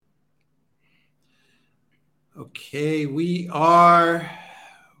Okay, we are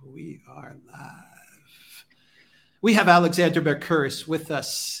live. We have Alexander Mercouris with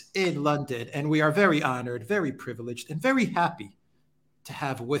us in London, and we are very honored, very privileged, and very happy to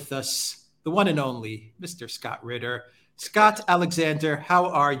have with us the one and only Mr. Scott Ritter. Scott, Alexander, how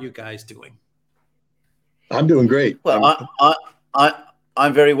are you guys doing? I'm doing great. Well,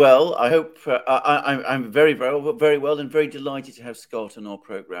 I'm very well. I hope I'm very well, and very delighted to have Scott on our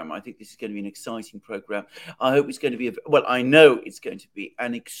program. I think this is going to be an exciting program. I hope it's going to be I know it's going to be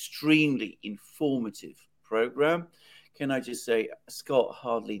an extremely informative program. Can I just say, Scott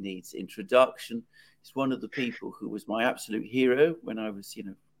hardly needs introduction. He's one of the people who was my absolute hero when I was,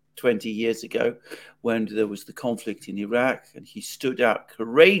 20 years ago, when there was the conflict in Iraq, and he stood out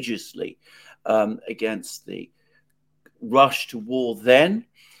courageously against the rush to war then.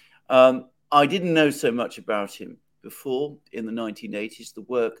 I didn't know so much about him before in the 1980s, the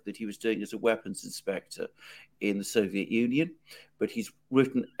work that he was doing as a weapons inspector in the Soviet Union, but he's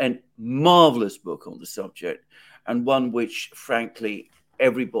written a marvelous book on the subject, and one which, frankly,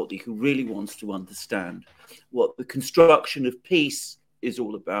 everybody who really wants to understand what the construction of peace is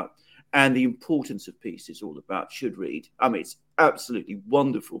all about and the importance of peace is all about should read. I mean, it's absolutely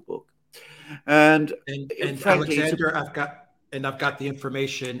wonderful book. And frankly, Alexander, I've got the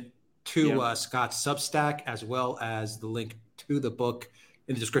information to Scott's Substack, as well as the link to the book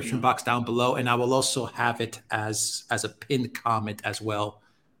in the description box down below, and I will also have it as a pinned comment as well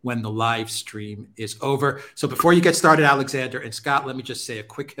when the live stream is over. So before you get started, Alexander and Scott, let me just say a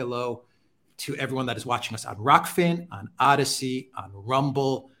quick hello to everyone that is watching us on Rockfin, on Odyssey, on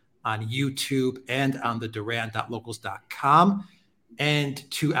Rumble, on YouTube, and on the Duran.locals.com.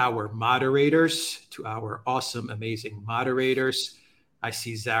 And to our moderators, to our awesome, amazing moderators. I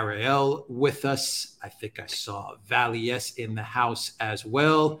see Zarael with us. I think I saw Valies in the house as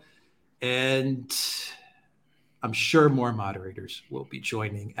well. And I'm sure more moderators will be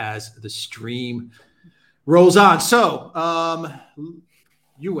joining as the stream rolls on. So,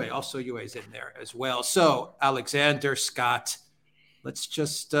 Yue is in there as well. So, Alexander, Scott, let's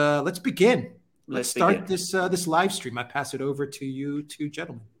begin. Let's start this live stream. I pass it over to you two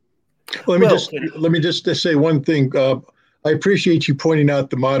gentlemen. Let me just say one thing. I appreciate you pointing out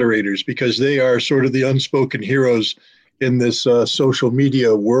the moderators, because they are sort of the unspoken heroes in this social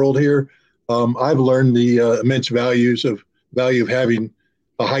media world here. I've learned the immense value of having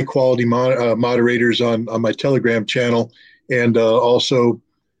a high quality moderators on my Telegram channel, and also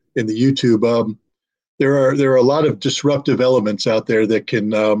in the YouTube. There are a lot of disruptive elements out there that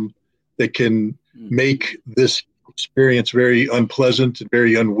can make this experience very unpleasant and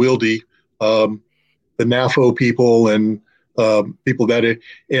very unwieldy. The NAFO people and people I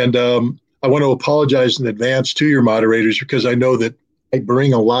want to apologize in advance to your moderators, because I know that I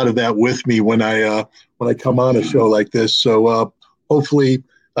bring a lot of that with me when I come on a show like this. So hopefully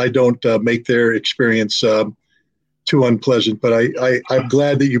I don't make their experience too unpleasant. But I'm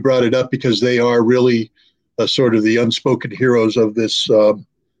glad that you brought it up, because they are really sort of the unspoken heroes of this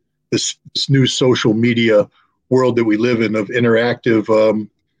new social media world that we live in, of interactive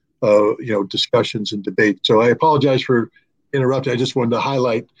discussions and debate. So I apologize for interrupting. I just wanted to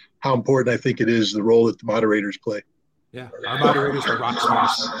highlight how important I think it is, the role that the moderators play. Yeah, our moderators are rock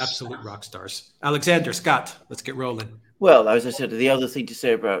stars, absolute rock stars. Alexander, Scott, let's get rolling. Well, as I said, the other thing to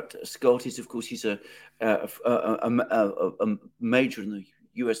say about Scott is, of course, he's a major in the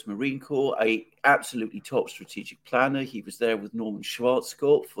U.S. Marine Corps, a absolutely top strategic planner. He was there with Norman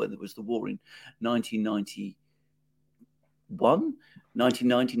Schwarzkopf when there was the war in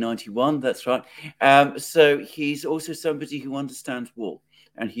 1991, that's right. So he's also somebody who understands war,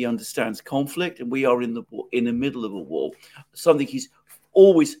 and he understands conflict, and we are in the middle of a war, something he's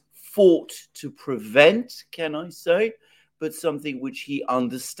always fought to prevent, can I say, but something which he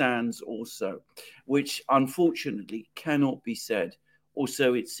understands also, which unfortunately cannot be said, or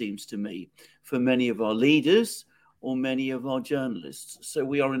so it seems to me, for many of our leaders or many of our journalists. So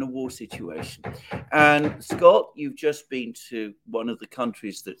we are in a war situation. And Scott, you've just been to one of the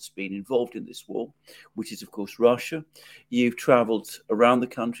countries that's been involved in this war, which is, of course, Russia. You've traveled around the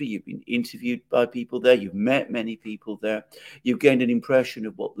country. You've been interviewed by people there. You've met many people there. You've gained an impression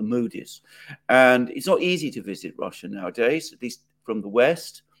of what the mood is. And it's not easy to visit Russia nowadays, at least from the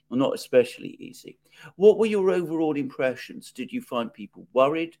West. Well, not especially easy. What were your overall impressions? Did you find people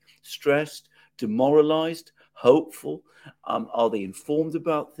worried, stressed, demoralized, hopeful? Are they informed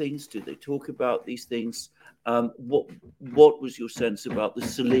about things? Do they talk about these things? What was your sense about the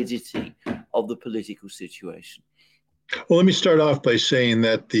solidity of the political situation? Well, let me start off by saying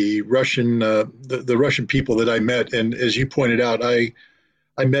that the Russian people that I met, and as you pointed out,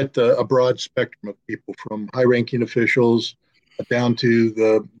 I met a broad spectrum of people, from high-ranking officials down to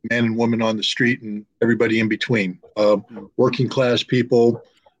the man and woman on the street and everybody in between. Working class people,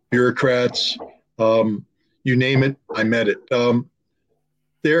 bureaucrats, you name it, I met it.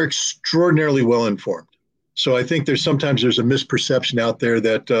 They're extraordinarily well informed. So I think there's a misperception out there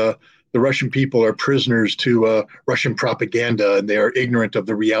that the Russian people are prisoners to Russian propaganda and they are ignorant of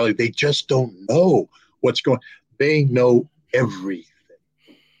the reality. They just don't know what's going on. They know everything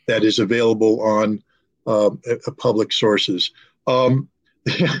that is available on public sources. I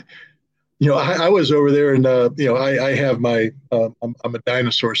was over there and, I have I'm a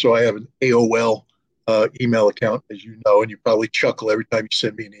dinosaur, so I have an AOL email account, as you know, and you probably chuckle every time you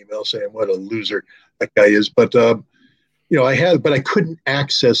send me an email saying what a loser that guy is. But, but I couldn't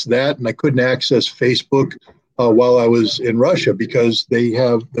access that, and I couldn't access Facebook while I was in Russia because they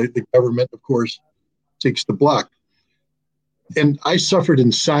have, the government, of course, takes the block. And I suffered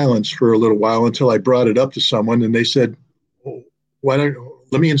in silence for a little while until I brought it up to someone, and they said,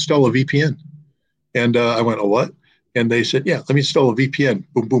 let me install a VPN. And I went, oh, what? And they said, yeah, let me install a VPN.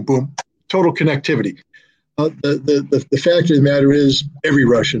 Boom, boom, boom. Total connectivity. The fact of the matter is every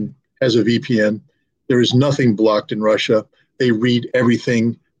Russian has a VPN. There is nothing blocked in Russia. They read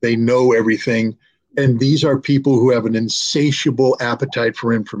everything. They know everything. And these are people who have an insatiable appetite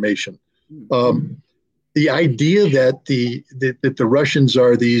for information. The idea that the Russians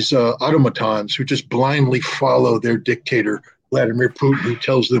are these automatons who just blindly follow their dictator, Vladimir Putin, who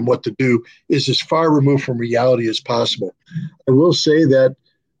tells them what to do, is as far removed from reality as possible. I will say that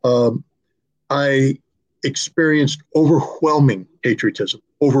I experienced overwhelming patriotism.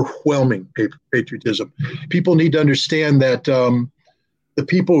 People need to understand that the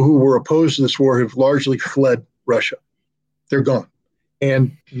people who were opposed to this war have largely fled Russia. They're gone.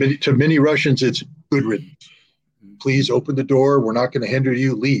 And to many Russians, it's good riddance. Please open the door. We're not going to hinder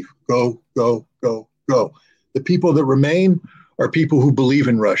you. Leave. Go, go, go, go. The people that remain are people who believe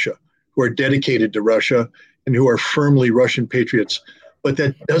in Russia, who are dedicated to Russia, and who are firmly Russian patriots. But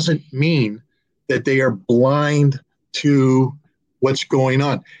that doesn't mean that they are blind to what's going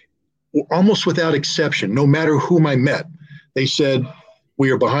on. Almost without exception, no matter whom I met, they said,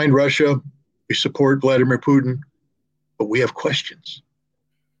 we are behind Russia. We support Vladimir Putin, but we have questions.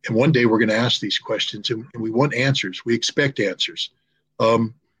 And one day we're going to ask these questions, and we want answers. We expect answers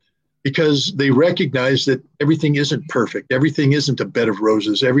because they recognize that everything isn't perfect. Everything isn't a bed of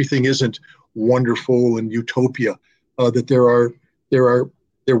roses. Everything isn't wonderful and utopia. That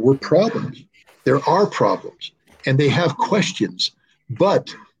there were problems. There are problems, and they have questions.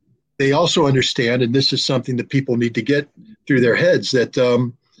 But they also understand, and this is something that people need to get through their heads, that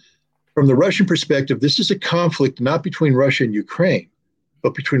from the Russian perspective, this is a conflict not between Russia and Ukraine,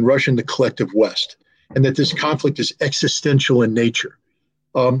 but between Russia and the collective West, and that this conflict is existential in nature.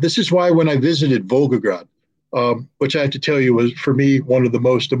 This is why when I visited Volgograd, which I have to tell you was for me one of the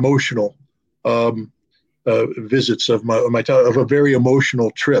most emotional visits of a very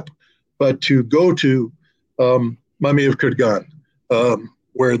emotional trip, but to go to Mame of Kurgan,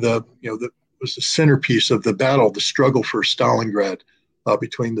 where was the centerpiece of the battle, the struggle for Stalingrad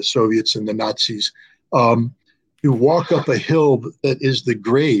between the Soviets and the Nazis. To walk up a hill that is the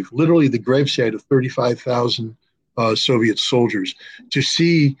grave, literally the gravesite of 35,000 Soviet soldiers, to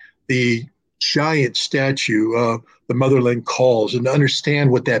see the giant statue, the Motherland Calls, and to understand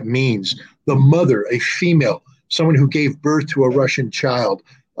what that means. The mother, a female, someone who gave birth to a Russian child,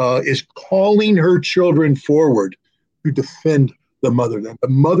 is calling her children forward to defend the motherland. The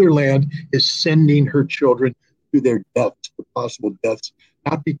motherland is sending her children to their deaths, to possible deaths,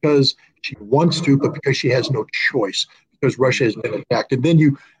 not because she wants to, but because she has no choice, because Russia has been attacked. And then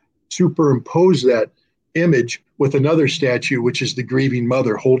you superimpose that image with another statue, which is the grieving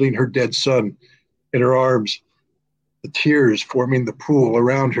mother holding her dead son in her arms, the tears forming the pool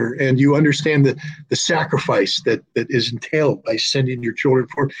around her. And you understand the sacrifice that is entailed by sending your children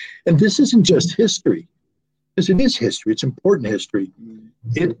forward. And this isn't just history, because it is history. It's important history.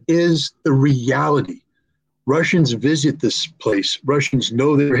 It is the reality. Russians visit this place. Russians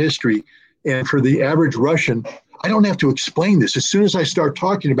know their history. And for the average Russian, I don't have to explain this. As soon as I start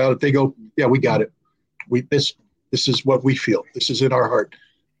talking about it, they go, yeah, we got it. This is what we feel. This is in our heart.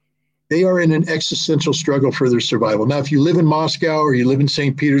 They are in an existential struggle for their survival. Now, if you live in Moscow or you live in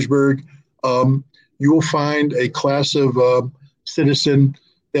St. Petersburg, you will find a class of citizen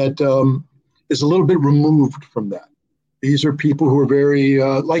that is a little bit removed from that. These are people who are very,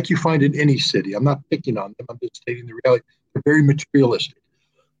 like you find in any city. I'm not picking on them. I'm just stating the reality. They're very materialistic.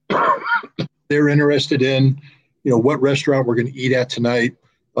 They're interested in, what restaurant we're going to eat at tonight,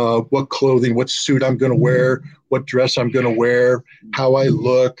 what clothing, what suit I'm going to wear, what dress I'm going to wear, how I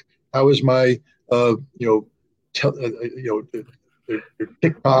look, how is my, their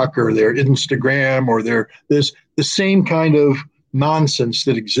TikTok or their Instagram or the same kind of nonsense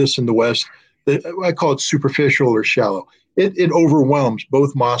that exists in the West. That I call it superficial or shallow. It overwhelms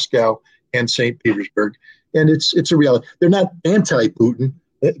both Moscow and St. Petersburg, and it's a reality. They're not anti-Putin,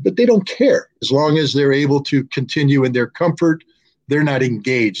 but they don't care as long as they're able to continue in their comfort. They're not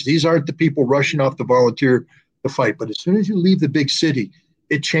engaged. These aren't the people rushing off to volunteer to fight. But as soon as you leave the big city,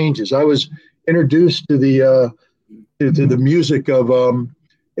 it changes. I was introduced to the music of a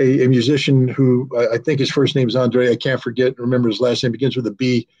musician who I think his first name is Andre. I can't remember his last name. Begins with a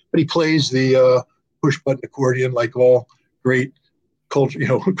B, but he plays the push button accordion like all great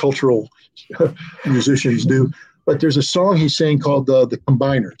cultural musicians do. But there's a song he sang called the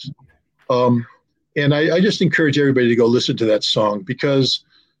Combiners. And I just encourage everybody to go listen to that song because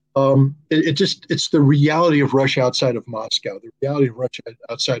it's the reality of Russia outside of Moscow, the reality of Russia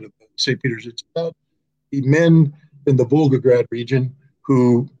outside of St. Peter's. It's about the men in the Volgograd region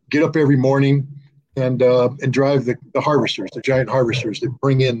who get up every morning and drive the harvesters, the giant harvesters that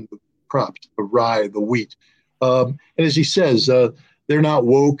bring in the crops, the rye, the wheat. And as he says, they're not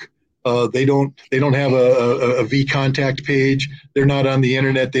woke. They don't have a V-contact page. They're not on the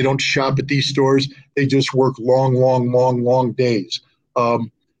internet. They don't shop at these stores. They just work long days.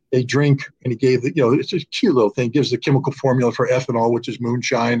 They drink, and he gave it's a cute little thing. Gives the chemical formula for ethanol, which is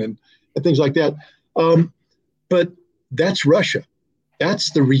moonshine and things like that. But that's Russia.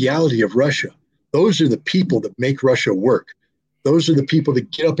 That's the reality of Russia. Those are the people that make Russia work. Those are the people that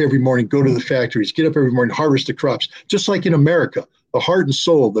get up every morning, go to the factories, get up every morning, harvest the crops, just like in America, the heart and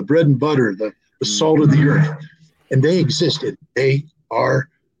soul, the bread and butter, the salt of the earth. And they existed. They are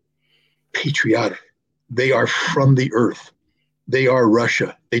patriotic. They are from the earth. They are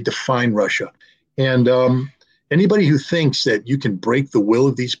Russia. They define Russia. And anybody who thinks that you can break the will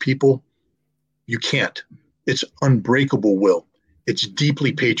of these people, you can't. It's unbreakable will. It's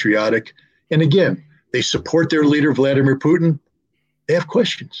deeply patriotic. And again, they support their leader, Vladimir Putin. They have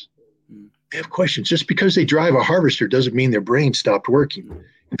questions. They have questions. Just because they drive a harvester doesn't mean their brain stopped working.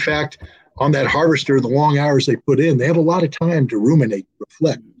 In fact, on that harvester, the long hours they put in, they have a lot of time to ruminate,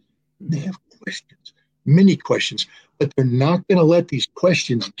 reflect. They have questions, many questions, but they're not going to let these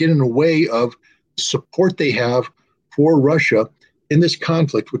questions get in the way of support they have for Russia in this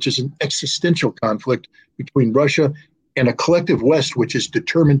conflict, which is an existential conflict between Russia and a collective West, which is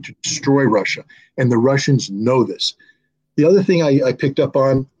determined to destroy Russia. And the Russians know this. The other thing I picked up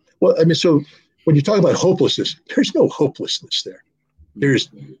on, so when you talk about hopelessness, there's no hopelessness there. There's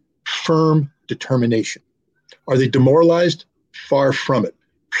firm determination. Are they demoralized? Far from it.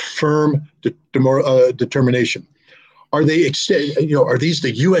 Firm determination. Are they, are these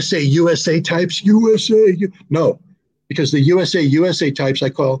the USA types? No, because the USA types I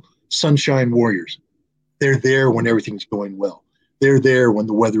call sunshine warriors. They're there when everything's going well. They're there when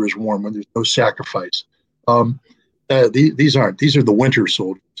the weather is warm, when there's no sacrifice. These aren't. These are the winter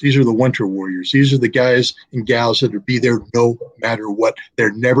soldiers. These are the winter warriors. These are the guys and gals that will be there no matter what.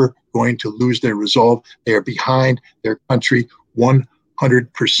 They're never going to lose their resolve. They are behind their country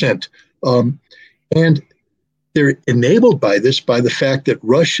 100%. And they're enabled by this, by the fact that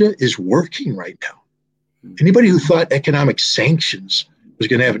Russia is working right now. Anybody who thought economic sanctions was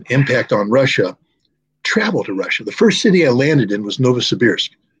going to have an impact on Russia, travel to Russia. The first city I landed in was Novosibirsk,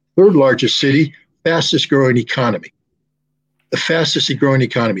 third largest city, fastest growing economy. The fastest growing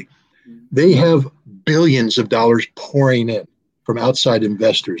economy. They have billions of dollars pouring in from outside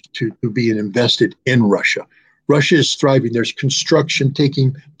investors to be invested in Russia. Russia is thriving. There's construction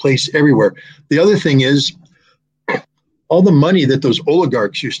taking place everywhere. The other thing is all the money that those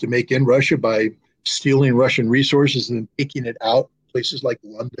oligarchs used to make in Russia by stealing Russian resources and then taking it out, places like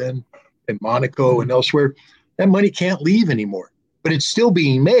London and Monaco and elsewhere, that money can't leave anymore, but it's still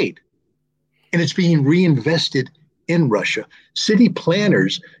being made and it's being reinvested in Russia. City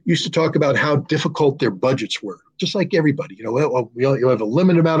planners used to talk about how difficult their budgets were, just like everybody. You have a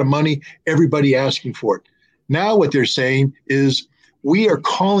limited amount of money, everybody asking for it. Now what they're saying is we are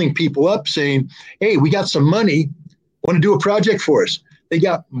calling people up saying, hey, we got some money, want to do a project for us. They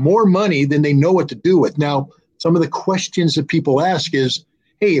got more money than they know what to do with. Now, some of the questions that people ask is,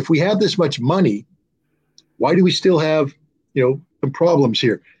 hey, if we have this much money, why do we still have, some problems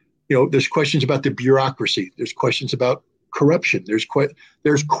here? There's questions about the bureaucracy. There's questions about corruption. There's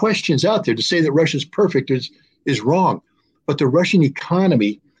questions out there. To say that Russia's perfect is wrong. But the Russian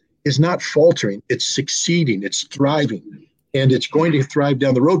economy is not faltering. It's succeeding. It's thriving. And it's going to thrive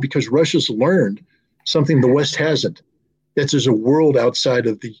down the road because Russia's learned something the West hasn't. that there's a world outside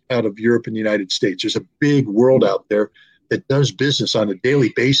of Europe and the United States. There's a big world out there that does business on a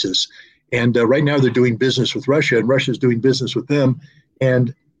daily basis. And right now they're doing business with Russia, and Russia's doing business with them.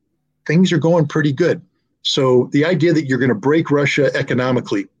 And things are going pretty good. So the idea that you're going to break Russia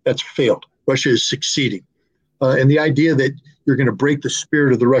economically, that's failed. Russia is succeeding. And the idea that you're going to break the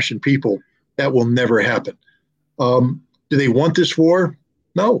spirit of the Russian people, that will never happen. Do they want this war?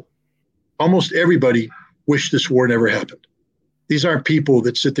 No. Almost everybody wish this war never happened. These aren't people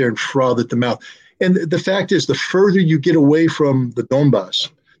that sit there and froth at the mouth. And the fact is, the further you get away from the Donbass,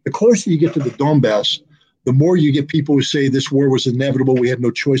 the closer you get to the Donbass, the more you get people who say this war was inevitable. We had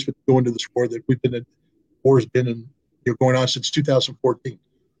no choice but to go into this war that war's been going on since 2014.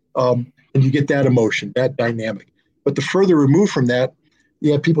 And you get that emotion, that dynamic. But the further removed from that,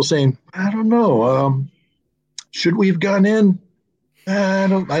 you have people saying, I don't know, should we have gone in?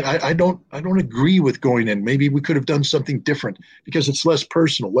 I don't agree with going in. Maybe we could have done something different because it's less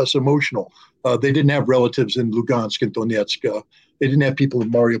personal, less emotional. They didn't have relatives in Lugansk and Donetsk. They didn't have people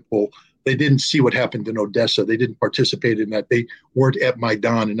in Mariupol. They didn't see what happened in Odessa. They didn't participate in that. They weren't at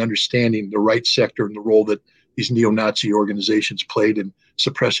Maidan and understanding the right sector and the role that these neo-Nazi organizations played in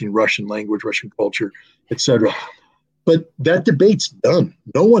suppressing Russian language, Russian culture, etc. But that debate's done.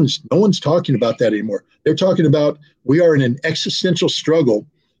 No one's talking about that anymore. They're talking about we are in an existential struggle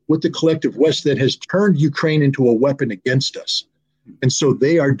with the collective West that has turned Ukraine into a weapon against us. And so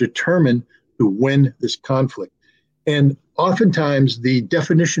they are determined to win this conflict. And oftentimes the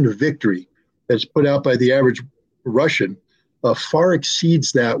definition of victory that's put out by the average Russian far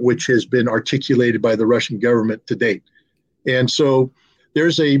exceeds that which has been articulated by the Russian government to date. And so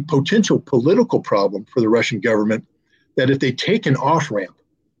there's a potential political problem for the Russian government that if they take an off-ramp,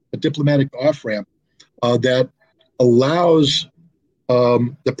 a diplomatic off-ramp, that allows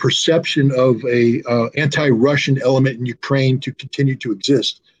the perception of a anti-Russian element in Ukraine to continue to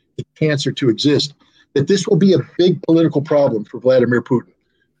exist, the cancer to exist, that this will be a big political problem for Vladimir Putin,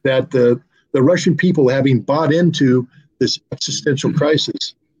 that the Russian people, having bought into this existential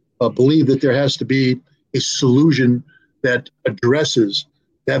crisis, believe that there has to be a solution that addresses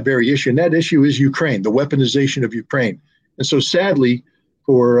that very issue. And that issue is Ukraine, the weaponization of Ukraine. And so sadly,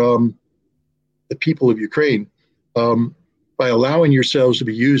 for the people of Ukraine, by allowing yourselves to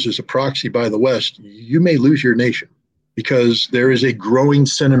be used as a proxy by the West, you may lose your nation because there is a growing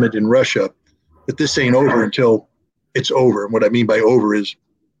sentiment in Russia that this ain't over until it's over. And what I mean by over is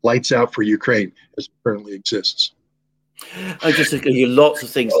lights out for Ukraine as it currently exists. I just think you lots of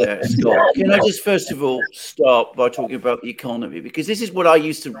things there, Scott. Can I just first of all start by talking about the economy? Because this is what I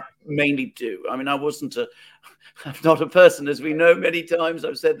used to mainly do. I mean, I'm not a person, as we know many times,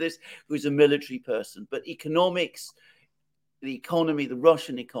 I've said this, who's a military person. But economics, the economy, the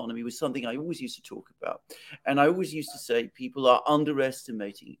Russian economy was something I always used to talk about. And I always used to say people are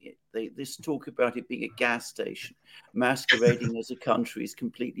underestimating it. This talk about it being a gas station, masquerading as a country is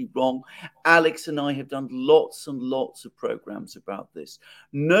completely wrong. Alex and I have done lots and lots of programs about this.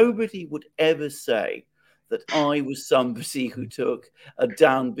 Nobody would ever say that I was somebody who took a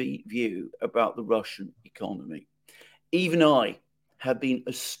downbeat view about the Russian economy. Even I have been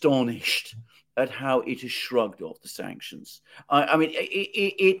astonished at how it has shrugged off the sanctions. I mean,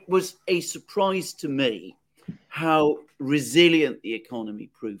 it was a surprise to me how resilient the economy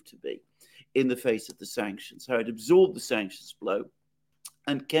proved to be in the face of the sanctions, how it absorbed the sanctions blow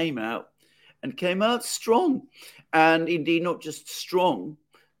and came out strong. And indeed, not just strong,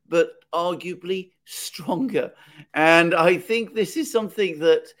 but arguably stronger. And I think this is something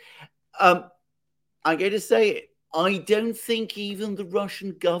that I'm going to say it. I don't think even the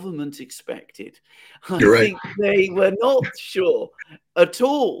Russian government expected. I think they were not sure at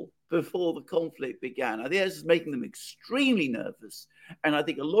all before the conflict began. I think this is making them extremely nervous. And I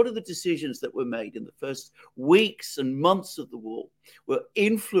think a lot of the decisions that were made in the first weeks and months of the war were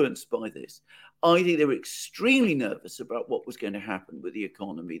influenced by this. I think they were extremely nervous about what was going to happen with the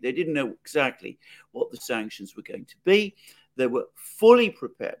economy. They didn't know exactly what the sanctions were going to be. They were fully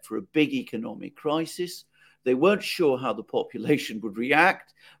prepared for a big economic crisis. They weren't sure how the population would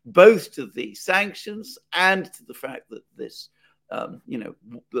react, both to the sanctions and to the fact that this,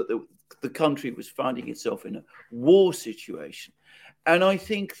 that the country was finding itself in a war situation. And I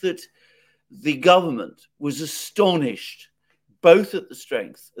think that the government was astonished both at the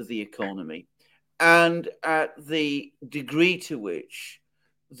strength of the economy and at the degree to which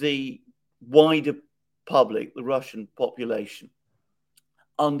the wider public, the Russian population,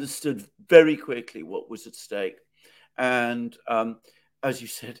 understood very quickly what was at stake and as you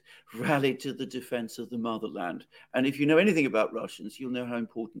said, rallied to the defense of the motherland. And if you know anything about Russians, you'll know how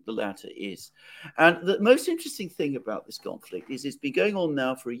important the latter is. And the most interesting thing about this conflict is it's been going on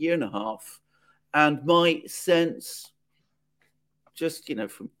now for a year and a half. And my sense, just,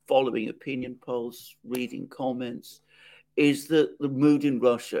 from following opinion polls, reading comments, is that the mood in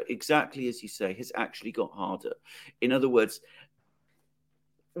Russia, exactly as you say, has actually got harder. In other words,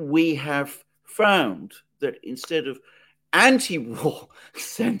 we have found that instead of anti-war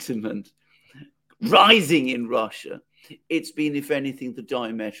sentiment rising in Russia, it's been, if anything, the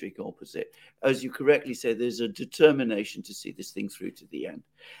diametric opposite. As you correctly say, there's a determination to see this thing through to the end.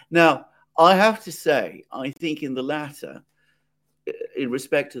 Now, I have to say, I think in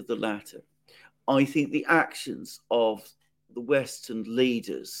respect of the latter, I think the actions of the Western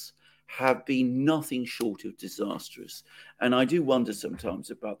leaders have been nothing short of disastrous. And I do wonder sometimes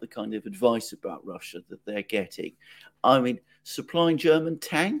about the kind of advice about Russia that they're getting. I mean, supplying German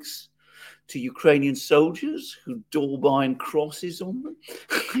tanks to Ukrainian soldiers who daub iron crosses on them.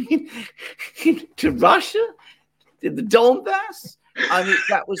 I mean, to Russia, in the Donbass. I mean,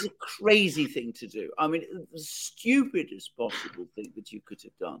 that was a crazy thing to do. I mean, the stupidest possible thing that you could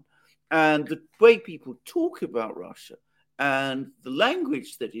have done. And the way people talk about Russia and the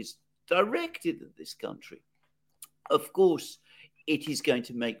language that is directed at this country, of course, it is going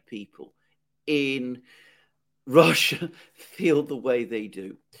to make people in Russia feel the way they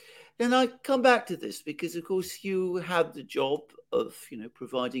do. And I come back to this because, of course, you have the job of,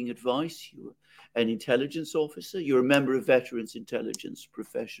 providing advice. You're an intelligence officer. You're a member of Veterans Intelligence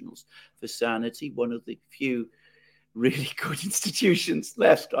Professionals for Sanity, one of the few really good institutions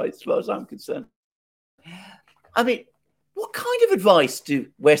left, as far as I'm concerned. I mean, what kind of advice do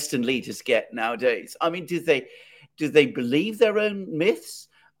Western leaders get nowadays? I mean, do they believe their own myths?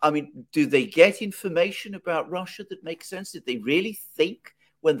 I mean, do they get information about Russia that makes sense? Did they really think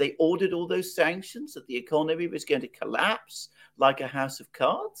when they ordered all those sanctions that the economy was going to collapse like a house of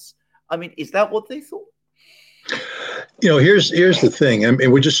cards? I mean, is that what they thought? Here's the thing. I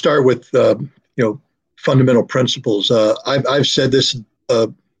mean, we just start with, fundamental principles. I've said this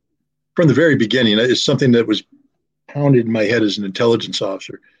from the very beginning. It's something that was pounded in my head as an intelligence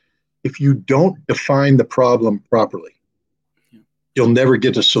officer. If you don't define the problem properly, you'll never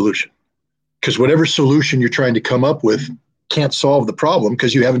get a solution. Because whatever solution you're trying to come up with can't solve the problem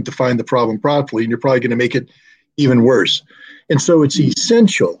because you haven't defined the problem properly, and you're probably going to make it even worse. And so it's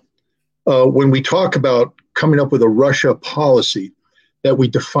essential when we talk about coming up with a Russia policy that we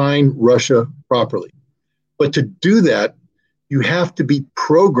define Russia properly. But to do that, you have to be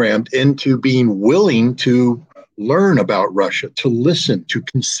programmed into being willing to learn about Russia, to listen, to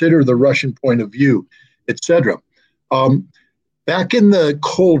consider the Russian point of view, etc. Back in the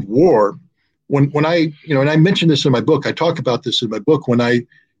Cold War, when I, and I mentioned this in my book, I talk about this in my book, when I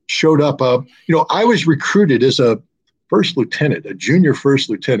showed up, I was recruited as a first lieutenant, a junior first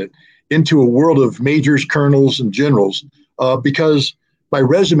lieutenant, into a world of majors, colonels, and generals, because my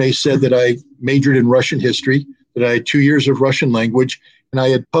resume said that I majored in Russian history, that I had 2 years of Russian language, and I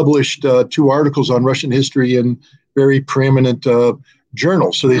had published 2 articles on Russian history in very preeminent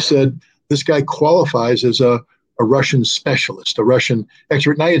journals. So they said, this guy qualifies as a Russian specialist, a Russian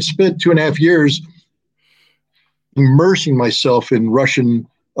expert. And I had spent 2.5 years immersing myself in Russian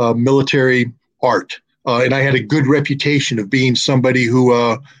military art. And I had a good reputation of being somebody who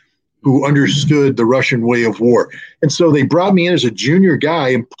understood the Russian way of war. And so they brought me in as a junior guy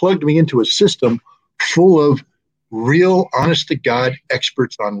and plugged me into a system full of real, honest-to-God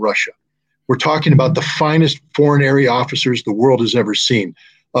experts on Russia. We're talking about the finest foreign area officers the world has ever seen,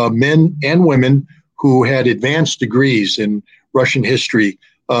 men and women who had advanced degrees in Russian history,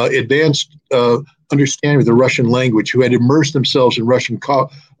 advanced understanding of the Russian language, who had immersed themselves in Russian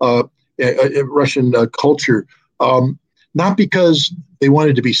culture, not because they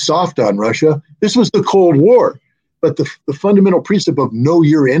wanted to be soft on Russia. This was the Cold War, but the fundamental precept of know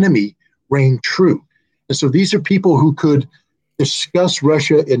your enemy rang true. And so these are people who could discuss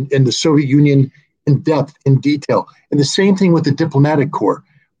Russia and the Soviet Union in depth, in detail. And the same thing with the diplomatic corps.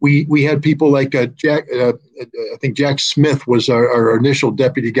 We had people like Jack, I think Jack Smith was our initial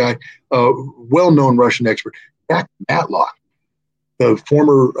deputy guy, well-known Russian expert. Jack Matlock, the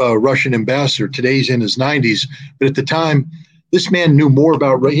former Russian ambassador, today's in his 90s, but at the time, this man knew more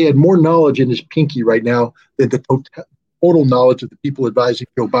about, he had more knowledge in his pinky right now than the total knowledge of the people advising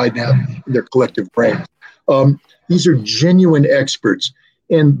Joe Biden have in their collective brains. These are genuine experts,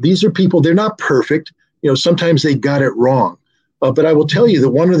 and these are people, they're not perfect. Sometimes they got it wrong. But I will tell you that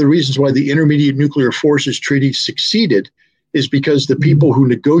one of the reasons why the Intermediate Nuclear Forces Treaty succeeded is because the people who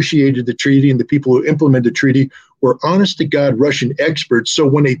negotiated the treaty and the people who implemented the treaty were honest to God Russian experts. So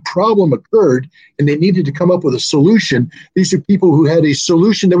when a problem occurred and they needed to come up with a solution, these are people who had a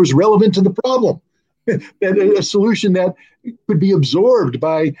solution that was relevant to the problem, a solution that could be absorbed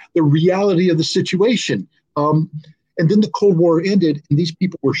by the reality of the situation. And then the Cold War ended, and these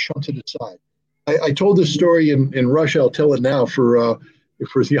people were shunted aside. I told this story in Russia. I'll tell it now for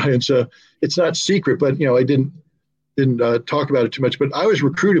the audience. It's not secret, but I didn't talk about it too much, but I was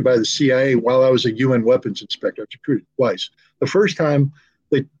recruited by the CIA while I was a UN weapons inspector. I was recruited twice. The first time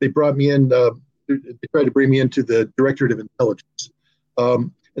they brought me in, they tried to bring me into the Directorate of Intelligence.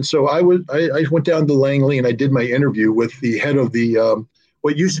 And so I went down to Langley and I did my interview with the head of the,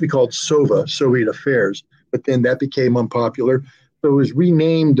 what used to be called SOVA, Soviet Affairs, but then that became unpopular. So it was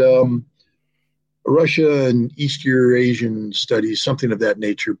renamed Russia and East Eurasian Studies, something of that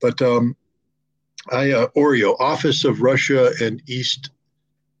nature. But OREO, Office of Russia and East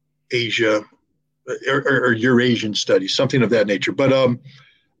Asia, or Eurasian Studies, something of that nature. But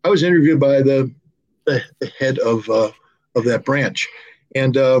I was interviewed by the head of that branch,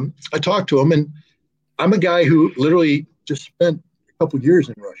 and I talked to him. And I'm a guy who literally just spent a couple of years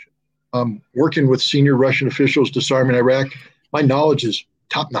in Russia, working with senior Russian officials disarming Iraq. My knowledge is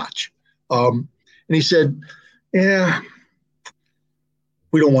top notch. And he said, "Yeah,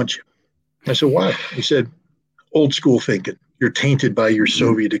 we don't want you." I said, "Why?" He said, "Old school thinking. You're tainted by your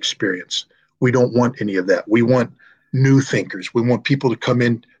Soviet experience. We don't want any of that. We want new thinkers. We want people to come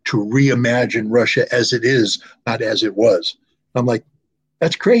in to reimagine Russia as it is, not as it was." I'm like,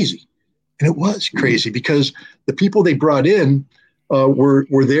 that's crazy. And it was crazy because the people they brought in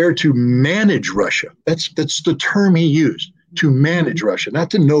were there to manage Russia. That's the term he used, to manage Russia,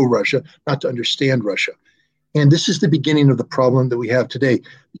 not to know Russia, not to understand Russia. And this is the beginning of the problem that we have today,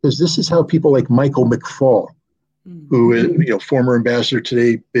 because this is how people like Michael McFaul, who is former ambassador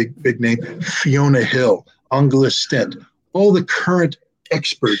today, big name, Fiona Hill, Angela Stent, all the current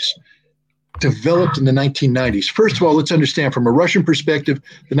experts developed in the 1990s. First of all, let's understand from a Russian perspective,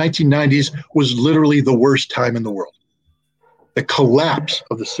 the 1990s was literally the worst time in the world. The collapse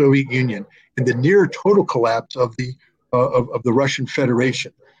of the Soviet Union and the near total collapse of the Russian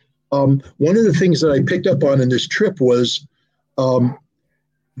Federation. One of the things that I picked up on in this trip was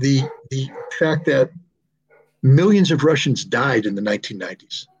the fact that millions of Russians died in the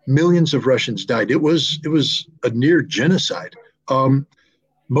 1990s. Millions of Russians died. It was a near genocide.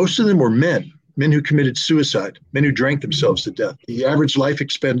 Most of them were men who committed suicide, men who drank themselves to death. The average life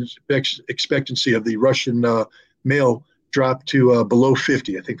expectancy of the Russian male dropped to below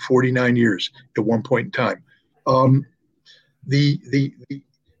 50, I think 49 years at one point in time.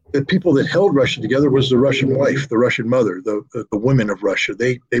 The people that held Russia together was the Russian wife, the Russian mother, the women of Russia.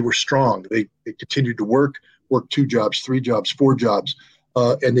 They were strong. They continued to work 2 jobs, 3 jobs, 4 jobs,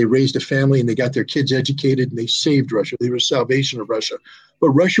 and they raised a family and they got their kids educated and they saved Russia. They were the salvation of Russia.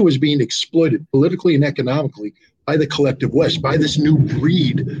 But Russia was being exploited politically and economically by the collective West, by this new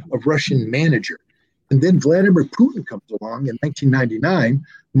breed of Russian manager. And then Vladimir Putin comes along in 1999,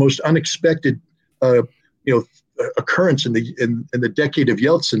 the most unexpected occurrence in the decade of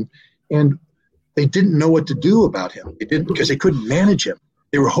Yeltsin, and they didn't know what to do about him. They didn't, because they couldn't manage him.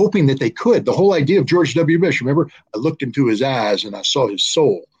 They were hoping that they could. The whole idea of George W. Bush, remember, I looked into his eyes and I saw his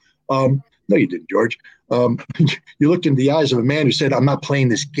soul. No, you didn't, George. You looked into the eyes of a man who said, "I'm not playing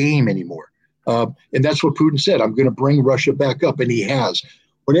this game anymore." And that's what Putin said. "I'm going to bring Russia back up," and he has.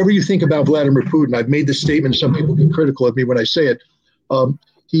 Whatever you think about Vladimir Putin, I've made this statement. Some people get critical of me when I say it.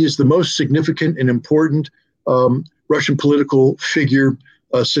 He is the most significant and important Russian political figure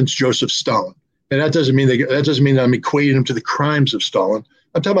since Joseph Stalin. And that doesn't mean that I'm equating him to the crimes of Stalin.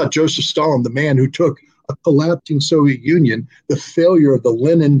 I'm talking about Joseph Stalin, the man who took a collapsing Soviet Union, the failure of the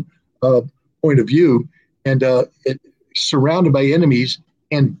Lenin point of view, and surrounded by enemies,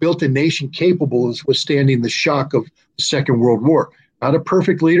 and built a nation capable of withstanding the shock of the Second World War. Not a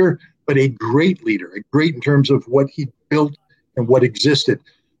perfect leader, but a great leader, great in terms of what he built and what existed.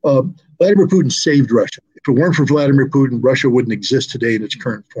 Vladimir Putin saved Russia. If it weren't for Vladimir Putin, Russia wouldn't exist today in its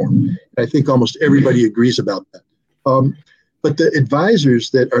current form. And I think almost everybody agrees about that. But the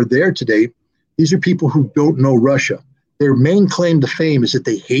advisors that are there today, these are people who don't know Russia. Their main claim to fame is that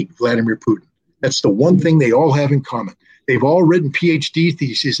they hate Vladimir Putin. That's the one thing they all have in common. They've all written PhD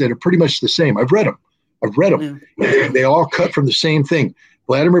theses that are pretty much the same. I've read them. Yeah. They all cut from the same thing.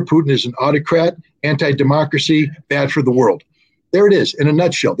 Vladimir Putin is an autocrat, anti-democracy, bad for the world. There it is in a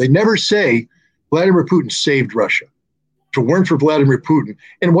nutshell. They never say Vladimir Putin saved Russia. If it weren't for Vladimir Putin.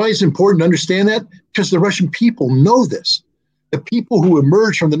 And why it's important to understand that? Because the Russian people know this. The people who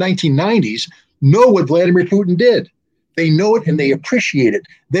emerged from the 1990s know what Vladimir Putin did. They know it and they appreciate it.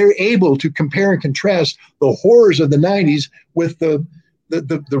 They're able to compare and contrast the horrors of the 90s with the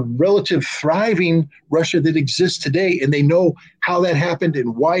relative thriving Russia that exists today, and they know how that happened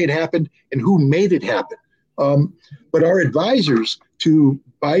and why it happened and who made it happen. But our advisors to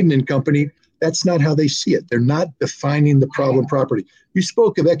Biden and company, that's not how they see it. They're not defining the problem properly. You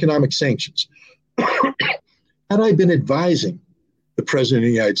spoke of economic sanctions. Had I been advising the president of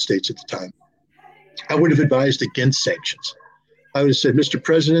the United States at the time, I would have advised against sanctions. I would have said, Mr.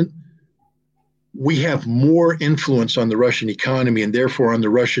 President, we have more influence on the Russian economy and therefore on the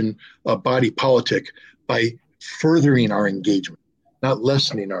Russian body politic by furthering our engagement, not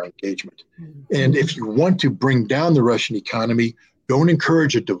lessening our engagement. And if you want to bring down the Russian economy, don't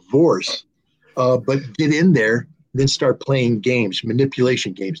encourage a divorce, but get in there, then start playing games,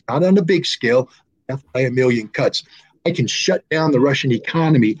 manipulation games, not on a big scale, death by a million cuts. I can shut down the Russian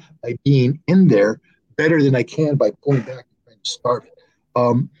economy by being in there better than I can by pulling back and trying to starve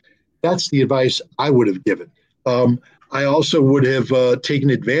it. That's the advice I would have given. I also would have taken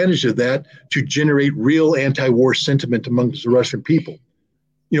advantage of that to generate real anti-war sentiment amongst the Russian people.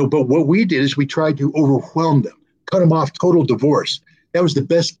 But what we did is we tried to overwhelm them, cut them off, total divorce. That was the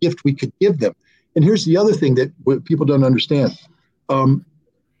best gift we could give them. And here's the other thing that people don't understand.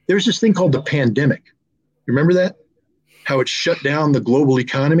 There's this thing called the pandemic. You remember that? How it shut down the global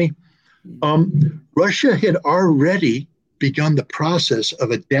economy? Russia had already begun the process of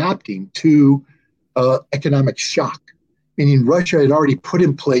adapting to economic shock, meaning Russia had already put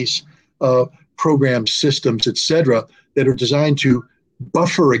in place programs, systems, et cetera, that are designed to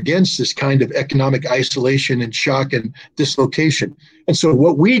buffer against this kind of economic isolation and shock and dislocation. And so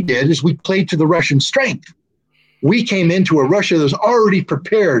what we did is we played to the Russian strength. We came into a Russia that was already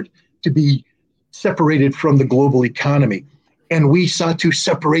prepared to be separated from the global economy. And we sought to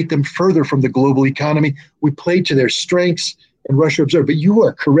separate them further from the global economy. We played to their strengths, and Russia observed. But you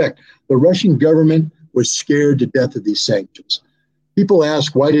are correct. The Russian government was scared to death of these sanctions. People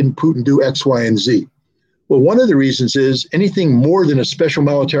ask, why didn't Putin do X, Y, and Z? Well, one of the reasons is anything more than a special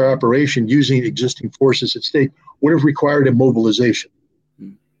military operation using existing forces at stake would have required a mobilization.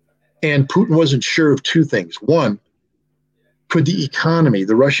 And Putin wasn't sure of two things. One, could the economy,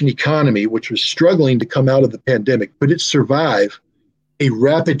 the Russian economy, which was struggling to come out of the pandemic, could it survive a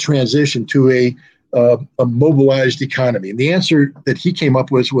rapid transition to a mobilized economy? And the answer that he came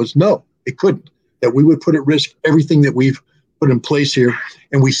up with was no, it couldn't, that we would put at risk everything that we've put in place here.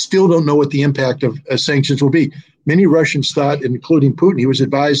 And we still don't know what the impact of sanctions will be. Many Russians thought, including Putin, he was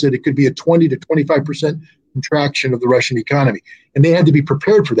advised that it could be a 20 to 25% contraction of the Russian economy. And they had to be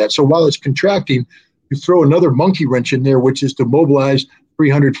prepared for that. So while it's contracting, you throw another monkey wrench in there, which is to mobilize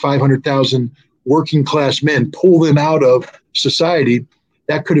 300, 500,000 working class men, pull them out of society.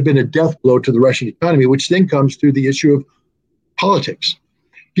 That could have been a death blow to the Russian economy, which then comes to the issue of politics.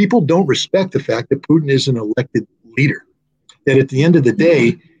 People don't respect the fact that Putin is an elected leader, that at the end of the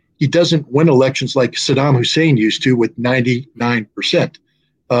day, he doesn't win elections like Saddam Hussein used to with 99%.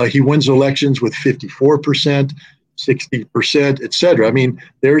 He wins elections with 54%. 60%, et cetera. I mean,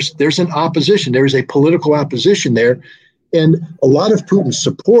 there's an opposition. There's a political opposition there. And a lot of Putin's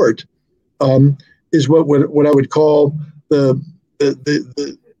support is what I would call the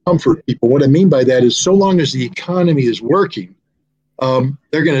comfort people. What I mean by that is so long as the economy is working,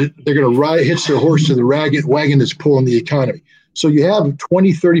 they're gonna hitch their horse to the wagon that's pulling the economy. So you have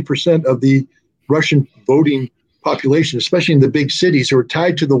 20-30% of the Russian voting population, especially in the big cities, who are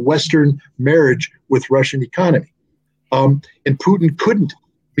tied to the Western marriage with Russian economy. And Putin couldn't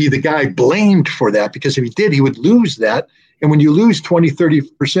be the guy blamed for that, because if he did, he would lose that. And when you lose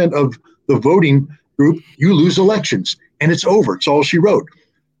 20-30% of the voting group, you lose elections and it's over. It's all she wrote.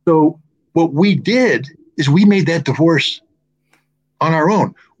 So what we did is we made that divorce on our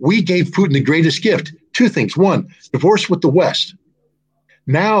own. We gave Putin the greatest gift. Two things. One, divorce with the West.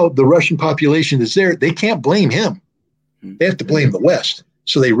 Now the Russian population that's there, they can't blame him. They have to blame the West.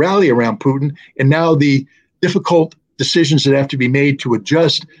 So they rally around Putin. And now the difficult decisions that have to be made to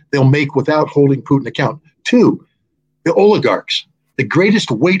adjust, they'll make without holding Putin account. Two, the oligarchs, the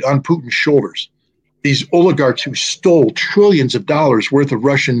greatest weight on Putin's shoulders. These oligarchs who stole trillions of dollars worth of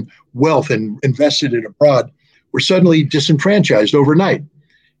Russian wealth and invested it abroad were suddenly disenfranchised overnight.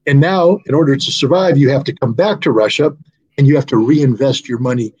 And now, in order to survive, you have to come back to Russia and you have to reinvest your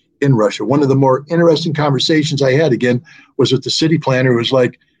money in Russia. One of the more interesting conversations I had, again, was with the city planner who was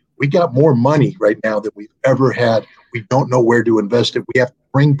like, we got more money right now than we've ever had. We don't know where to invest it. We have to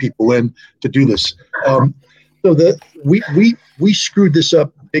bring people in to do this. So we screwed this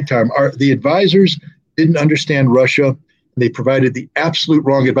up big time. The advisors didn't understand Russia. And they provided the absolute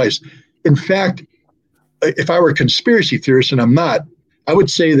wrong advice. In fact, if I were a conspiracy theorist, and I'm not, I would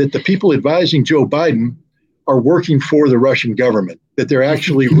say that the people advising Joe Biden are working for the Russian government, that they're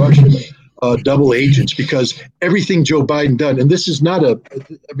actually Russian double agents, because everything Joe Biden done, and this is not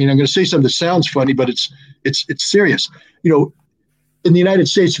I'm going to say something that sounds funny, but it's serious. In the United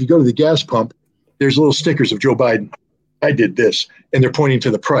States, if you go to the gas pump, there's little stickers of Joe Biden. I did this, and they're pointing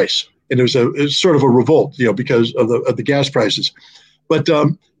to the price. And it's sort of a revolt, because of the gas prices. But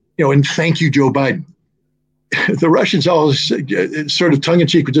and thank you, Joe Biden. The Russians all sort of tongue in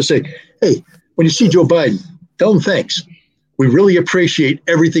cheek would just say, "Hey, when you see Joe Biden, tell him thanks. We really appreciate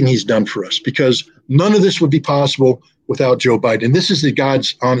everything he's done for us, because none of this would be possible without Joe Biden." And this is the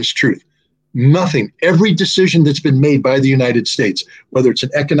God's honest truth. Nothing, every decision that's been made by the United States, whether it's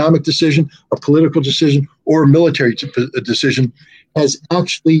an economic decision, a political decision, or a military decision, has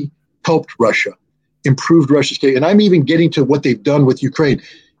actually helped Russia, improved Russia's case. And I'm even getting to what they've done with Ukraine.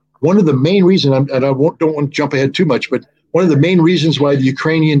 One of the main reasons, and I don't want to jump ahead too much, but one of the main reasons why the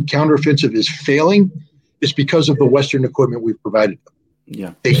Ukrainian counteroffensive is failing is because of the Western equipment we've provided them.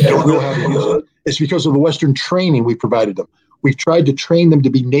 Yeah. They don't know how to use it. It's because of the Western training we provided them. We've tried to train them to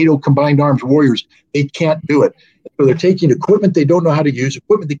be NATO combined arms warriors. They can't do it. So they're taking equipment they don't know how to use,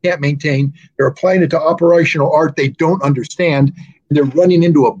 equipment they can't maintain. They're applying it to operational art they don't understand. And they're running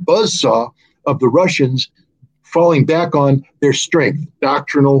into a buzzsaw of the Russians falling back on their strength,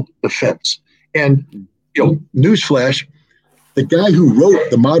 doctrinal defense. And, newsflash, the guy who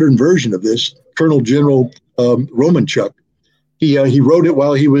wrote the modern version of this, Colonel General Romanchuk, he wrote it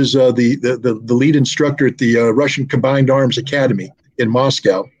while he was the lead instructor at the Russian Combined Arms Academy in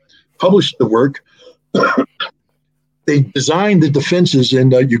Moscow, published the work. They designed the defenses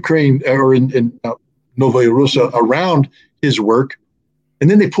in Ukraine or in Novaya Russia around his work, and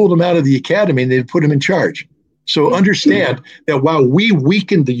then they pulled him out of the academy and they put him in charge. So understand that while we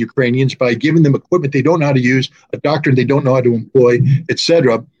weakened the Ukrainians by giving them equipment they don't know how to use, a doctrine they don't know how to employ,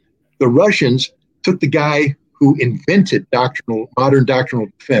 etc., the Russians took the guy who invented modern doctrinal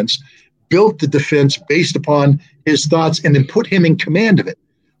defense, built the defense based upon his thoughts, and then put him in command of it.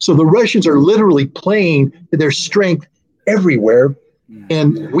 So the Russians are literally playing to their strength everywhere,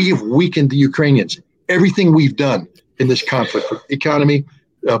 and we have weakened the Ukrainians. Everything we've done in this conflict, economy,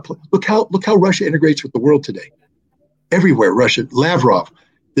 look how Russia integrates with the world today. Everywhere, Russia, Lavrov,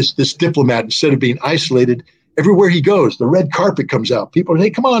 this diplomat, instead of being isolated, everywhere he goes, the red carpet comes out. People are, "Hey,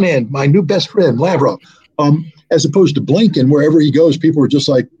 come on in, my new best friend, Lavrov." As opposed to Blinken, wherever he goes, people are just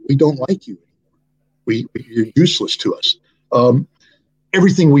like, "We don't like you. You're useless to us."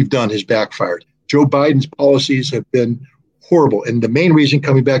 Everything we've done has backfired. Joe Biden's policies have been horrible. And the main reason,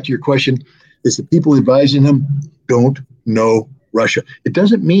 coming back to your question, is the people advising him don't know Russia. It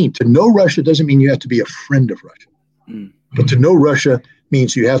doesn't mean, to know Russia doesn't mean you have to be a friend of Russia. But to know Russia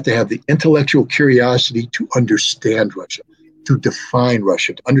means you have to have the intellectual curiosity to understand Russia, to define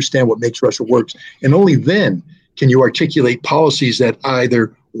Russia, to understand what makes Russia work. And only then can you articulate policies that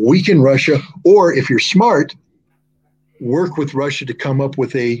either weaken Russia, or if you're smart, work with Russia to come up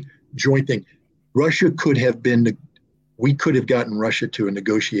with a joint thing. We could have gotten Russia to a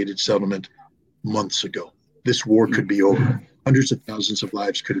negotiated settlement months ago. This war could be over. Hundreds of thousands of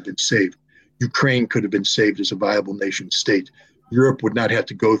lives could have been saved. Ukraine could have been saved as a viable nation state. Europe would not have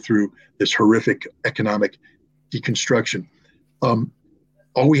to go through this horrific economic deconstruction.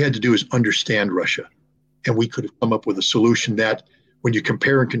 All we had to do is understand Russia, and we could have come up with a solution that, when you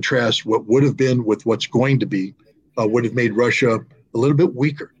compare and contrast what would have been with what's going to be, would have made Russia a little bit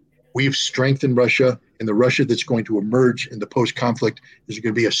weaker. We've strengthened Russia, and the Russia that's going to emerge in the post-conflict is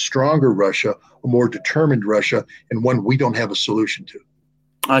going to be a stronger Russia, a more determined Russia, and one we don't have a solution to.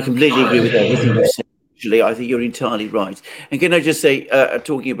 I completely agree with everything you've said. Actually, I think you're entirely right. And can I just say,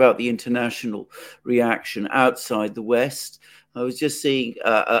 talking about the international reaction outside the West, I was just seeing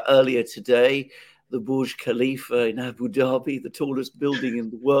earlier today the Burj Khalifa in Abu Dhabi, the tallest building in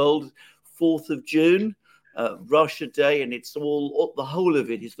the world, 4th of June, Russia Day, and it's all, the whole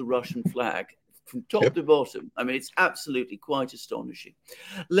of it is the Russian flag from top to bottom. I mean, it's absolutely quite astonishing.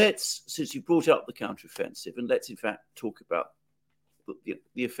 Since you brought up the counteroffensive, and let's in fact talk about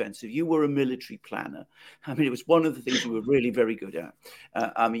the offensive. You were a military planner. I mean, it was one of the things you were really very good at.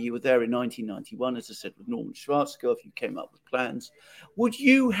 I mean, you were there in 1991, as I said, with Norman Schwarzkopf. You came up with plans. Would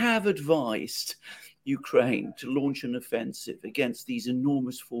you have advised Ukraine to launch an offensive against these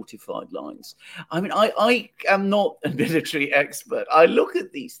enormous fortified lines? I mean, I am not a military expert. I look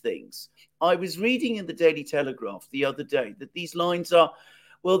at these things. I was reading in the Daily Telegraph the other day that these lines are,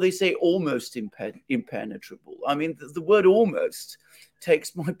 well, they say almost impenetrable. I mean, the word almost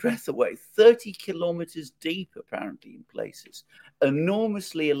takes my breath away. 30 kilometers deep, apparently, in places.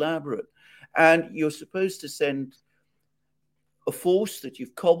 Enormously elaborate. and you're supposed to send a force that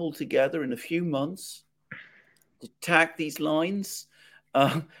you've cobbled together in a few months to attack these lines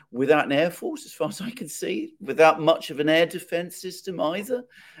without an air force, as far as I can see, without much of an air defense system either,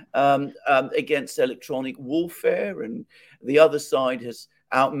 against electronic warfare. And the other side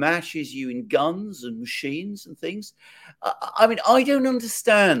outmatches you in guns and machines and things. I mean, I don't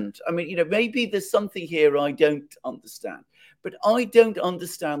understand. I mean, maybe there's something here I don't understand, but I don't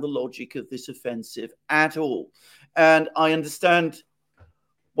understand the logic of this offensive at all. And I understand,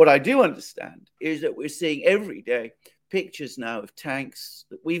 what I do understand is that we're seeing every day pictures now of tanks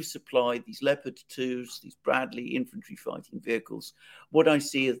that we've supplied, these Leopard 2s, these Bradley infantry fighting vehicles. What I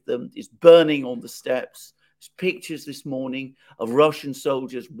see of them is burning on the steppes. There's pictures this morning of Russian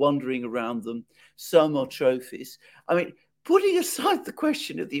soldiers wandering around them. Some are trophies. I mean, putting aside the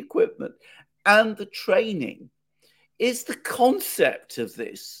question of the equipment and the training, is the concept of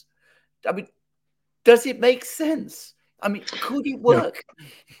this, I mean, does it make sense? I mean, could it work? Yeah.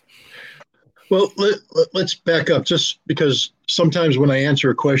 Well, let's back up, just because sometimes when I answer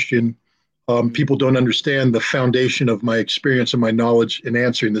a question, people don't understand the foundation of my experience and my knowledge in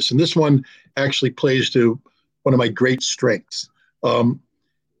answering this. And this one actually plays to one of my great strengths.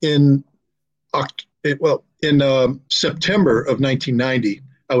 In September of 1990,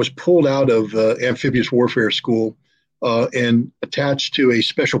 I was pulled out of amphibious warfare school and attached to a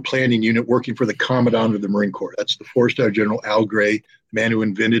special planning unit working for the Commandant of the Marine Corps. That's the 4-star General Al Gray, the man who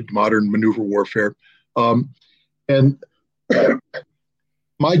invented modern maneuver warfare. And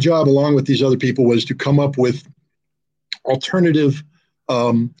my job, along with these other people, was to come up with alternative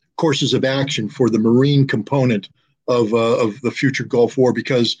courses of action for the Marine component of the future Gulf War,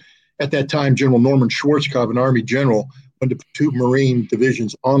 because at that time, General Norman Schwarzkopf, an Army general, went to put 2 Marine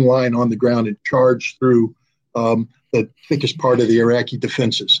divisions online on the ground and charged through the thickest part of the Iraqi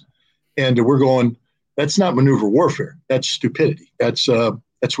defenses. And we're going, that's not maneuver warfare. That's stupidity. That's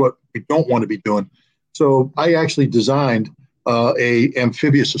what we don't want to be doing. So I actually designed a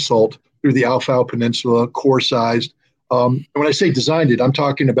amphibious assault through the Al-Fau Peninsula, core-sized. And when I say designed it, I'm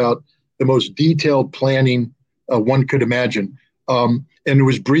talking about the most detailed planning one could imagine. And it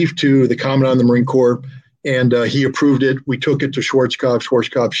was briefed to the Commandant of the Marine Corps, and he approved it. We took it to Schwarzkopf.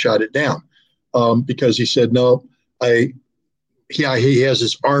 Schwarzkopf shot it down because he said, no, he has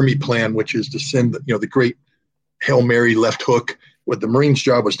this army plan, which is to send the great Hail Mary left hook. What the Marines'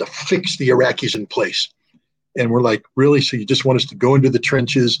 job was to fix the Iraqis in place. And we're like, really? So you just want us to go into the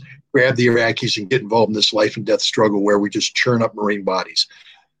trenches, grab the Iraqis, and get involved in this life and death struggle where we just churn up Marine bodies?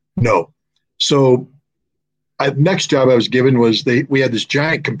 No. So next job I was given was we had this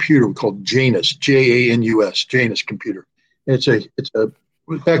giant computer called Janus, Janus, Janus computer. And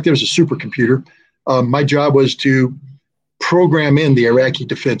back there was a supercomputer. My job was to program in the Iraqi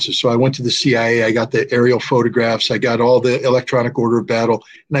defenses. So I went to the CIA, I got the aerial photographs, I got all the electronic order of battle,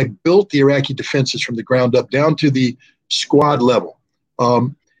 and I built the Iraqi defenses from the ground up down to the squad level.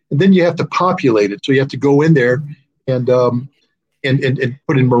 And then you have to populate it. So you have to go in there and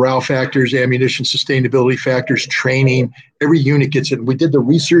put in morale factors, ammunition sustainability factors, training. Every unit gets it. And we did the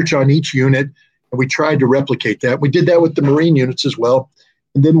research on each unit, and we tried to replicate that. We did that with the Marine units as well.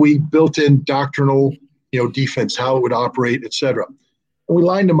 And then we built in doctrinal defense, how it would operate, et cetera. And we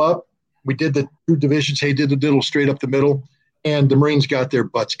lined them up. We did the 2 divisions. Hey, did a diddle straight up the middle. And the Marines got their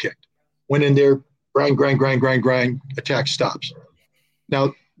butts kicked. Went in there, grind, attack stops.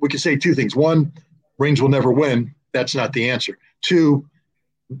 Now, we can say 2 things. 1, Marines will never win. That's not the answer. 2,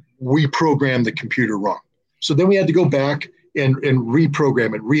 we programmed the computer wrong. So then we had to go back and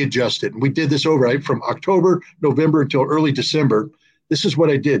reprogram it, readjust it. And we did this over from October, November until early December. This is what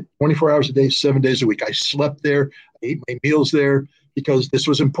I did, 24 hours a day, 7 days a week. I slept there, I ate my meals there, because this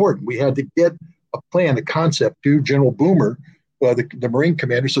was important. We had to get a plan, a concept to General Boomer, the Marine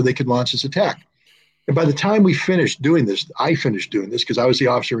commander, so they could launch this attack. And by the time we finished doing this, I finished doing this because I was the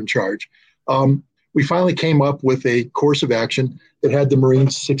officer in charge, we finally came up with a course of action that had the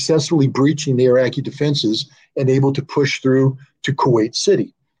Marines successfully breaching the Iraqi defenses and able to push through to Kuwait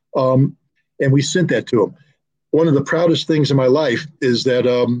City. And we sent that to them. One of the proudest things in my life is that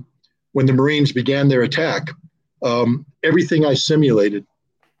when the Marines began their attack, everything I simulated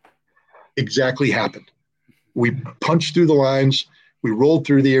exactly happened. We punched through the lines. We rolled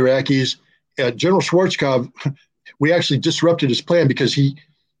through the Iraqis. General Schwarzkopf, we actually disrupted his plan because he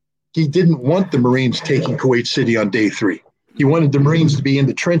didn't want the Marines taking Kuwait City on day 3. He wanted the Marines to be in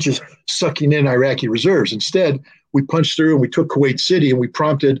the trenches sucking in Iraqi reserves. Instead, we punched through and we took Kuwait City, and we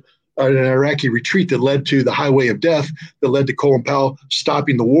prompted an Iraqi retreat that led to the highway of death, that led to Colin Powell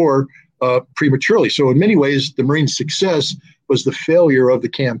stopping the war prematurely. So in many ways, the Marines' success was the failure of the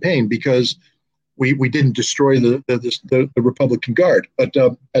campaign because we didn't destroy the Republican Guard. But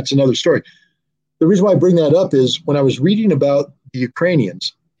that's another story. The reason why I bring that up is when I was reading about the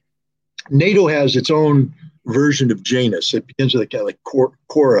Ukrainians, NATO has its own version of Janus. It begins with like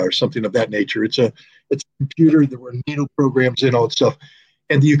Cora or something of that nature. It's a computer that were NATO programs in all that stuff.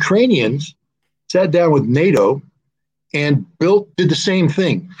 And the Ukrainians sat down with NATO and did the same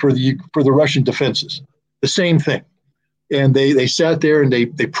thing for the Russian defenses, the same thing. And they sat there and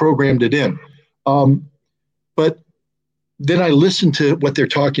they programmed it in. But then I listened to what they're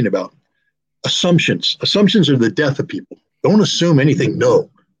talking about. Assumptions are the death of people. Don't assume anything. Know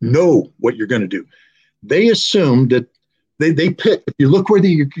what you're going to do. They assumed that they picked. If you look where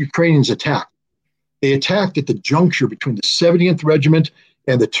the Ukrainians attacked, they attacked at the juncture between the 70th Regiment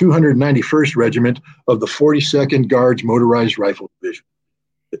and the 291st Regiment of the 42nd Guards Motorized Rifle Division,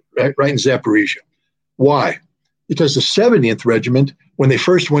 right in Zaporizhia. Why? Because the 70th Regiment, when they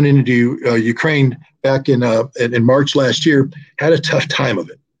first went into Ukraine back in March last year, had a tough time of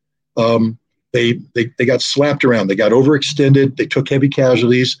it. They got slapped around. They got overextended. They took heavy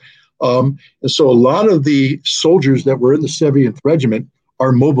casualties. And so a lot of the soldiers that were in the 70th Regiment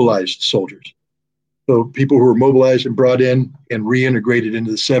are mobilized soldiers. So people who were mobilized and brought in and reintegrated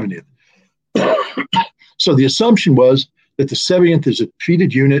into the 70th. So the assumption was that the 70th is a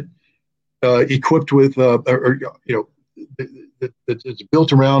defeated unit equipped with, it's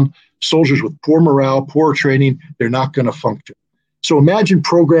built around soldiers with poor morale, poor training. They're not going to function. So imagine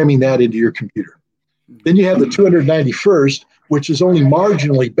programming that into your computer. Then you have the 291st, which is only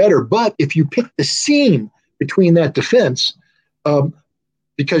marginally better. But if you pick the seam between that defense,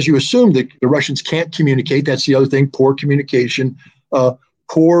 because you assume that the Russians can't communicate, that's the other thing, poor communication,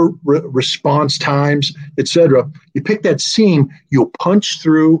 poor response times, etc. You pick that seam, you'll punch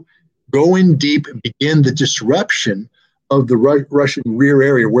through, go in deep, and begin the disruption of the Russian rear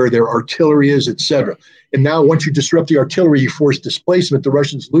area where their artillery is, etc. And now once you disrupt the artillery, you force displacement. The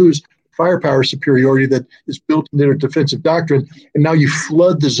Russians lose firepower superiority that is built into their defensive doctrine. And now you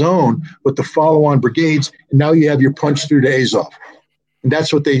flood the zone with the follow-on brigades. And now you have your punch through to Azov. And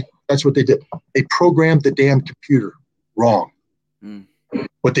that's what they did. They programmed the damn computer wrong.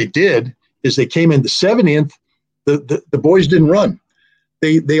 What they did is they came in the 70th, the boys didn't run.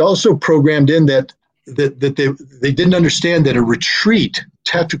 They also programmed in that they didn't understand that a retreat,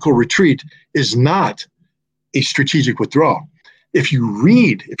 tactical retreat, is not a strategic withdrawal. If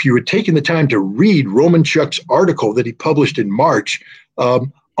you had taken the time to read Romanchuk's article that he published in March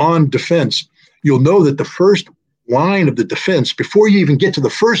on defense, you'll know that the first line of the defense, before you even get to the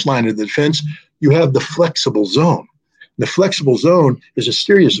first line of the defense, you have the flexible zone. The flexible zone is a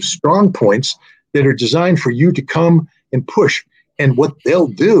series of strong points that are designed for you to come and push. And what they'll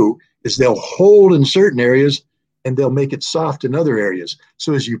do is they'll hold in certain areas and they'll make it soft in other areas.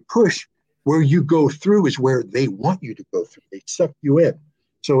 So as you push, where you go through is where they want you to go through. They suck you in.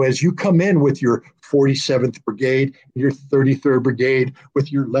 So as you come in with your 47th Brigade, your 33rd Brigade,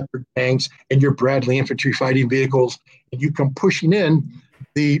 with your Leopard tanks and your Bradley infantry fighting vehicles, and you come pushing in,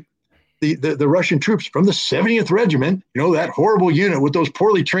 the Russian troops from the 70th Regiment, that horrible unit with those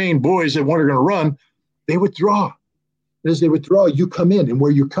poorly trained boys that weren't going to run, they withdraw. As they withdraw, you come in, and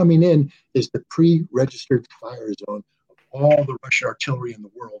where you're coming in is the pre-registered fire zone of all the Russian artillery in the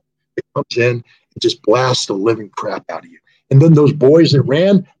world. It comes in and just blasts the living crap out of you. And then those boys that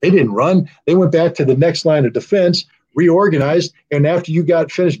ran, they didn't run. They went back to the next line of defense, reorganized, and after you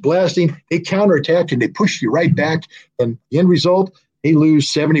got finished blasting, they counterattacked and they pushed you right back. And the end result, they lose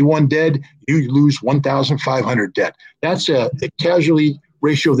 71 dead, you lose 1,500 dead. That's a casualty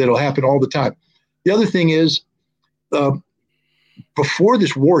ratio that'll happen all the time. The other thing is, before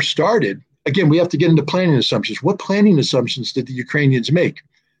this war started, again, we have to get into planning assumptions. What planning assumptions did the Ukrainians make?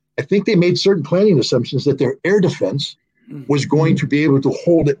 I think they made certain planning assumptions that their air defense was going to be able to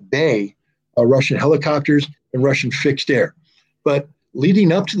hold at bay Russian helicopters and Russian fixed air. But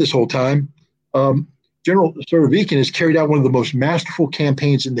leading up to this whole time, General Surovikin has carried out one of the most masterful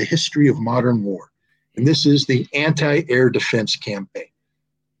campaigns in the history of modern war. And this is the anti-air defense campaign.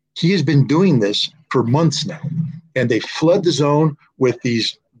 He has been doing this for months now. And they flood the zone with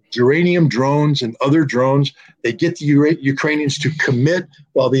these geranium drones and other drones. They get the Ukrainians to commit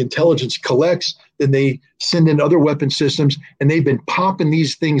while the intelligence collects. Then they send in other weapon systems. And they've been popping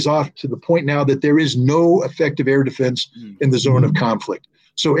these things off to the point now that there is no effective air defense in the zone of conflict.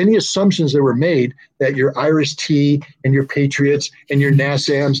 So any assumptions that were made that your Iris-T and your Patriots and your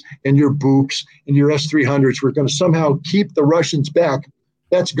NASAMs and your Books and your S-300s were going to somehow keep the Russians back,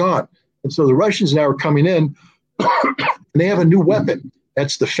 that's gone. And so the Russians now are coming in and they have a new weapon.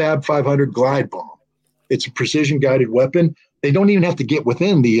 That's the Fab 500 glide bomb. It's a precision-guided weapon. They don't even have to get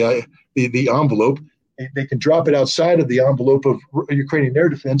within the envelope. They can drop it outside of the envelope of Ukrainian air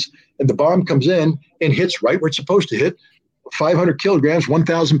defense, and the bomb comes in and hits right where it's supposed to hit. 500 kilograms,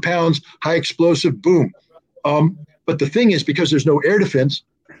 1,000 pounds, high explosive, boom. But the thing is, because there's no air defense,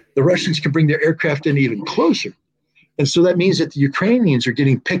 the Russians can bring their aircraft in even closer. And so that means that the Ukrainians are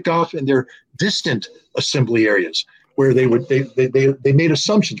getting picked off in their distant assembly areas, where they made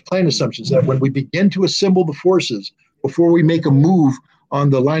assumptions, plan assumptions, that when we begin to assemble the forces before we make a move on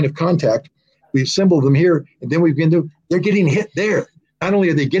the line of contact, we assemble them here, and then we begin to, they're getting hit there. Not only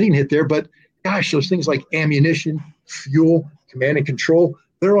are they getting hit there, but gosh, those things like ammunition, fuel, command and control,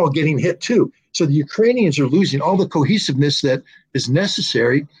 they're all getting hit too. So the Ukrainians are losing all the cohesiveness that is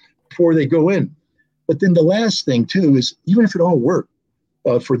necessary before they go in. But then the last thing too is, even if it all worked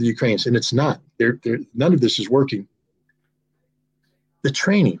for the Ukrainians, and it's not, none of this is working, the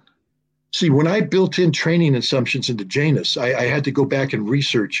training. See, when I built in training assumptions into Janus, I had to go back and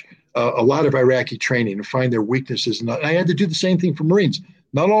research a lot of Iraqi training and find their weaknesses. And I had to do the same thing for Marines.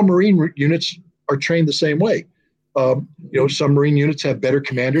 Not all Marine units are trained the same way. Some Marine units have better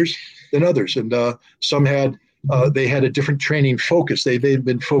commanders than others, and some they had a different training focus. They'd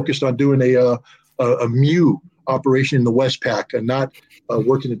been focused on doing a MEU operation in the Westpac and not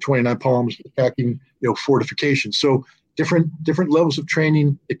working in 29 Palms, attacking fortifications. So different levels of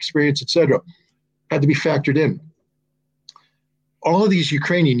training, experience, etc., had to be factored in. All of these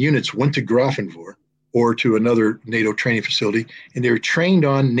Ukrainian units went to Grafenvor or to another NATO training facility, and they were trained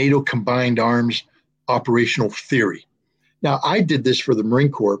on NATO combined arms operational theory. Now, I did this for the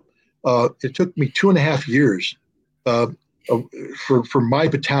Marine Corps. It took me 2.5 years for my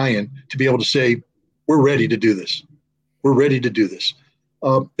battalion to be able to say, we're ready to do this. We're ready to do this.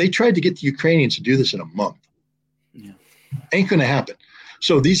 They tried to get the Ukrainians to do this in a month. Yeah. Ain't going to happen.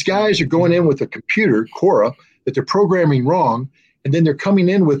 So these guys are going in with a computer, Cora, that they're programming wrong, and then they're coming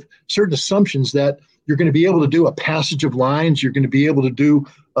in with certain assumptions that you're going to be able to do a passage of lines. You're going to be able to do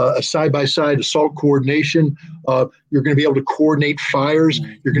a side-by-side assault coordination. You're going to be able to coordinate fires.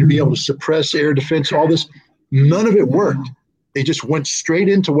 You're going to be able to suppress air defense, all this. None of it worked. They just went straight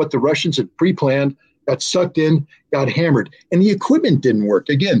into what the Russians had pre-planned, got sucked in, got hammered. And the equipment didn't work.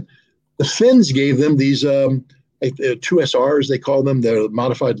 Again, the Finns gave them these 2SRs, they call them. They're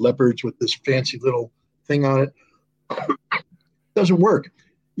modified Leopards with this fancy little thing on it. Doesn't work.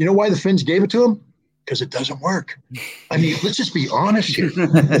 You know why the Finns gave it to them? Because it doesn't work. I mean, let's just be honest here.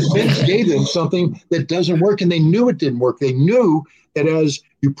 The Finns gave them something that doesn't work, and they knew it didn't work. They knew that as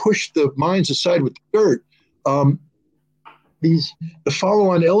you push the mines aside with the dirt, the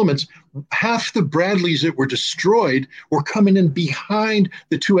follow-on elements, half the Bradleys that were destroyed were coming in behind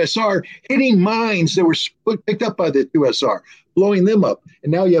the 2SR, hitting mines that were picked up by the 2SR, blowing them up.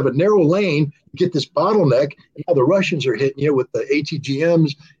 And now you have a narrow lane, you get this bottleneck, and now the Russians are hitting you with the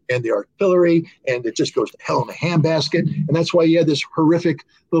ATGMs and the artillery, and it just goes to hell in a handbasket. And that's why you had this horrific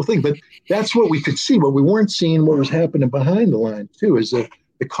little thing. But that's what we could see. What we weren't seeing, what was happening behind the line, too, is that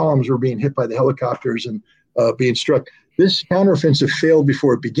the columns were being hit by the helicopters and being struck. This counteroffensive failed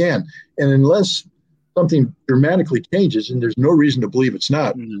before it began. And unless something dramatically changes, and there's no reason to believe it's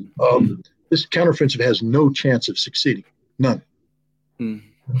not, this counteroffensive has no chance of succeeding. None.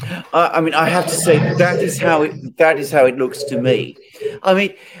 I mean, I have to say that is how it looks to me. I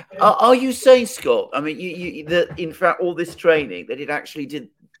mean, are you saying, Scott? I mean, that in fact all this training that it actually did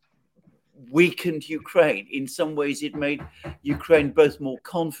weakened Ukraine. In some ways, it made Ukraine both more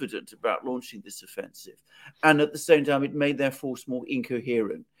confident about launching this offensive, and at the same time, it made their force more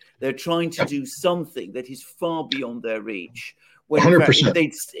incoherent. They're trying to do something that is far beyond their reach. When in fact,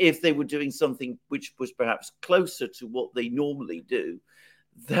 if they were doing something which was perhaps closer to what they normally do,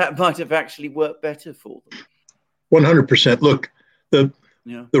 that might have actually worked better for them. 100%. Look, the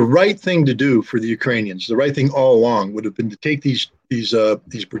right thing to do for the Ukrainians, the right thing all along, would have been to take these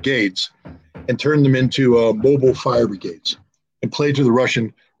brigades and turn them into mobile fire brigades and play to the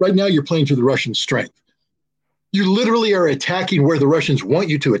Russian. Right now, you're playing to the Russian strength. You literally are attacking where the Russians want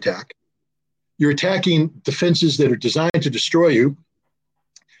you to attack. You're attacking defenses that are designed to destroy you,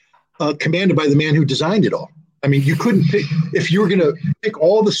 commanded by the man who designed it all. I mean, you couldn't pick, if you were going to pick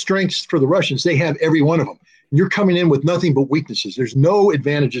all the strengths for the Russians, they have every one of them. You're coming in with nothing but weaknesses. There's no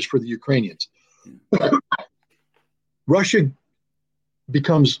advantages for the Ukrainians. Russia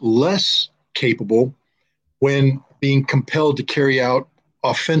becomes less capable when being compelled to carry out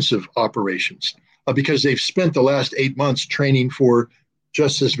offensive operations because they've spent the last 8 months training for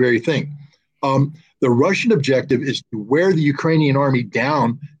just this very thing. The Russian objective is to wear the Ukrainian army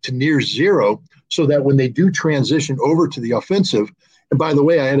down to near zero so that when they do transition over to the offensive, And by the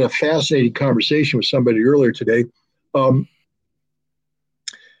way, I had a fascinating conversation with somebody earlier today,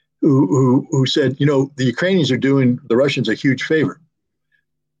 who said, the Ukrainians are doing the Russians a huge favor,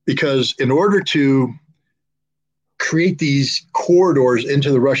 because in order to create these corridors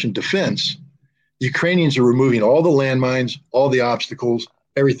into the Russian defense, the Ukrainians are removing all the landmines, all the obstacles,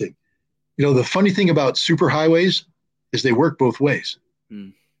 everything. The funny thing about superhighways is they work both ways.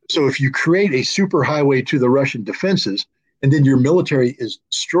 Mm. So if you create a superhighway to the Russian defenses and then your military is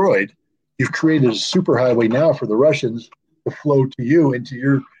destroyed, you've created a superhighway now for the Russians to flow to you into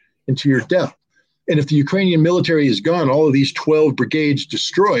your death. And if the Ukrainian military is gone, all of these 12 brigades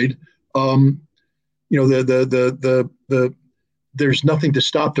destroyed, there's nothing to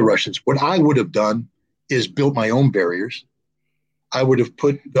stop the Russians. What I would have done is built my own barriers. I would have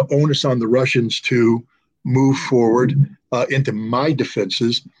put the onus on the Russians to move forward into my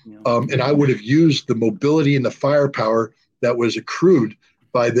defenses, and I would have used the mobility and the firepower that was accrued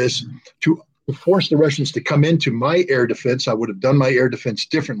by this to force the Russians to come into my air defense. I would have done my air defense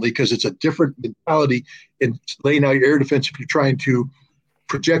differently, because it's a different mentality in laying out your air defense. If you're trying to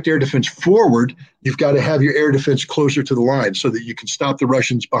project air defense forward, you've got to have your air defense closer to the line so that you can stop the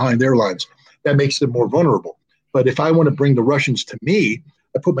Russians behind their lines. That makes them more vulnerable. But if I want to bring the Russians to me,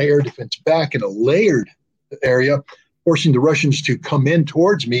 I put my air defense back in a layered area, forcing the Russians to come in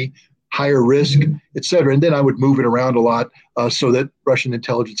towards me, higher risk, et cetera. And then I would move it around a lot so that Russian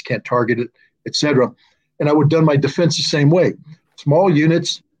intelligence can't target it, et cetera. And I would have done my defense the same way. Small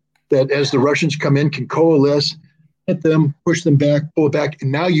units that, as the Russians come in, can coalesce, hit them, push them back, pull it back.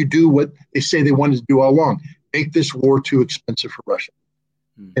 And now you do what they say they wanted to do all along: make this war too expensive for Russia.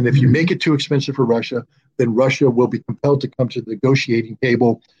 And if you make it too expensive for Russia, then Russia will be compelled to come to the negotiating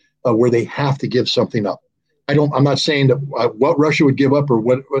table where they have to give something up. I'm not saying that what Russia would give up or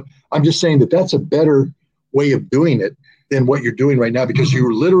what. I'm just saying that that's a better way of doing it than what you're doing right now, because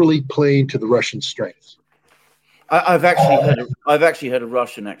you're literally playing to the Russian strengths. I've actually heard a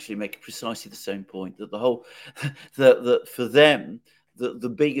Russian actually make precisely the same point, that that for them the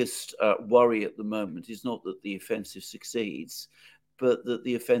biggest worry at the moment is not that the offensive succeeds, but that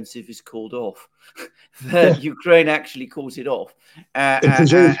the offensive is called off. That Ukraine actually calls it off and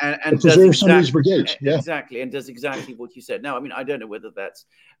preserve some of these brigades. Yeah, exactly, and does exactly what you said. Now, I mean, I don't know whether that's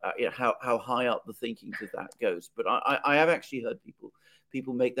how high up the thinking of that goes, but I have actually heard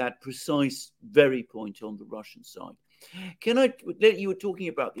people make that precise very point on the Russian side. You were talking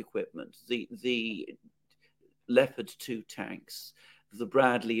about the equipment, the Leopard 2 tanks, the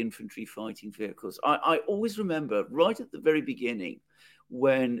Bradley infantry fighting vehicles. I always remember right at the very beginning,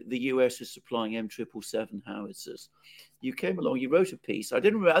 when the US was supplying M777 howitzers, you came along, you wrote a piece. I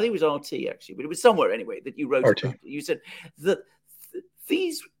didn't remember, I think it was RT actually, but it was somewhere anyway that you wrote about it. You said that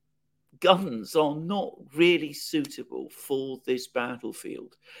these guns are not really suitable for this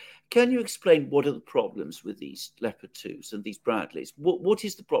battlefield. Can you explain what are the problems with these Leopard 2s and these Bradleys? What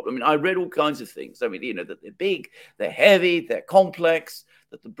is the problem? I mean, I read all kinds of things. I mean, that they're big, they're heavy, they're complex,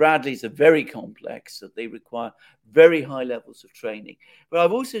 that the Bradleys are very complex, that they require very high levels of training. But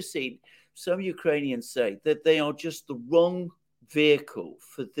I've also seen some Ukrainians say that they are just the wrong vehicle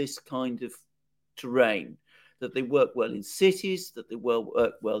for this kind of terrain, that they work well in cities, that they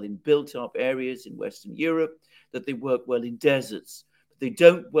work well in built-up areas in Western Europe, that they work well in deserts. They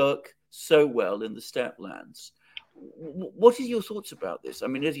don't work so well in the steppe lands. What are your thoughts about this? I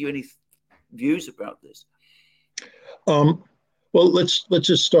mean, have you any views about this? Well, let's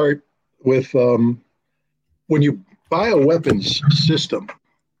just start with when you buy a weapons system,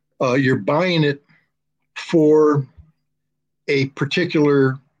 you're buying it for a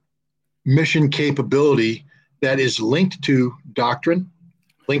particular mission capability that is linked to doctrine,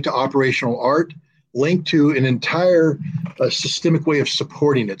 linked to operational art, linked to an entire systemic way of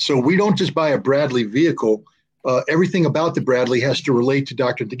supporting it. So we don't just buy a Bradley vehicle. Everything about the Bradley has to relate to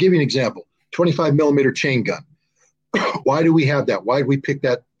doctrine. To give you an example, 25 millimeter chain gun. Why do we have that? Why did we pick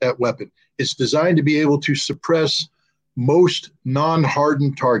that weapon? It's designed to be able to suppress most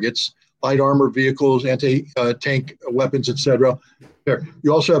non-hardened targets, light armor vehicles, anti-tank weapons, etc.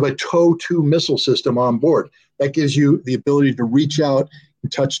 You also have a TOW-2 missile system on board. That gives you the ability to reach out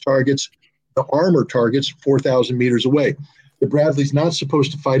and touch targets, the armor targets 4,000 meters away. The Bradley's not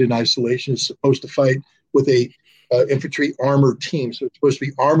supposed to fight in isolation. It's supposed to fight with a infantry armored team. So it's supposed to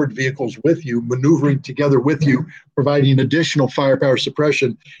be armored vehicles with you, maneuvering together with you, providing additional firepower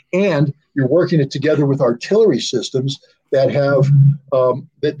suppression. And you're working it together with artillery systems that have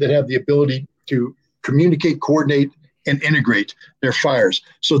that have the ability to communicate, coordinate, and integrate their fires.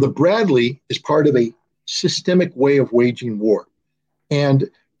 So the Bradley is part of a systemic way of waging war. And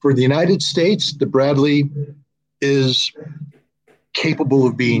for the United States, the Bradley is capable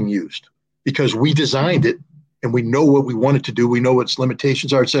of being used because we designed it and we know what we want it to do. We know what its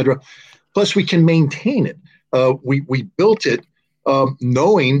limitations are, et cetera. Plus, we can maintain it. We built it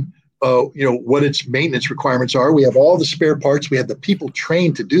knowing what its maintenance requirements are. We have all the spare parts. We have the people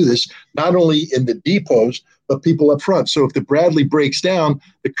trained to do this, not only in the depots, but people up front. So if the Bradley breaks down,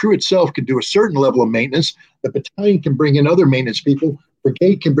 the crew itself can do a certain level of maintenance. The battalion can bring in other maintenance people.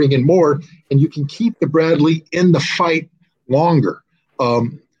 Brigade can bring in more, and you can keep the Bradley in the fight longer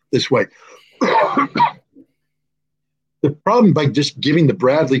this way. The problem by just giving the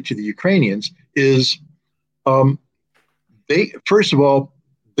Bradley to the Ukrainians is they, first of all,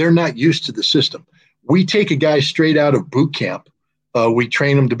 they're not used to the system. We take a guy straight out of boot camp. We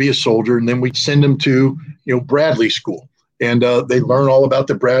train him to be a soldier, and then we send him to Bradley school, and they learn all about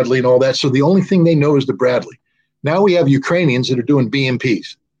the Bradley and all that. So the only thing they know is the Bradley. Now we have Ukrainians that are doing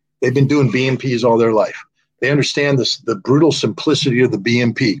BMPs. They've been doing BMPs all their life. They understand the brutal simplicity of the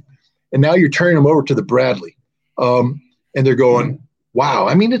BMP, and now you're turning them over to the Bradley, and they're going, wow,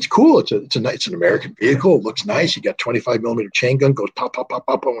 I mean, it's cool. It's an American vehicle. It looks nice. You got 25 millimeter chain gun, goes pop, pop, pop,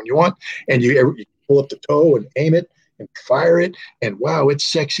 pop when you want. And you pull up the toe and aim it and fire it. And wow,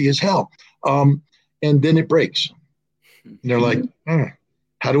 it's sexy as hell. And then it breaks. And they're like,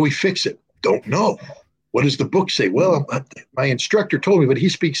 how do we fix it? Don't know. What does the book say? Well, my instructor told me, but he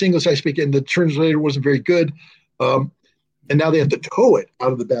speaks English. I speak, and the translator wasn't very good. And now they have to tow it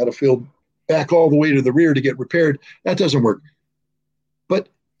out of the battlefield back all the way to the rear to get repaired. That doesn't work. But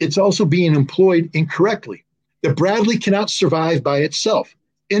it's also being employed incorrectly. The Bradley cannot survive by itself.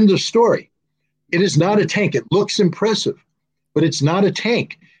 End of story. It is not a tank. It looks impressive, but it's not a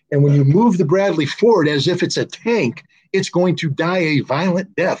tank. And when you move the Bradley forward as if it's a tank, it's going to die a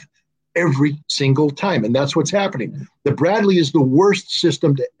violent death every single time. And that's what's happening. The Bradley is the worst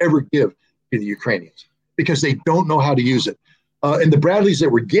system to ever give to the Ukrainians because they don't know how to use it. And the Bradleys that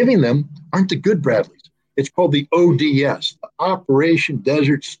we're giving them aren't the good Bradleys. It's called the ODS, the Operation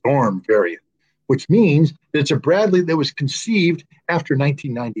Desert Storm variant, which means that it's a Bradley that was conceived after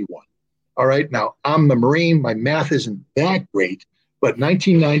 1991. All right. Now, I'm the Marine. My math isn't that great, but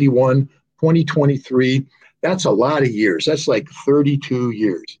 1991, 2023, that's a lot of years. That's like 32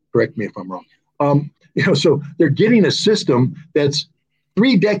 years. Correct me if I'm wrong. So they're getting a system that's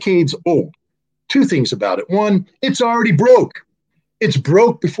 3 decades old. 2 things about it. One, it's already broke. It's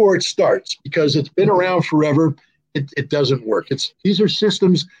broke before it starts because it's been around forever. It doesn't work. These are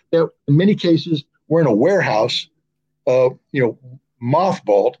systems that in many cases were in a warehouse,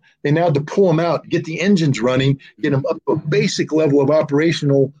 mothballed. They now have to pull them out, get the engines running, get them up to a basic level of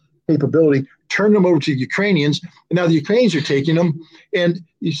operational capability, turn them over to the Ukrainians. And now the Ukrainians are taking them. And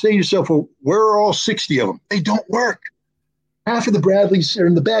you say to yourself, well, where are all 60 of them? They don't work. Half of the Bradleys are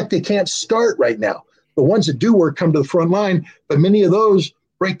in the back. They can't start right now. The ones that do work come to the front line, but many of those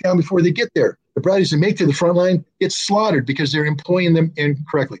break down before they get there. The Bradleys that make to the front line get slaughtered because they're employing them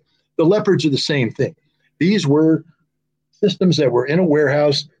incorrectly. The Leopards are the same thing. These were systems that were in a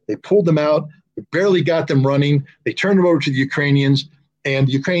warehouse. They pulled them out. They barely got them running. They turned them over to the Ukrainians, and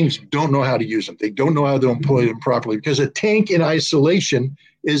the Ukrainians don't know how to use them. They don't know how to employ them properly because a tank in isolation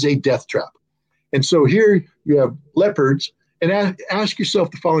is a death trap. And so here you have Leopards, and ask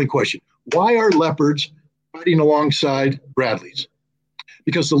yourself the following question. Why are Leopards fighting alongside Bradleys?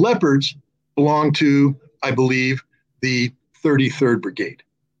 Because the Leopards belong to, I believe, the 33rd Brigade.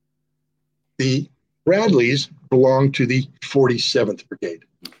 The Bradleys belong to the 47th Brigade.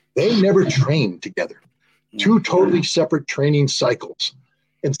 They never trained together. 2 totally separate training cycles.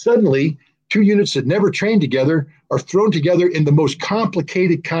 And suddenly, 2 units that never trained together are thrown together in the most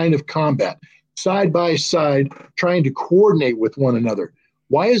complicated kind of combat, side by side, trying to coordinate with one another.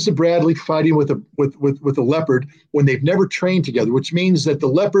 Why is the Bradley fighting with a Leopard when they've never trained together? Which means that the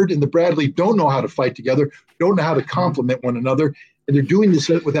Leopard and the Bradley don't know how to fight together, don't know how to complement one another, and they're doing this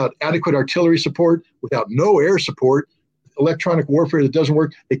without adequate artillery support, without no air support, electronic warfare that doesn't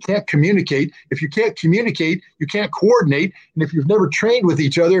work. They can't communicate. If you can't communicate, you can't coordinate. And if you've never trained with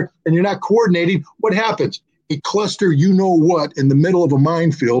each other and you're not coordinating, what happens? A cluster, you know what, in the middle of a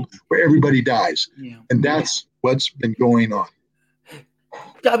minefield where everybody dies. Yeah. And that's what's been going on.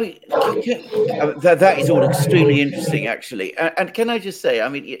 I mean, that is all extremely interesting, actually. And can I just say, I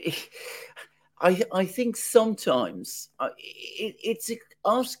mean, I think sometimes it's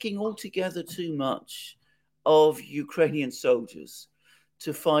asking altogether too much of Ukrainian soldiers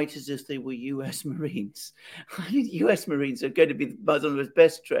to fight as if they were U.S. Marines. I mean, U.S. Marines are going to be one of the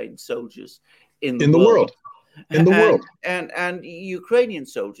best trained soldiers in the world. In the world. And Ukrainian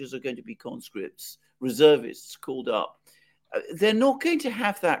soldiers are going to be conscripts, reservists called up. They're not going to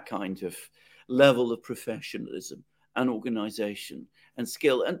have that kind of level of professionalism and organization and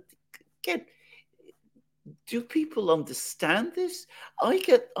skill. And again, do people understand this? I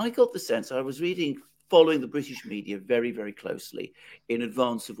got the sense, I was following the British media very, very closely in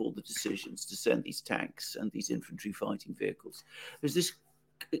advance of all the decisions to send these tanks and these infantry fighting vehicles. There's this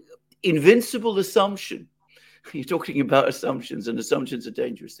invincible assumption. You're talking about assumptions, and assumptions are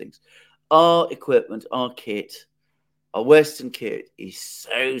dangerous things. Our equipment, our kit, our Western kit is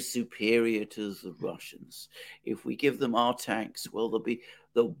so superior to the Russians. If we give them our tanks, well,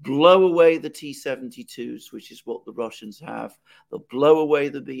 they'll blow away the T-72s, which is what the Russians have. They'll blow away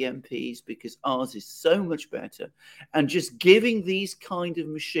the BMPs because ours is so much better. And just giving these kind of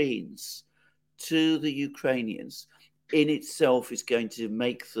machines to the Ukrainians in itself is going to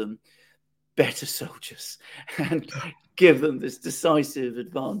make them better soldiers and give them this decisive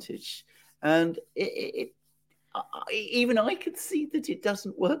advantage. And even I could see that it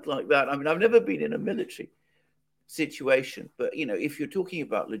doesn't work like that. I mean, I've never been in a military situation, but if you're talking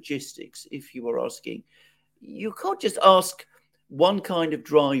about logistics, if you are asking, you can't just ask one kind of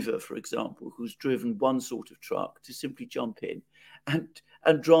driver, for example, who's driven one sort of truck to simply jump in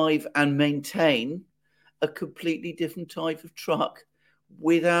and drive and maintain a completely different type of truck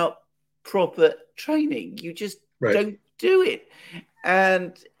without proper training. You just don't do it.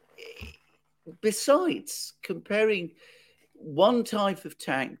 And besides, comparing one type of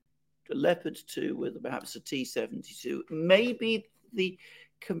tank, a Leopard 2 with perhaps a T-72, maybe the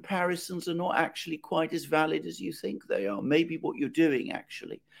comparisons are not actually quite as valid as you think they are. Maybe what you're doing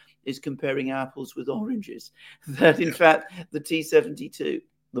actually is comparing apples with oranges. That in fact, the T-72,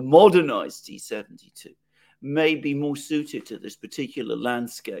 the modernized T-72, may be more suited to this particular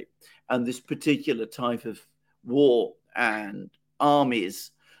landscape and this particular type of war and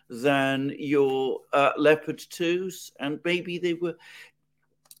armies than your Leopard 2s, and maybe they were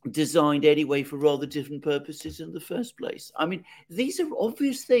designed anyway for rather different purposes in the first place. I mean, these are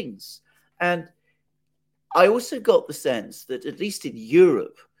obvious things. And I also got the sense that, at least in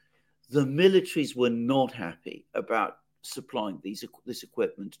Europe, the militaries were not happy about supplying this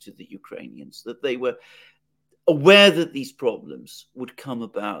equipment to the Ukrainians, that they were aware that these problems would come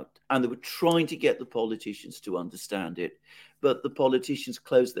about, and they were trying to get the politicians to understand it, but the politicians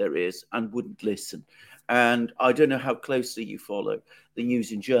closed their ears and wouldn't listen. And I don't know how closely you follow the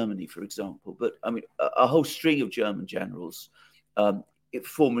news in Germany, for example, but I mean, a whole string of German generals,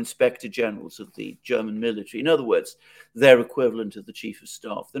 former inspector generals of the German military. In other words, their equivalent of the chief of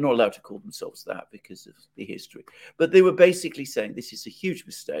staff. They're not allowed to call themselves that because of the history. But they were basically saying this is a huge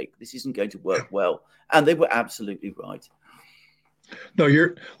mistake. This isn't going to work well. And they were absolutely right. No,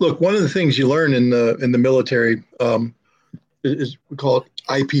 look, one of the things you learn in the military is we call it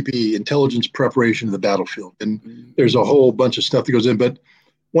IPB, intelligence preparation of the battlefield. And there's a whole bunch of stuff that goes in. But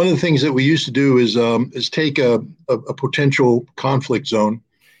one of the things that we used to do is take a potential conflict zone,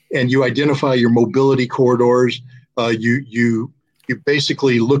 and you identify your mobility corridors. You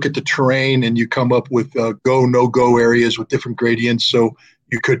basically look at the terrain, and you come up with go, no go areas with different gradients. So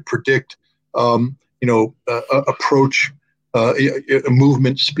you could predict, approach,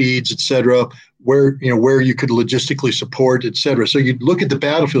 movement speeds, et cetera, where you could logistically support, et cetera. So you'd look at the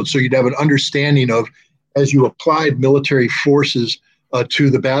battlefield, so you'd have an understanding of, as you applied military forces to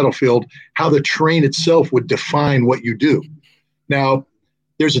the battlefield, how the terrain itself would define what you do. Now,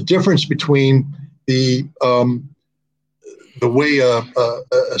 there's a difference between the way a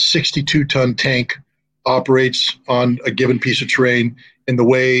 62-ton tank operates on a given piece of terrain and the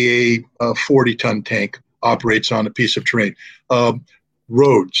way a 40-ton tank operates on a piece of terrain.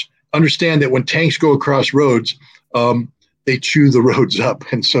 Roads. Understand that when tanks go across roads, they chew the roads up.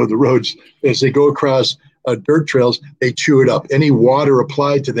 And so the roads, as they go across dirt trails, they chew it up. Any water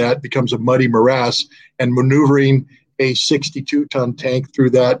applied to that becomes a muddy morass, and maneuvering a 62-ton tank through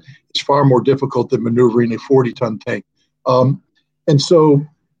that is far more difficult than maneuvering a 40-ton tank. And so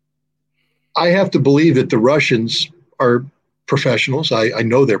I have to believe that the Russians are professionals. I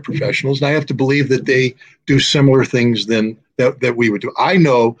know they're professionals, and I have to believe that they do similar things that we would do. I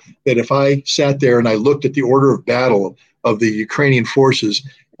know that if I sat there and I looked at the order of battle of the Ukrainian forces,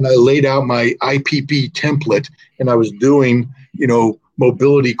 and I laid out my IPB template, and I was doing,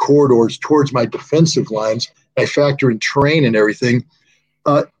 mobility corridors towards my defensive lines, I factor in terrain and everything,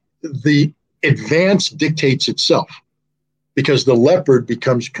 the advance dictates itself, because the Leopard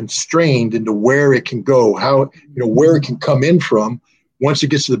becomes constrained into where it can go, where it can come in from once it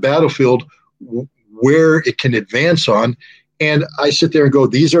gets to the battlefield, where it can advance on. And I sit there and go,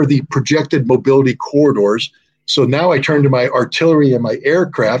 these are the projected mobility corridors. So now I turn to my artillery and my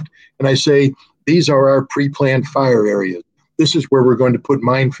aircraft, and I say, these are our pre-planned fire areas. This is where we're going to put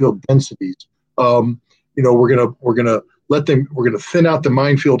minefield densities. we're gonna we're gonna thin out the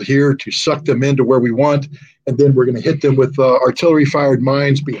minefield here to suck them into where we want, and then we're gonna hit them with artillery fired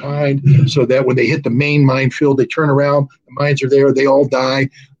mines behind, so that when they hit the main minefield, they turn around, the mines are there, they all die,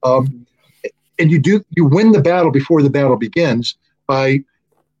 and you win the battle before the battle begins by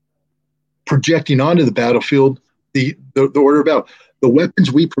projecting onto the battlefield the order of battle. The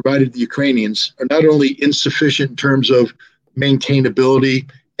weapons we provided the Ukrainians are not only insufficient in terms of maintainability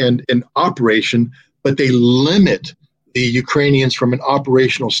and operation, but they limit the Ukrainians from an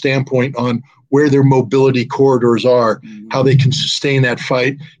operational standpoint on where their mobility corridors are, how they can sustain that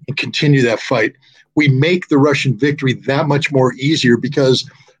fight and continue that fight. We make the Russian victory that much more easier because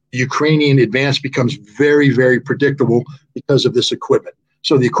the Ukrainian advance becomes very, very predictable because of this equipment.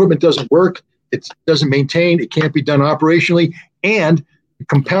 So the equipment doesn't work, it doesn't maintain, it can't be done operationally, and to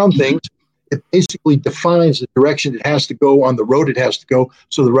compound things, it basically defines the direction it has to go on the road it has to go,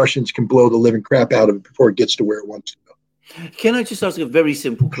 so the Russians can blow the living crap out of it before it gets to where it wants to go. Can I just ask a very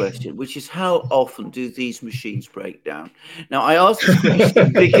simple question, which is how often do these machines break down? Now, I ask this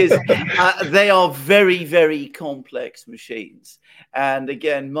question because they are very, very complex machines. And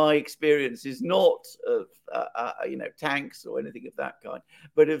again, my experience is not of tanks or anything of that kind,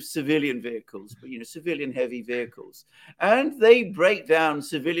 but of civilian vehicles, civilian heavy vehicles. And they break down,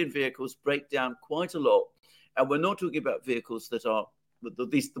 civilian vehicles break down quite a lot. And we're not talking about vehicles that are, at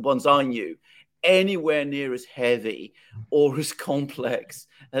least the ones I knew, anywhere near as heavy or as complex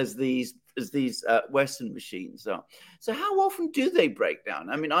as these Western machines are. So how often do they break down?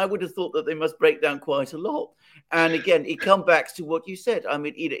 I mean, I would have thought that they must break down quite a lot. And again, it comes back to what you said. I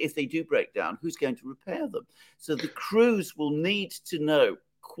mean, if they do break down, who's going to repair them? So the crews will need to know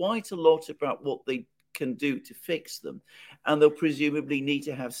quite a lot about what they can do to fix them. And they'll presumably need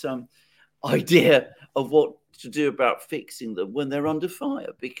to have some idea of what to do about fixing them when they're under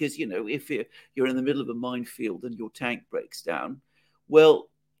fire, because if you're in the middle of a minefield and your tank breaks down, well,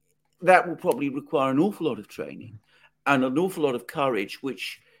 that will probably require an awful lot of training and an awful lot of courage,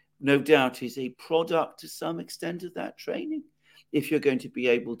 which no doubt is a product to some extent of that training, if you're going to be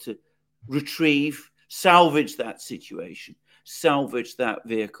able to salvage that situation, salvage that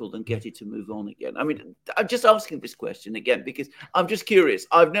vehicle and get it to move on again. I mean, I'm just asking this question again because I'm just curious.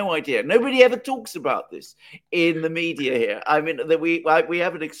 I've no idea. Nobody ever talks about this in the media here. I mean, we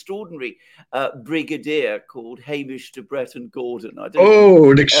have an extraordinary brigadier called Hamish de Breton Gordon.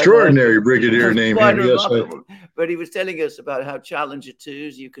 An extraordinary brigadier name. But he was telling us about how Challenger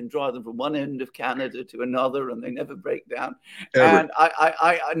 2s, you can drive them from one end of Canada to another and they never break down. Ever. And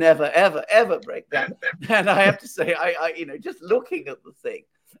I never, ever, ever break down. And I have to say, just looking at the thing,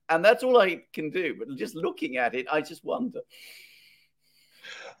 and that's all I can do, but just looking at it, I just wonder.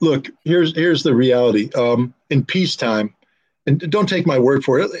 Look, here's the reality. In peacetime, and don't take my word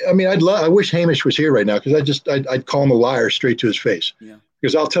for it. I mean, I wish Hamish was here right now, because I'd call him a liar straight to his face. Yeah.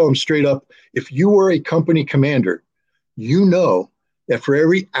 Because I'll tell him straight up, if you were a company commander, you know that for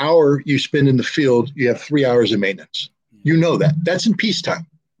every hour you spend in the field, you have 3 hours of maintenance. You know that. That's in peacetime.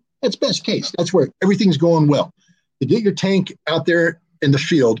 That's best case. That's where everything's going well. To get your tank out there in the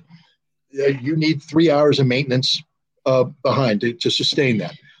field, you need 3 hours of maintenance behind to sustain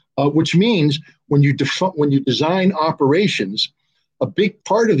that. Which means when you design operations, a big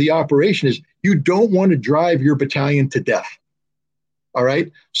part of the operation is you don't want to drive your battalion to death. All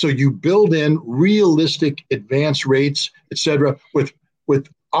right, so you build in realistic advance rates, et cetera, with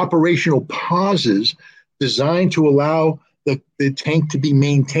operational pauses designed to allow the tank to be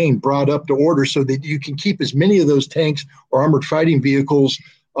maintained, brought up to order, so that you can keep as many of those tanks or armored fighting vehicles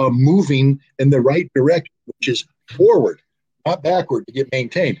moving in the right direction, which is forward, not backward, to get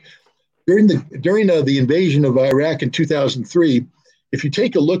maintained. During the invasion of Iraq in 2003, if you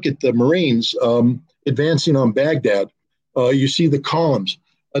take a look at the Marines advancing on Baghdad, you see the columns.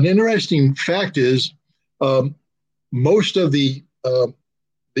 An interesting fact is most of the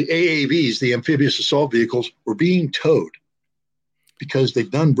AAVs, the amphibious assault vehicles, were being towed because they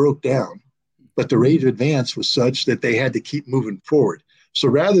broke down, but the rate of advance was such that they had to keep moving forward. So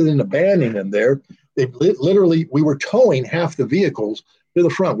rather than abandoning them there, we were towing half the vehicles to the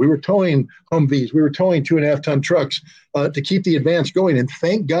front. We were towing Humvees. We were towing 2.5-ton trucks to keep the advance going. And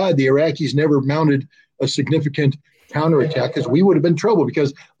thank God the Iraqis never mounted a significant counterattack, because we would have been in trouble.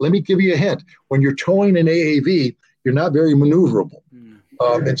 Because let me give you a hint: when you're towing an AAV, you're not very maneuverable.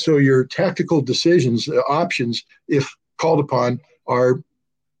 And so your tactical decisions, options, if called upon, are,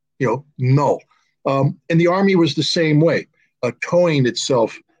 null. And the Army was the same way, towing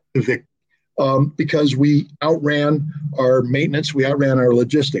itself to victory, because we outran our maintenance, we outran our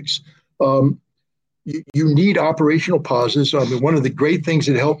logistics. you need operational pauses. I mean, one of the great things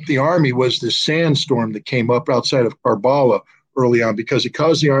that helped the Army was this sandstorm that came up outside of Karbala early on, because it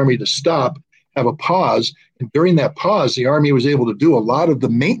caused the Army to stop, have a pause. And during that pause, the Army was able to do a lot of the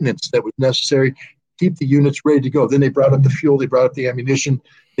maintenance that was necessary to keep the units ready to go. Then they brought up the fuel, they brought up the ammunition,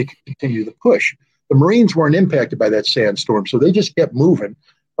 they could continue the push. The Marines weren't impacted by that sandstorm, so they just kept moving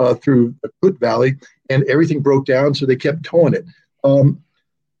through the Kut Valley, and everything broke down, so they kept towing it.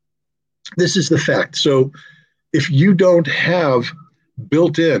 This is the fact. So if you don't have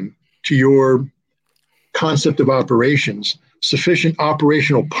built in to your concept of operations sufficient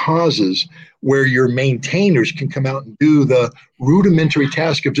operational pauses where your maintainers can come out and do the rudimentary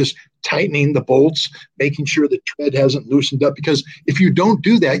task of just tightening the bolts, making sure the tread hasn't loosened up, because if you don't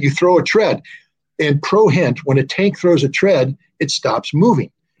do that, you throw a tread. And pro hint, when a tank throws a tread, it stops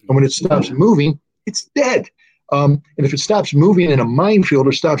moving. And when it stops moving, it's dead. And if it stops moving in a minefield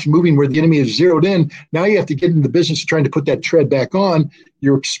or stops moving where the enemy is zeroed in, now you have to get into the business of trying to put that tread back on.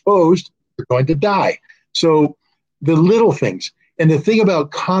 You're exposed. You're going to die. So the little things. And the thing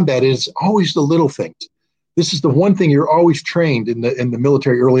about combat is always the little things. This is the one thing you're always trained in the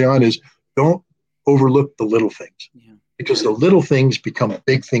military early on is don't overlook the little things. Yeah. Because the little things become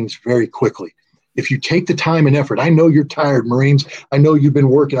big things very quickly. If you take the time and effort, I know you're tired, Marines. I know you've been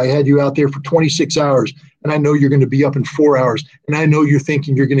working. I had you out there for 26 hours, and I know you're going to be up in 4 hours, and I know you're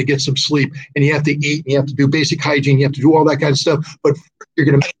thinking you're going to get some sleep, and you have to eat, and you have to do basic hygiene, you have to do all that kind of stuff, but you're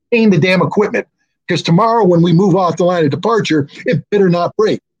going to maintain the damn equipment, because tomorrow when we move off the line of departure, it better not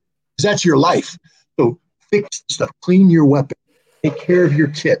break, because that's your life. So fix stuff, clean your weapon, take care of your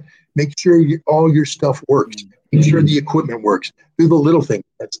kit, make sure all your stuff works. Make sure the equipment works. Do the little things.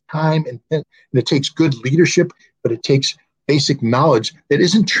 That's time and it takes good leadership, but it takes basic knowledge that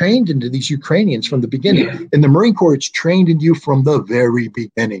isn't trained into these Ukrainians from the beginning. In the Marine Corps, it's trained in you from the very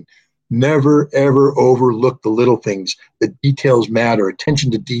beginning. Never, ever overlook the little things. The details matter.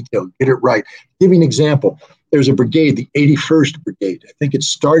 Attention to detail. Get it right. Give you an example. There's a brigade, the 81st Brigade. I think it's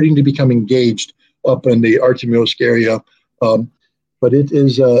starting to become engaged up in the Artyomovsk area, but it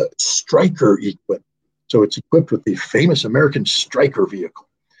is a Stryker equipped. So it's equipped with the famous American Stryker vehicle.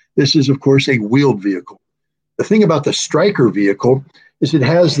 This is, of course, a wheeled vehicle. The thing about the Stryker vehicle is it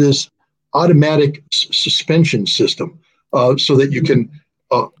has this automatic suspension system so that you can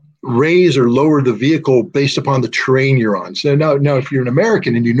raise or lower the vehicle based upon the terrain you're on. So now, if you're an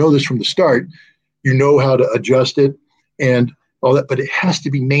American and you know this from the start, you know how to adjust it and all that, but it has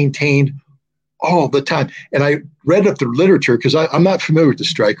to be maintained all the time. And I read up the literature because I'm not familiar with the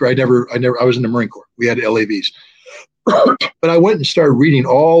Stryker. I was in the Marine Corps. We had LAVs. But I went and started reading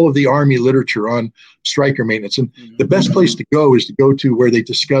all of the Army literature on Stryker maintenance. And the best place to go is to go to where they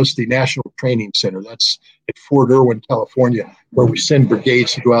discuss the National Training Center. That's at Fort Irwin, California, where we send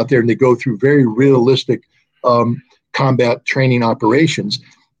brigades to go out there and they go through very realistic combat training operations.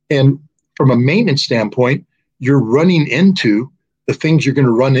 And from a maintenance standpoint, you're running into the things you're going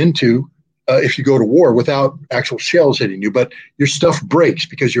to run into if you go to war without actual shells hitting you, but your stuff breaks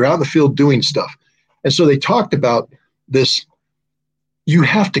because you're out in the field doing stuff. And so they talked about this. You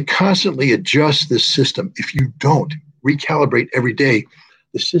have to constantly adjust this system. If you don't recalibrate every day,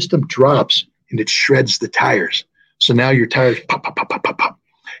 the system drops and it shreds the tires. So now your tires pop, pop, pop, pop, pop, pop.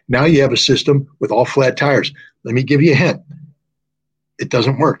 Now you have a system with all flat tires. Let me give you a hint. It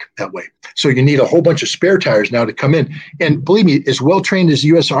doesn't work that way. So you need a whole bunch of spare tires now to come in. And believe me, as well trained as the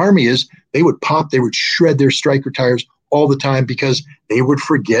U.S. Army is, they would shred their Stryker tires all the time because they would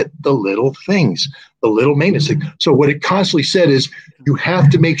forget the little things, the little maintenance thing. So what it constantly said is you have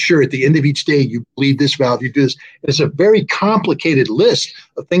to make sure at the end of each day you bleed this valve, you do this. And it's a very complicated list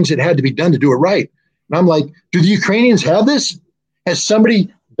of things that had to be done to do it right. And I'm like, do the Ukrainians have this? Has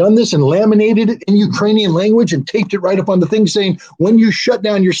somebody done this and laminated it in Ukrainian language and taped it right up on the thing saying, when you shut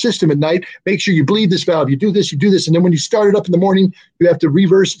down your system at night, make sure you bleed this valve, you do this. And then when you start it up in the morning, you have to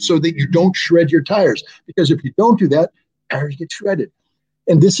reverse it so that you don't shred your tires. Because if you don't do that, tires get shredded.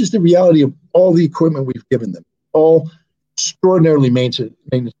 And this is the reality of all the equipment we've given them, all extraordinarily maintenance.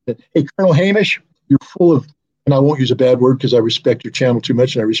 Hey, Colonel Hamish, you're full of, and I won't use a bad word because I respect your channel too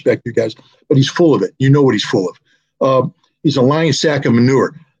much and I respect you guys, but he's full of it. You know what he's full of. He's a lying sack of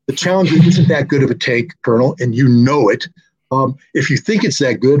manure. The Challenger isn't that good of a tank, Colonel, and you know it. If you think it's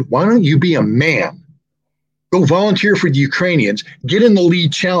that good, why don't you be a man? Go volunteer for the Ukrainians, get in the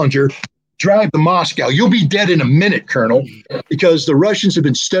lead Challenger, drive to Moscow. You'll be dead in a minute, Colonel, because the Russians have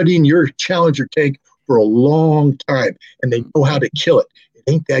been studying your Challenger tank for a long time, and they know how to kill it. It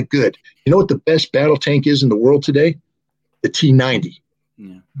ain't that good. You know what the best battle tank is in the world today? The T-90.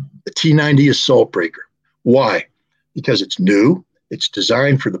 Yeah. The T-90 assault breaker. Why? Because it's new, It's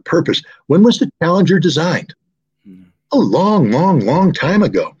designed for the purpose. When was the Challenger designed? A long, long, long time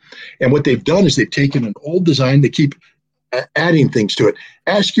ago. And what they've done is they've taken an old design, they keep adding things to it.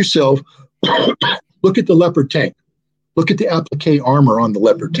 Ask yourself, look at the Leopard tank. Look at the applique armor on the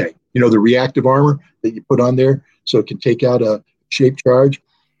Leopard tank. You know, the reactive armor that you put on there so it can take out a shaped charge.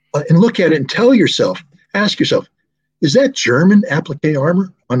 And look at it and tell yourself, ask yourself, is that German applique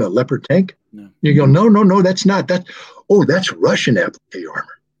armor on a Leopard tank? No. You go, no, that's not. That's Russian applique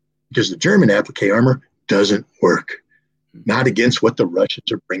armor. Because the German applique armor doesn't work. Not against what the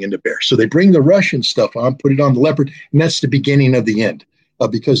Russians are bringing to bear. So they bring the Russian stuff on, put it on the Leopard, and that's the beginning of the end.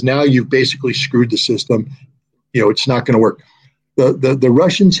 Because now you've basically screwed the system. You know, it's not going to work. The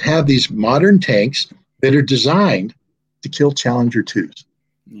Russians have these modern tanks that are designed to kill Challenger 2s.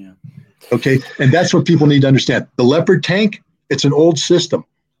 Yeah. Okay, and that's what people need to understand. The Leopard tank, it's an old system.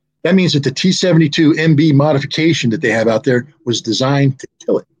 That means that the T-72 MB modification that they have out there was designed to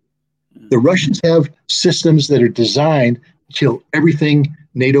kill it. The Russians have systems that are designed to kill everything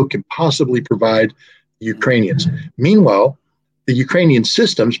NATO can possibly provide the Ukrainians. Meanwhile, the Ukrainian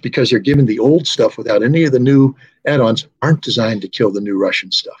systems, because they're given the old stuff without any of the new add-ons, aren't designed to kill the new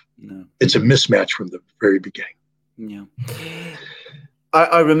Russian stuff. No. It's a mismatch from the very beginning. Yeah.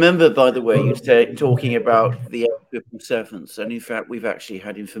 I remember, by the way, you talking about the F-777s, and in fact, we've actually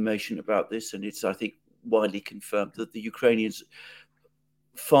had information about this, and it's, I think, widely confirmed that the Ukrainians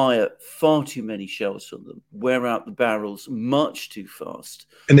fire far too many shells from them, wear out the barrels much too fast,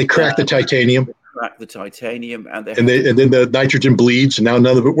 and they crack the titanium. And then the nitrogen bleeds, and now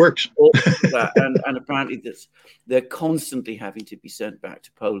none of it works. and apparently they're constantly having to be sent back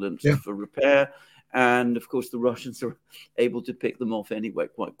to Poland for repair. And of course, the Russians are able to pick them off anyway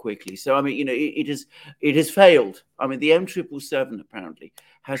quite quickly. So, I mean, you know, it has failed. I mean, the M777 apparently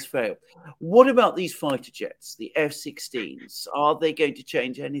has failed. What about these fighter jets, the F-16s? Are they going to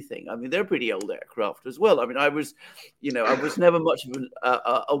change anything? I mean, they're pretty old aircraft as well. I mean, I was never much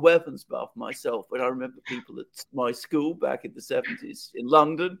of a weapons buff myself, but I remember people at my school back in the 70s in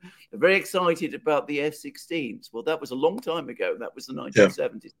London were very excited about the F-16s. Well, that was a long time ago. That was the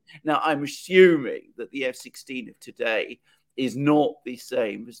 1970s. Yeah. Now, I'm assuming that the F-16 of today is not the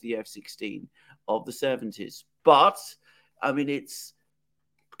same as the F-16 of the 70s. But, I mean, it's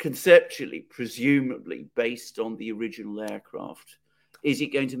conceptually, presumably, based on the original aircraft. Is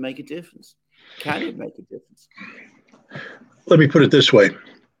it going to make a difference? Can it make a difference? Let me put it this way.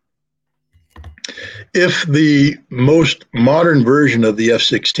 If the most modern version of the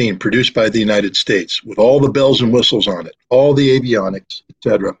F-16 produced by the United States, with all the bells and whistles on it, all the avionics,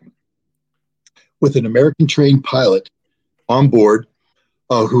 etc., with an American-trained pilot on board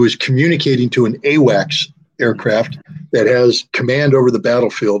who is communicating to an AWACS aircraft that has command over the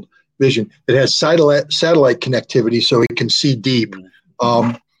battlefield vision, that has satellite connectivity so it can see deep,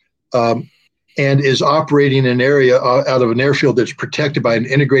 and is operating in an area out of an airfield that's protected by an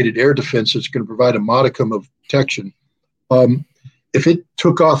integrated air defense that's going to provide a modicum of protection. If it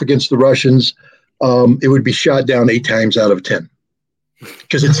took off against the Russians, it would be shot down 8 times out of 10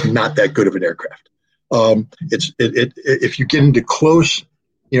 because it's not that good of an aircraft. If you get into close,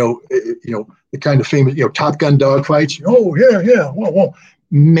 the kind of famous, Top Gun dogfights. Oh yeah, whoa,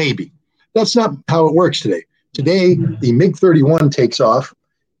 maybe. That's not how it works today. Today, the MiG-31 takes off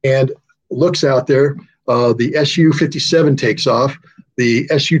and looks out there. The Su-57 takes off. The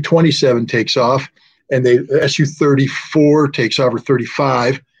Su-27 takes off, and the Su-34 takes off, or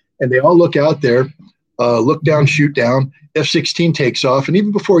 35, and they all look out there, look down, shoot down. F-16 takes off, and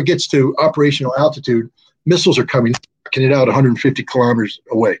even before it gets to operational altitude, missiles are coming it out 150 kilometers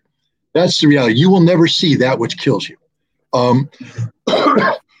away. That's the reality. You will never see that which kills you.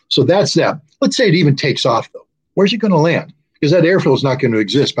 So that's that. Let's say it even takes off, though. Where's it going to land? Because that airfield is not going to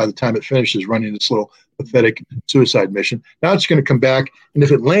exist by the time it finishes running its little pathetic suicide mission. Now it's going to come back, and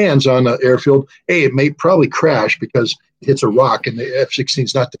if it lands on an airfield, it may probably crash because it hits a rock, and the F-16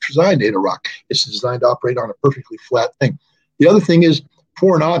 is not designed to hit a rock. It's designed to operate on a perfectly flat thing. The other thing is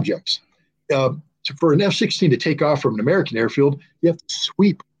foreign objects. So for an F-16 to take off from an American airfield, you have to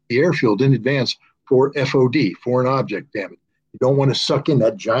sweep the airfield in advance for FOD, foreign object damage. You don't want to suck in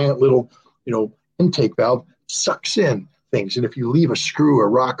that giant little, intake valve, sucks in things. And if you leave a screw, a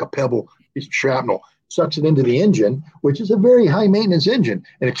rock, a pebble, piece of shrapnel, sucks it into the engine, which is a very high maintenance engine.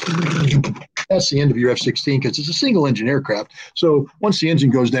 And that's the end of your F-16 because it's a single engine aircraft. So once the engine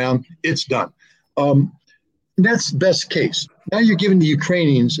goes down, it's done. That's best case. Now you're giving the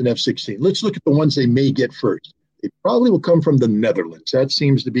Ukrainians an F-16. Let's look at the ones they may get first. They probably will come from the Netherlands. That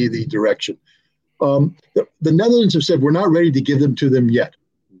seems to be the direction. The Netherlands have said, we're not ready to give them to them yet.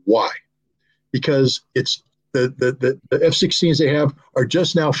 Why? Because it's the F-16s they have are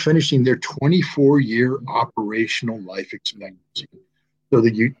just now finishing their 24-year operational life expectancy. So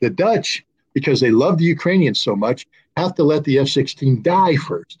the Dutch, because they love the Ukrainians so much, have to let the F-16 die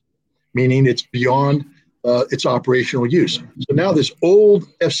first, meaning it's beyond its operational use. So now this old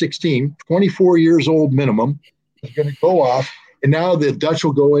F-16, 24 years old minimum, is going to go off, and now the Dutch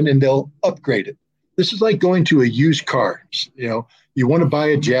will go in and they'll upgrade it. This is like going to a used car. You want to buy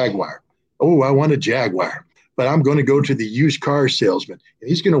a Jaguar. Oh, I want a Jaguar, but I'm going to go to the used car salesman. And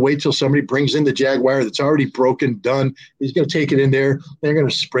he's going to wait till somebody brings in the Jaguar that's already broken, done. He's going to take it in there. They're going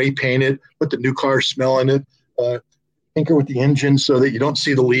to spray paint it, put the new car smell in it, tinker with the engine so that you don't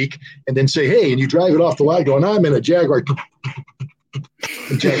see the leak, and then say, hey, and you drive it off the lot going, I'm in a Jaguar.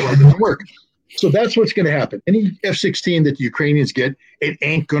 The Jaguar doesn't work. So that's what's going to happen. Any F-16 that the Ukrainians get, it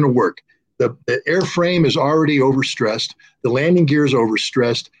ain't going to work. The airframe is already overstressed. The landing gear is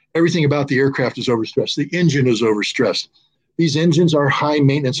overstressed. Everything about the aircraft is overstressed. The engine is overstressed. These engines are high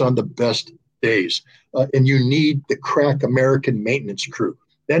maintenance on the best days. And you need the crack American maintenance crew.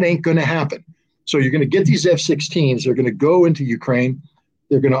 That ain't going to happen. So you're going to get these F-16s. They're going to go into Ukraine.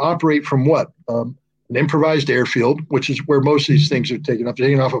 They're going to operate from what? An improvised airfield, which is where most of these things are taken off. They're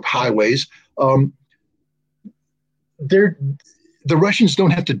taken off of highways. The Russians don't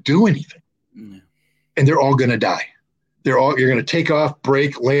have to do anything. And they're all going to die. You're going to take off,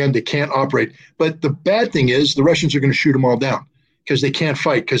 break, land. They can't operate. But the bad thing is the Russians are going to shoot them all down because they can't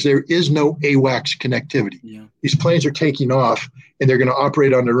fight because there is no AWACS connectivity. Yeah. These planes are taking off and they're going to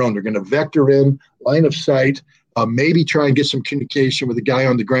operate on their own. They're going to vector in, line of sight, maybe try and get some communication with a guy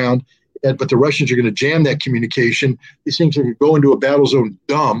on the ground. But the Russians are going to jam that communication. These things are going to go into a battle zone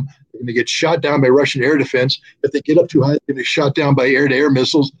dumb. They're going to get shot down by Russian air defense. If they get up too high, they're going to be shot down by air-to-air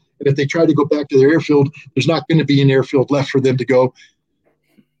missiles. And if they try to go back to their airfield, there's not going to be an airfield left for them to go.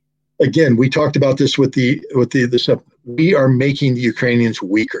 Again, we talked about this with the stuff. We are making the Ukrainians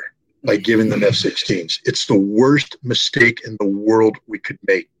weaker by giving them F-16s. It's the worst mistake in the world we could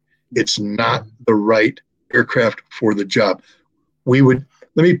make. It's not the right aircraft for the job. Let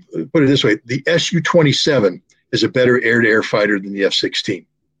me put it this way. The Su-27 is a better air-to-air fighter than the F-16.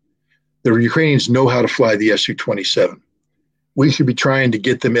 The Ukrainians know how to fly the Su-27. We should be trying to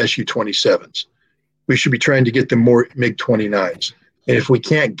get them Su-27s. We should be trying to get them more MiG-29s. And if we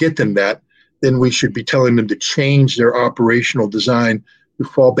can't get them that, then we should be telling them to change their operational design to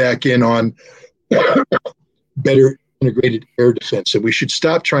fall back in on better integrated air defense. And we should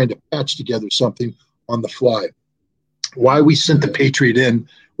stop trying to patch together something on the fly. Why we sent the Patriot in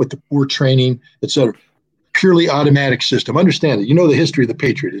with the poor training, et cetera. Purely automatic system. Understand it. You know the history of the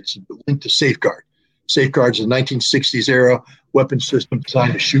Patriot. It's linked to Safeguard. Safeguard's a 1960s era weapon system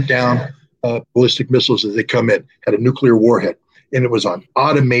designed to shoot down ballistic missiles as they come in, had a nuclear warhead. And it was on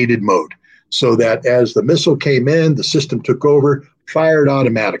automated mode so that as the missile came in, the system took over, fired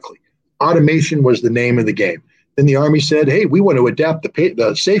automatically. Automation was the name of the game. Then the Army said, hey, we want to adapt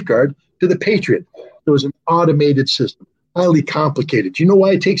the Safeguard to the Patriot. It was an automated system, highly complicated. Do you know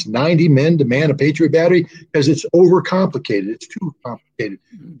why it takes 90 men to man a Patriot battery? Because it's overcomplicated. It's too complicated.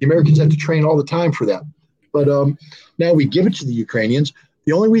 The Americans have to train all the time for that. But now we give it to the Ukrainians.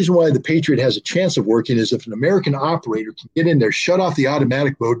 The only reason why the Patriot has a chance of working is if an American operator can get in there, shut off the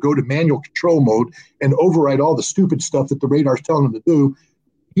automatic mode, go to manual control mode, and override all the stupid stuff that the radar's telling him to do,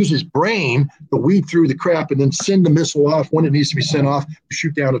 use his brain to weed through the crap and then send the missile off when it needs to be sent off to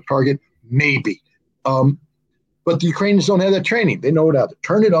shoot down a target, maybe. But the Ukrainians don't have that training. They know how to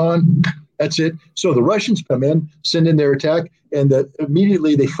turn it on. That's it. So the Russians come in, send in their attack, and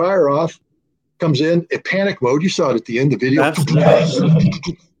immediately they fire off, comes in panic mode. You saw it at the end of the video.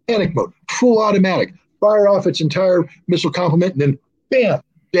 Panic mode, full automatic. Fire off its entire missile complement, and then bam,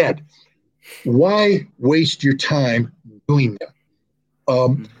 dead. Why waste your time doing that?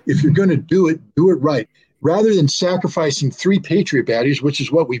 If you're going to do it right. Rather than sacrificing 3 Patriot batteries, which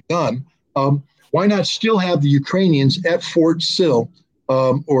is what we've done, why not still have the Ukrainians at Fort Sill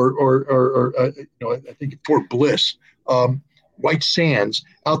I think Fort Bliss, White Sands,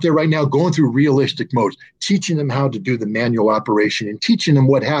 out there right now going through realistic modes, teaching them how to do the manual operation and teaching them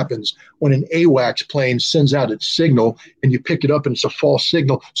what happens when an AWACS plane sends out its signal and you pick it up and it's a false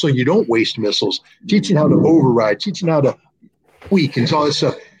signal so you don't waste missiles, teaching how to override, teaching how to tweak and all that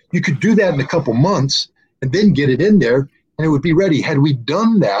stuff. You could do that in a couple months and then get it in there and it would be ready. Had we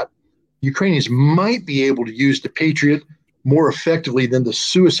done that, Ukrainians might be able to use the Patriot more effectively than the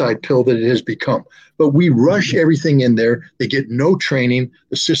suicide pill that it has become. But we rush everything in there. They get no training.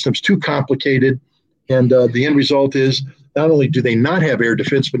 The system's too complicated. And the end result is not only do they not have air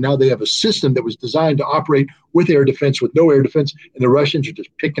defense, but now they have a system that was designed to operate with air defense, with no air defense, and the Russians are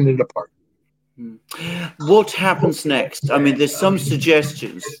just picking it apart. What happens next? I mean, there's some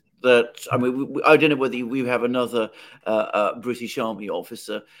suggestions that, I mean, I don't know whether we have another British Army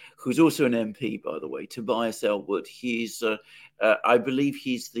officer who's also an MP, by the way, Tobias Elwood. He's, I believe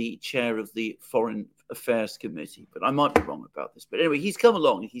he's the chair of the Foreign Affairs Committee, but I might be wrong about this. But anyway, he's come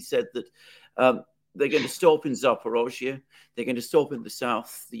along and he said that they're going to stop in Zaporozhye. They're going to stop in the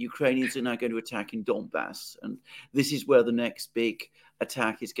south. The Ukrainians are now going to attack in Donbass. And this is where the next big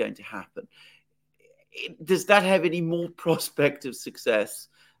attack is going to happen. Does that have any more prospect of success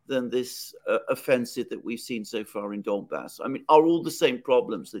than this offensive that we've seen so far in Donbass? I mean, are all the same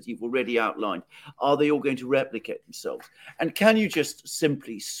problems that you've already outlined, are they all going to replicate themselves? And can you just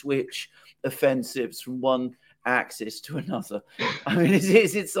simply switch offensives from one axis to another? I mean,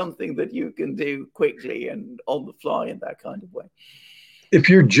 is it something that you can do quickly and on the fly in that kind of way? If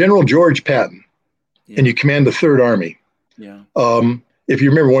you're General George Patton and you command the Third Army, if you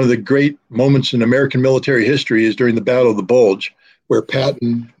remember, one of the great moments in American military history is during the Battle of the Bulge, where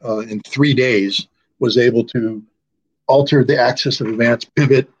Patton, in 3 days, was able to alter the axis of advance,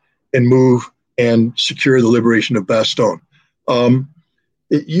 pivot, and move and secure the liberation of Bastogne.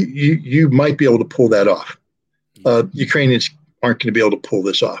 You might be able to pull that off. Ukrainians aren't going to be able to pull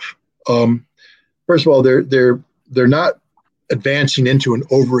this off. First of all, they're not advancing into an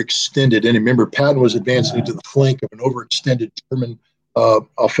overextended, and remember, Patton was advancing into the flank of an overextended German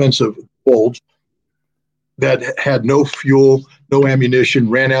offensive bulge that had no fuel, no ammunition,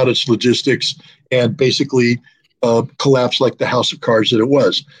 ran out its logistics, and basically collapsed like the house of cards that it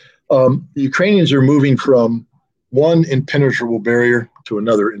was. The Ukrainians are moving from one impenetrable barrier to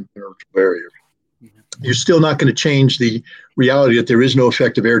another impenetrable barrier. You're still not going to change the reality that there is no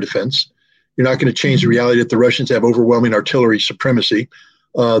effective air defense. You're not going to change the reality that the Russians have overwhelming artillery supremacy,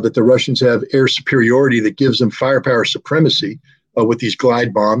 that the Russians have air superiority that gives them firepower supremacy with these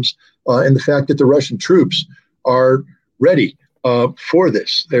glide bombs, and the fact that the Russian troops are ready for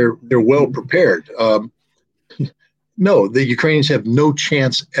this. They're well prepared. No, the Ukrainians have no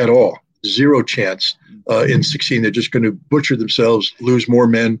chance at all, zero chance in succeeding. They're just going to butcher themselves, lose more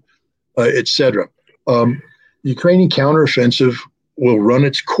men, etc. The Ukrainian counteroffensive will run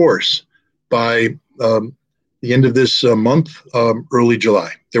its course by the end of this month, early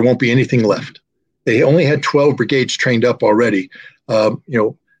July. There won't be anything left. They only had 12 brigades trained up already.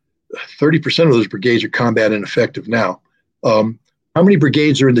 30% of those brigades are combat ineffective now. How many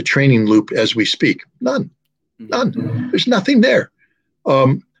brigades are in the training loop as we speak? None. There's nothing there.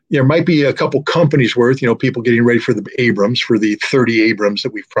 There might be a couple companies worth, people getting ready for the Abrams, for the 30 Abrams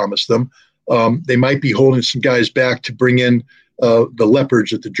that we've promised them. They might be holding some guys back to bring in the Leopards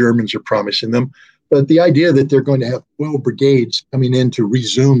that the Germans are promising them. But the idea that they're going to have 12 brigades coming in to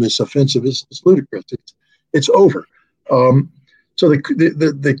resume this offensive is ludicrous. It's over. So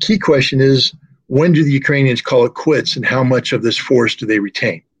the key question is, when do the Ukrainians call it quits, and how much of this force do they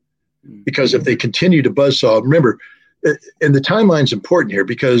retain? Because if they continue to buzzsaw, remember, and the timeline's important here,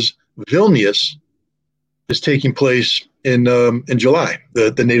 because Vilnius is taking place in July,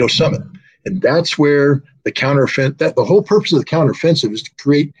 the NATO summit. And that's where the counteroffensive, the whole purpose of the counteroffensive is to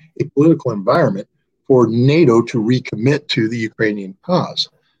create a political environment for NATO to recommit to the Ukrainian cause.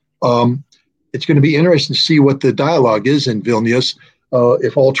 It's going to be interesting to see what the dialogue is in Vilnius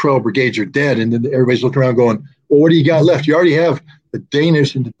if all 12 brigades are dead, and then everybody's looking around going, well, what do you got left? You already have the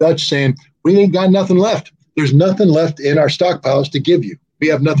Danish and the Dutch saying, we ain't got nothing left. There's nothing left in our stockpiles to give you. We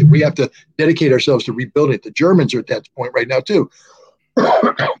have nothing. We have to dedicate ourselves to rebuilding it. The Germans are at that point right now, too.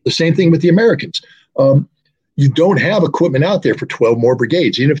 The same thing with the Americans. You don't have equipment out there for 12 more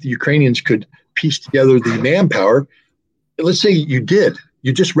brigades. Even if the Ukrainians could piece together the manpower, let's say you did,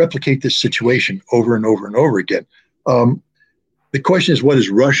 you just replicate this situation over and over and over again. The question is, what is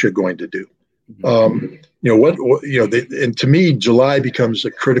Russia going to do? And to me, July becomes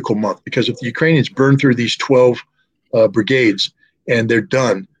a critical month, because if the Ukrainians burn through these 12 brigades and they're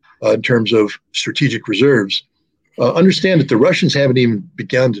done in terms of strategic reserves, understand that the Russians haven't even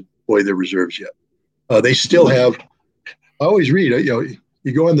begun to deploy their reserves yet. They still have, I always read,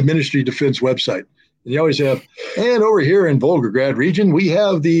 you go on the Ministry of Defense website, and you always have, and over here in Volgograd region, we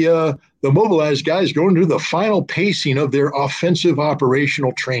have the mobilized guys going through the final pacing of their offensive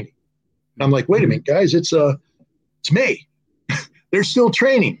operational training. And I'm like, wait a minute, guys, it's May. They're still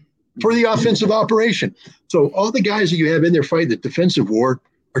training for the offensive operation. So all the guys that you have in there fighting the defensive war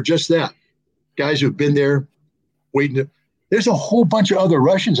are just that, guys who've been there waiting. There's a whole bunch of other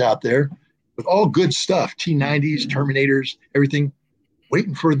Russians out there with all good stuff, T-90s, Terminators, everything,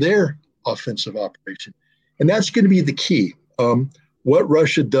 waiting for their offensive operation. And that's going to be the key. What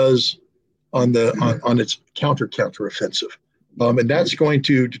Russia does on its counteroffensive. And that's going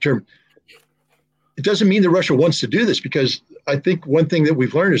to determine. it doesn't mean that Russia wants to do this, because I think one thing that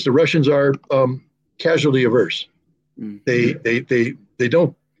we've learned is the Russians are casualty averse. They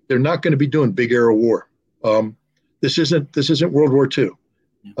don't, they're not going to be doing big air war. This isn't World War II.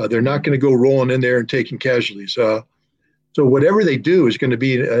 They're not going to go rolling in there and taking casualties. So whatever they do is going to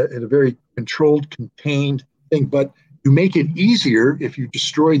be in a very controlled, contained thing. But you make it easier if you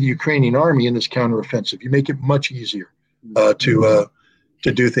destroy the Ukrainian army in this counteroffensive. You make it much easier to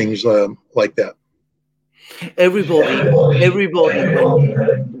do things like that.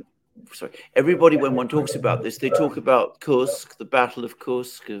 Everybody, when one talks about this, they talk about Kursk, the Battle of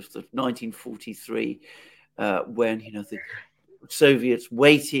Kursk of 1943, when the Soviets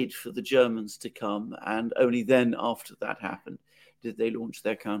waited for the Germans to come, and only then, after that happened, did they launch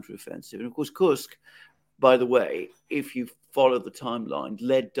their counteroffensive. And of course, Kursk, by the way, if you follow the timeline,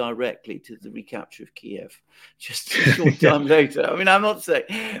 led directly to the recapture of Kiev just a short time later. I mean, I'm not saying,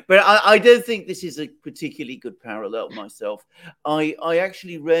 but I don't think this is a particularly good parallel myself. I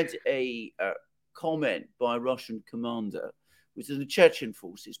actually read a comment by a Russian commander, which is the Chechen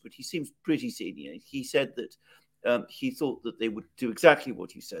forces, but he seems pretty senior. He said that he thought that they would do exactly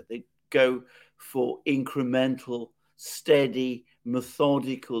what you said. They'd go for incremental, steady,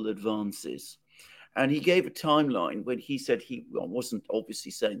 methodical advances. And he gave a timeline when he said he wasn't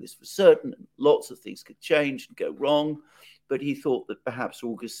obviously saying this for certain. Lots of things could change and go wrong. But he thought that perhaps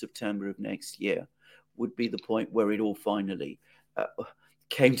August, September of next year would be the point where it all finally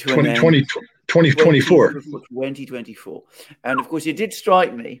came to an end. 2024. 2024. And of course, it did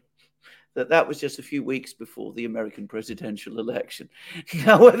strike me that was just a few weeks before the American presidential election.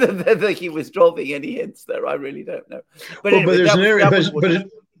 Now, whether he was dropping any hints there, I really don't know. But anyway,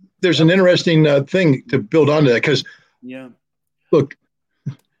 there's an interesting thing to build onto that, because, look,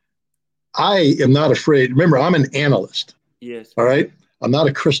 I am not afraid. Remember, I'm an analyst. Yes. All right. I'm not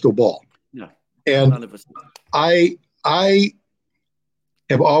a crystal ball. No. And none of us. I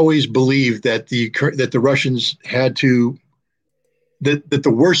have always believed that the Russians had to. That the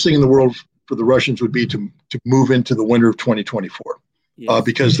worst thing in the world for the Russians would be to move into the winter of 2024,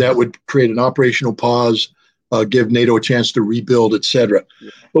 because that would create an operational pause, give NATO a chance to rebuild, etc.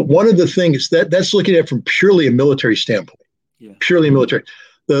 But one of the things that's looking at it from purely a military standpoint, purely military.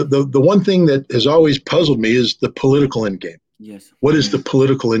 The one thing that has always puzzled me is the political end game. Yes. What is the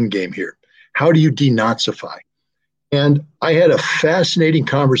political end game here? How do you denazify? And I had a fascinating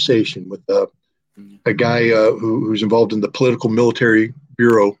conversation with a guy who's involved in the political military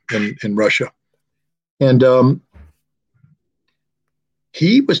bureau in Russia. And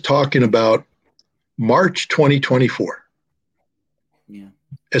he was talking about March 2024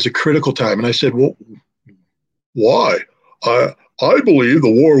 as a critical time. And I said, well, why? I believe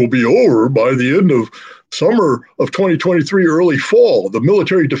the war will be over by the end of summer of 2023, early fall. The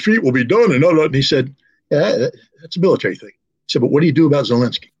military defeat will be done. And he said, yeah, that's a military thing. I said, but what do you do about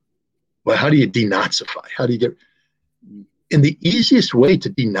Zelensky? Well, how do you denazify? How do you get? And the easiest way to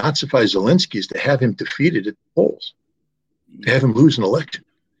denazify Zelensky is to have him defeated at the polls, to have him lose an election.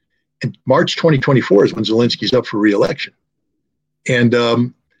 And March 2024 is when Zelensky's up for re-election. And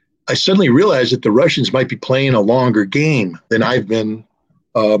I suddenly realized that the Russians might be playing a longer game than I've been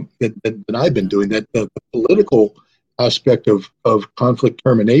doing. That the political aspect of conflict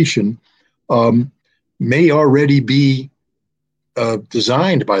termination may already be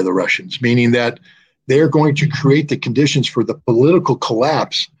designed by the Russians, meaning that they're going to create the conditions for the political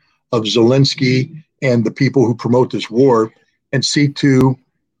collapse of Zelensky and the people who promote this war, and seek to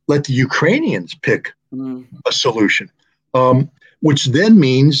let the Ukrainians pick a solution, which then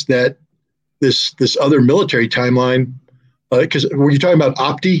means that this other military timeline, because were you talking about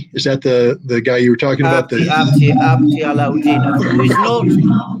Abdi? Is that the guy you were talking about? Abdi Alaudinov,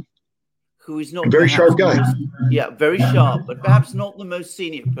 who is not very sharp guy. Very sharp, but perhaps not the most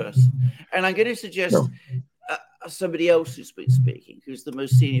senior person. And I'm going to suggest somebody else who's been speaking, who's the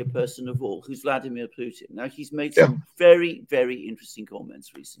most senior person of all, who's Vladimir Putin. Now, he's made some very, very interesting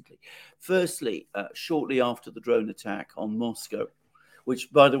comments recently. Firstly, shortly after the drone attack on Moscow,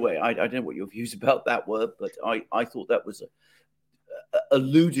 which, by the way, I don't know what your views about that were, but I thought that was a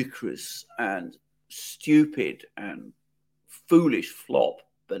ludicrous and stupid and foolish flop.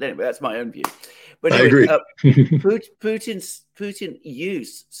 But anyway, that's my own view. But anyway, I agree. Putin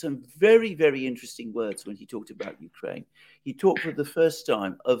used some very, very interesting words when he talked about Ukraine. He talked for the first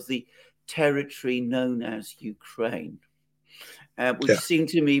time of the territory known as Ukraine, which seemed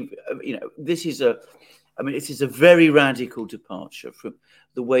to me, this is a very radical departure from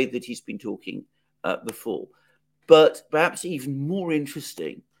the way that he's been talking before. But perhaps even more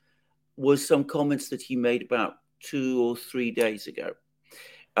interesting was some comments that he made about 2 or 3 days ago.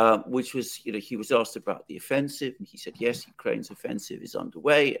 which was, he was asked about the offensive, and he said, yes, Ukraine's offensive is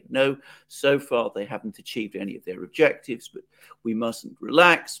underway. And no, so far they haven't achieved any of their objectives, but we mustn't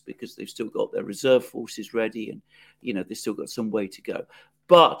relax because they've still got their reserve forces ready, and, they've still got some way to go.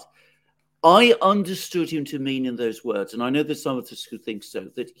 But I understood him to mean in those words, and I know there's some of us who think so,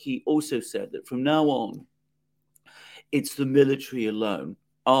 that he also said that from now on, it's the military alone,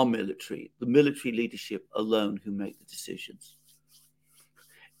 our military, the military leadership alone who make the decisions.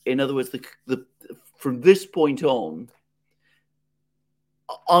 In other words, from this point on,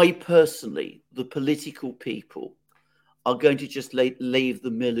 I personally, the political people, are going to just leave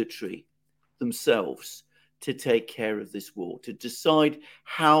the military themselves to take care of this war, to decide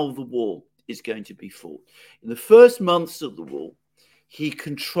how the war is going to be fought. In the first months of the war, he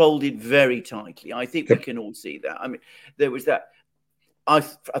controlled it very tightly. I think we can all see that. I mean, there was that.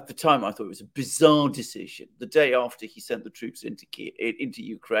 At the time, I thought it was a bizarre decision. The day after he sent the troops into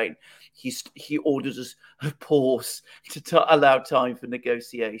Ukraine, he ordered a pause to allow time for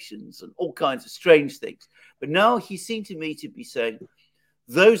negotiations and all kinds of strange things. But now he seemed to me to be saying,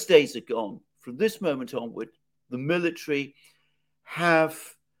 those days are gone. From this moment onward, the military have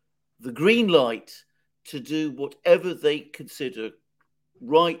the green light to do whatever they consider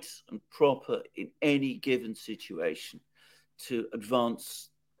right and proper in any given situation to advance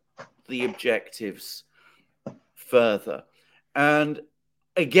the objectives further. And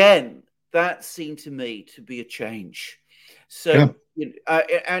again, that seemed to me to be a change. So, I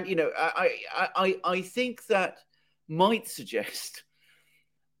think that might suggest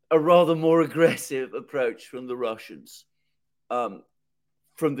a rather more aggressive approach from the Russians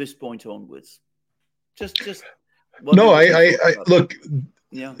from this point onwards. No, I look.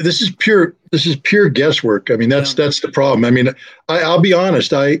 Yeah. This is pure guesswork. I mean, that's the problem. I mean, I'll be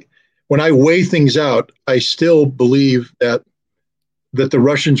honest. When I weigh things out, I still believe that the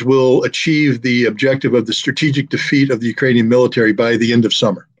Russians will achieve the objective of the strategic defeat of the Ukrainian military by the end of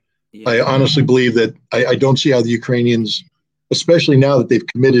summer. Yeah. I honestly believe that. I don't see how the Ukrainians, especially now that they've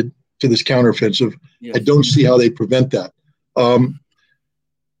committed to this counteroffensive, I don't see how they prevent that.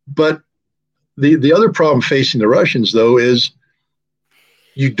 But the other problem facing the Russians, though, is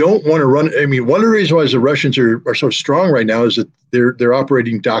you don't want to run. I mean, one of the reasons why the Russians are so strong right now is that they're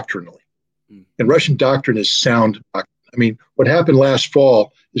operating doctrinally, and Russian doctrine is sound doctrine. I mean, what happened last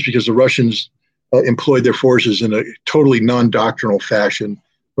fall is because the Russians employed their forces in a totally non-doctrinal fashion,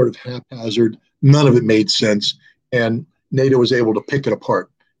 sort of haphazard. None of it made sense, and NATO was able to pick it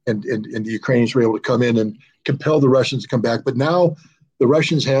apart, and the Ukrainians were able to come in and compel the Russians to come back. But now the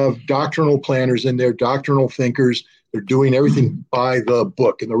Russians have doctrinal planners in there, doctrinal thinkers. They're doing everything by the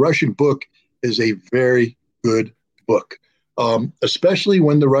book. And the Russian book is a very good book, especially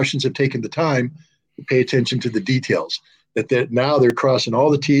when the Russians have taken the time to pay attention to the details. Now they're crossing all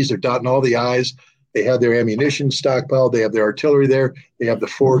the T's, they're dotting all the I's. They have their ammunition stockpiled. They have their artillery there. They have the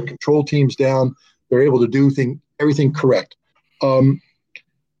forward control teams down. They're able to do everything correct.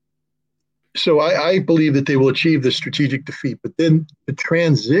 So I believe that they will achieve the strategic defeat. But then the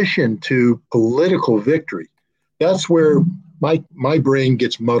transition to political victory, that's where my brain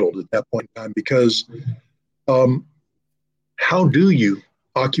gets muddled at that point in time, because how do you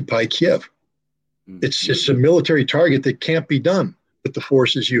occupy Kiev? It's just a military target that can't be done with the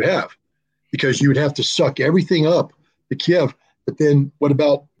forces you have, because you would have to suck everything up to Kiev. But then what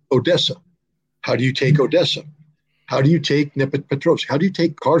about Odessa? How do you take Odessa? How do you take Dnipropetrovsk? How do you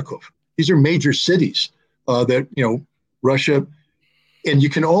take Kharkov? These are major cities that, Russia. And you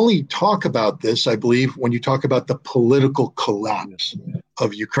can only talk about this, I believe, when you talk about the political collapse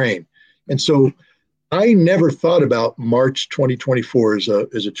of Ukraine. And so I never thought about March 2024 as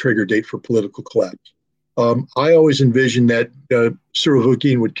a trigger date for political collapse. I always envisioned that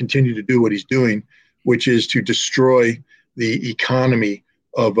Surovikin would continue to do what he's doing, which is to destroy the economy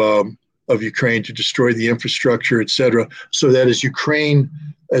of Ukraine, to destroy the infrastructure, et cetera, so that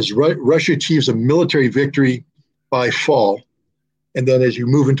as Russia achieves a military victory by fall, and then as you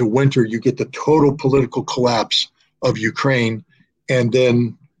move into winter, you get the total political collapse of Ukraine, and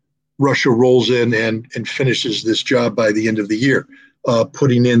then Russia rolls in and finishes this job by the end of the year,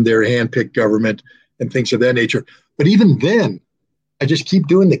 putting in their hand-picked government and things of that nature. But even then, I just keep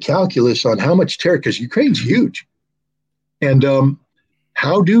doing the calculus on how much terror, because Ukraine's huge. And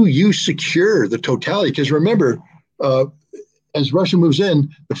how do you secure the totality? Because remember, as Russia moves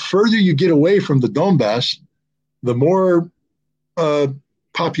in, the further you get away from the Donbass, the more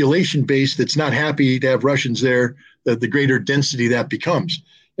population base that's not happy to have Russians there, the greater density that becomes.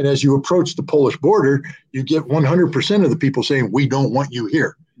 And as you approach the Polish border, you get 100% of the people saying, we don't want you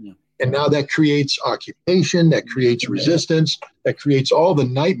here. Yeah. And now that creates occupation, that creates resistance, that creates all the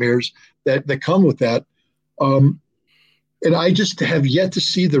nightmares that come with that. And I just have yet to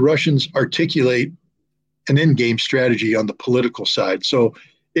see the Russians articulate an end-game strategy on the political side. So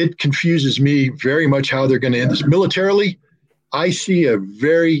it confuses me very much how they're going to end this. Militarily, I see a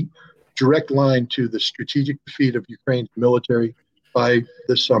very direct line to the strategic defeat of Ukraine's military by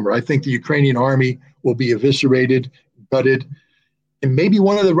this summer. I think the Ukrainian army will be eviscerated, gutted, and maybe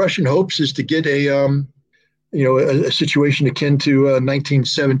one of the Russian hopes is to get a situation akin to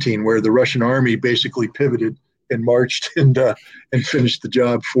 1917, where the Russian army basically pivoted and marched and finished the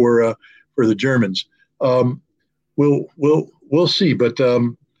job for the Germans. We'll see, but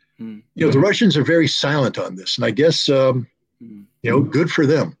the Russians are very silent on this, and I guess good for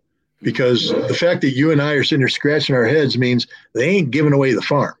them, because the fact that you and I are sitting there scratching our heads means they ain't giving away the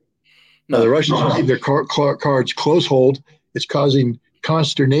farm. The Russians keep their cards close hold. It's causing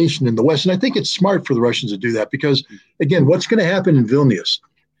consternation in the West, and I think it's smart for the Russians to do that, because again, what's going to happen in Vilnius?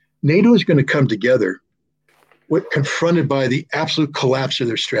 NATO is going to come together confronted by the absolute collapse of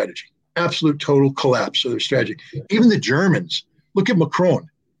their strategy. Absolute total collapse of their strategy. Even the Germans, look at Macron.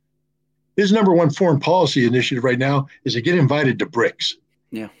 His number one foreign policy initiative right now is to get invited to BRICS.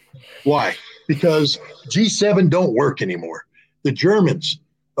 Yeah. Why? Because G7 don't work anymore. The Germans,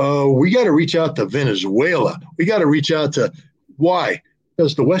 we got to reach out to Venezuela. We got to reach out to, why?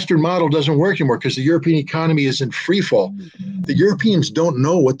 Because the Western model doesn't work anymore, because the European economy is in free fall. The Europeans don't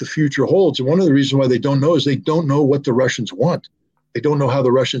know what the future holds. And one of the reasons why they don't know is they don't know what the Russians want. They don't know how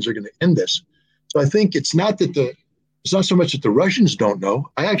the Russians are going to end this. So I think it's not so much that the Russians don't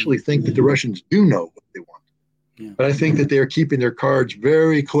know. I actually think that the Russians do know what they want. Yeah. But I think that they're keeping their cards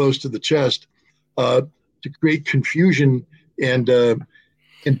very close to the chest to create confusion and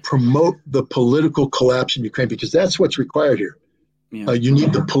promote the political collapse in Ukraine, because that's what's required here. Yeah. You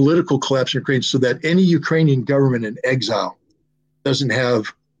need the political collapse in Ukraine so that any Ukrainian government in exile doesn't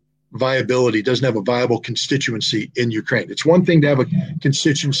have viability, doesn't have a viable constituency in Ukraine. It's one thing to have a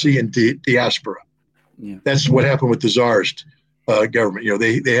constituency in diaspora. Yeah. That's what happened with the Tsarist government.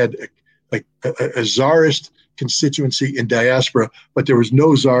 They had a Tsarist constituency in diaspora, but there was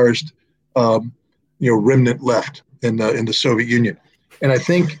no Tsarist remnant left in the Soviet Union. And I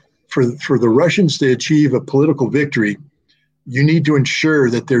think for the Russians to achieve a political victory, you need to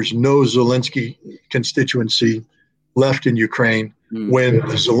ensure that there's no Zelensky constituency left in Ukraine when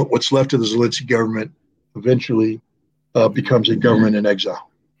what's left of the Zelensky government eventually becomes a government in exile.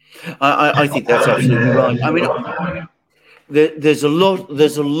 I think that's absolutely right. I mean, there's a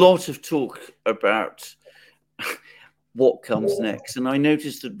lot of talk about what comes next, and I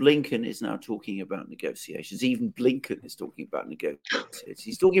noticed that Blinken is now talking about negotiations. Even Blinken is talking about negotiations.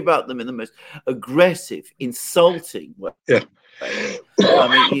 He's talking about them in the most aggressive, insulting way. Yeah.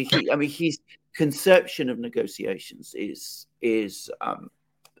 I mean, his conception of negotiations is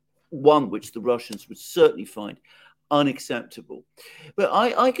one which the Russians would certainly find unacceptable. But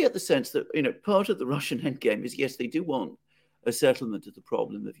I get the sense that part of the Russian endgame is, yes, they do want a settlement of the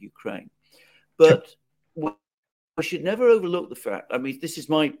problem of Ukraine, but we should never overlook the fact, I mean, this is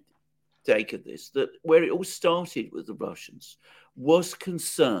my take of this, that where it all started with the Russians was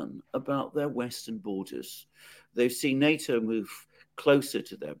concern about their western borders. They've seen NATO move closer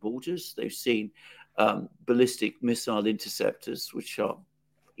to their borders. They've seen ballistic missile interceptors, which are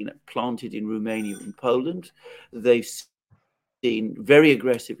planted in Romania and Poland. They've seen very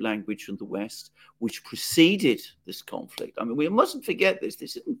aggressive language from the West, which preceded this conflict. I mean, we mustn't forget this.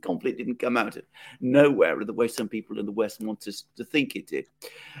 This conflict didn't come out of nowhere in the way some people in the West want us to think it did.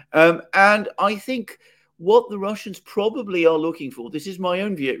 And I think what the Russians probably are looking for, this is my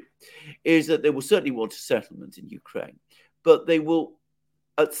own view, is that they will certainly want a settlement in Ukraine, but they will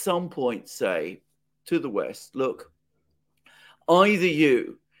at some point say to the West, look, either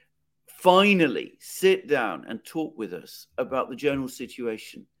you finally sit down and talk with us about the general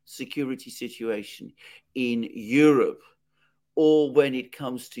situation, security situation in Europe, or when it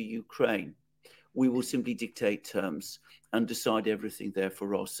comes to Ukraine, we will simply dictate terms and decide everything there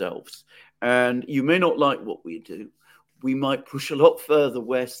for ourselves. And you may not like what we do. We might push a lot further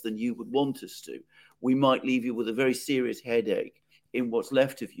west than you would want us to. We might leave you with a very serious headache in what's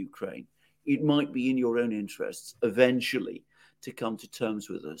left of Ukraine. It might be in your own interests eventually to come to terms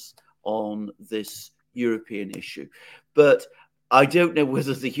with us on this European issue. But I don't know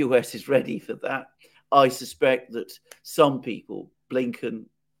whether the US is ready for that. I suspect that some people, Blinken,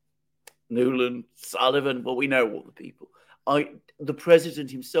 Nuland, Sullivan, well, we know all the people. The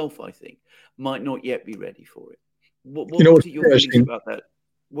president himself, I think, might not yet be ready for it. What are your feelings about that?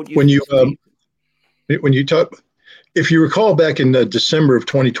 When you talk, if you recall back in December of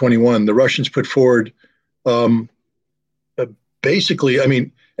 2021, the Russians put forward basically, I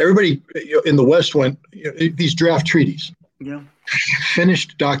mean, everybody in the West went, these draft treaties,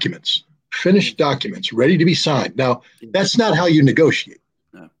 finished documents, ready to be signed. Now, that's not how you negotiate,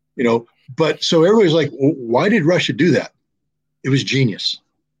 but so everybody's like, well, why did Russia do that? It was genius,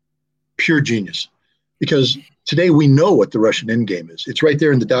 pure genius, because today we know what the Russian endgame is. It's right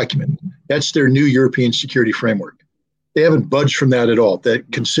there in the document. That's their new European security framework. They haven't budged from that at all,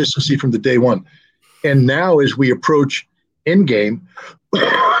 that consistency from the day one. And now as we approach endgame,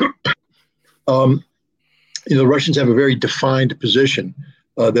 the Russians have a very defined position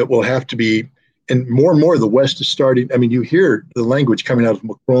that will have to be, and more the West is starting. I mean, you hear the language coming out of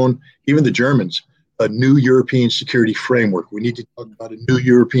Macron, even the Germans, a new European security framework. We need to talk about a new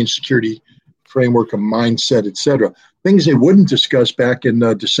European security framework, a mindset, etc. Things they wouldn't discuss back in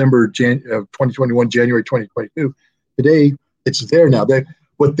December of 2021, January 2022. Today, it's there now.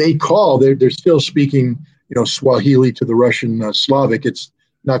 What they call, they're still speaking, Swahili to the Russian Slavic. It's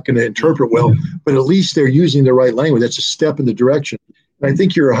not going to interpret well, but at least they're using the right language. That's a step in the direction. And I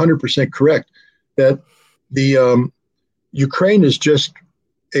think you're 100% correct that the Ukraine is just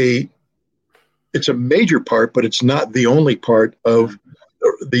it's a major part, but it's not the only part of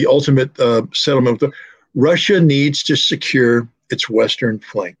the ultimate settlement. Russia needs to secure its western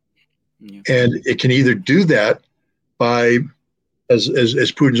flank, and it can either do that by, as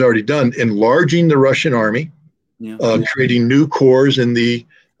Putin's already done, enlarging the Russian army, creating new corps in the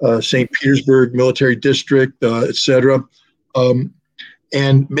St. Petersburg military district, etc.,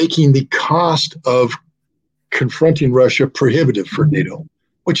 and making the cost of confronting Russia prohibitive for NATO,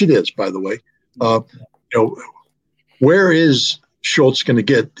 which it is, by the way. Where is Scholz going to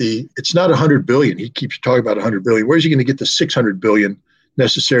get it's not 100 billion. He keeps talking about 100 billion. Where's he going to get the 600 billion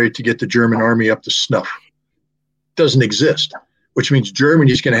necessary to get the German army up to snuff? Doesn't exist, which means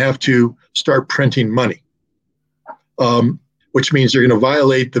Germany is going to have to start printing money, which means they're going to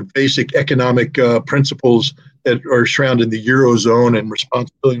violate the basic economic principles that are surrounding the Eurozone and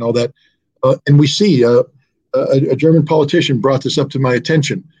responsibility and all that. And we see a German politician brought this up to my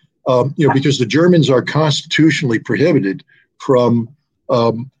attention, because the Germans are constitutionally prohibited from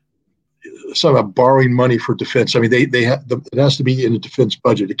somehow borrowing money for defense. I mean, it has to be in a defense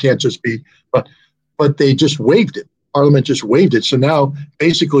budget. It can't just be, but they just waived it. Parliament just waived it. So now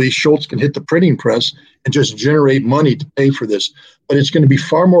basically Scholz can hit the printing press and just generate money to pay for this. But it's going to be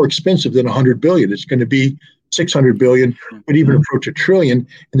far more expensive than 100 billion. It's going to be 600 billion, but even approach $1 trillion.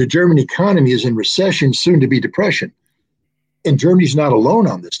 And the German economy is in recession, soon to be depression. And Germany's not alone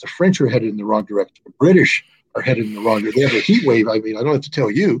on this. The French are headed in the wrong direction. The British are headed in the wrong direction. They have a heat wave. I mean, I don't have to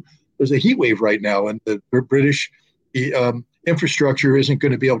tell you, there's a heat wave right now, and the British infrastructure isn't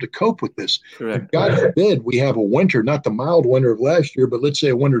going to be able to cope with this. Correct. God forbid we have a winter, not the mild winter of last year, but let's say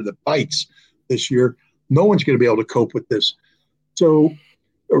a winter that bites this year. No one's going to be able to cope with this. So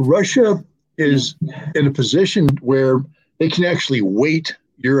Russia is in a position where they can actually wait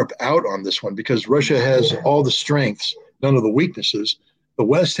Europe out on this one, because Russia has all the strengths, none of the weaknesses. The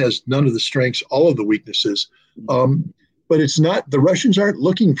West has none of the strengths, all of the weaknesses. But it's not, the Russians aren't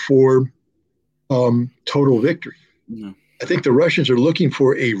looking for total victory. No. I think the Russians are looking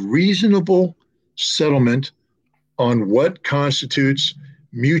for a reasonable settlement on what constitutes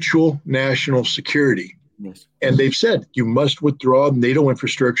mutual national security. Yes. And they've said you must withdraw NATO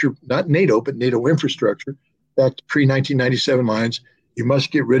infrastructure, not NATO, but NATO infrastructure back to pre-1997 lines. You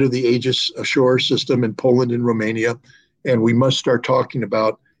must get rid of the Aegis Ashore system in Poland and Romania. And we must start talking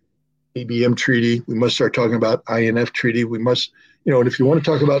about ABM treaty. We must start talking about INF treaty. We must, and if you want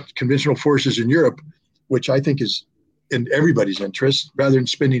to talk about conventional forces in Europe, which I think is in everybody's interest, rather than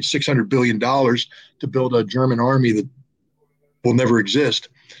spending $600 billion to build a German army that will never exist,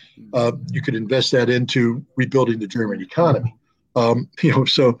 you could invest that into rebuilding the German economy.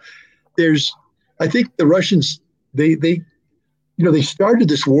 So I think the Russians, they started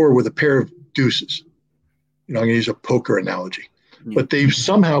this war with a pair of deuces. I'm going to use a poker analogy, but they've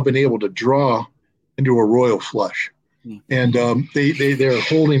somehow been able to draw into a royal flush. And they're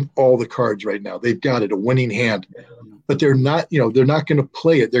holding all the cards right now. They've got it, a winning hand, but they're not going to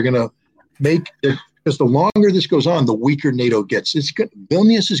play it. They're going to because the longer this goes on, the weaker NATO gets.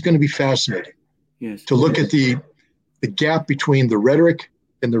 Vilnius is going to be fascinating to look at the gap between the rhetoric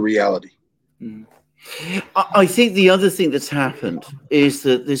and the reality. I think the other thing that's happened is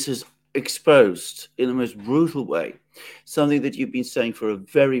that this has exposed in the most brutal way something that you've been saying for a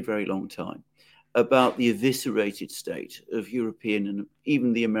very, very long time about the eviscerated state of European and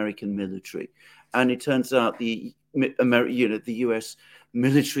even the American military. And it turns out the US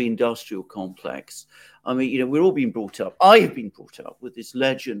military-industrial complex. I mean, we're all being brought up. I have been brought up with this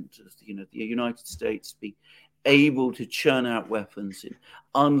legend of, the United States being able to churn out weapons in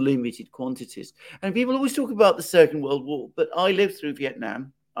unlimited quantities. And people always talk about the Second World War, but I lived through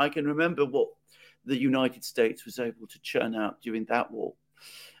Vietnam. I can remember what the United States was able to churn out during that war.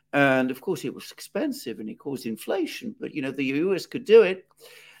 And of course, it was expensive and it caused inflation, but the US could do it.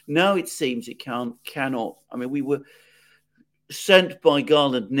 Now it seems it cannot. I mean, we were sent by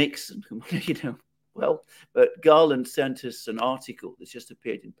Garland Nixon, but Garland sent us an article that's just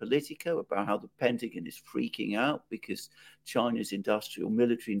appeared in Politico about how the Pentagon is freaking out because China's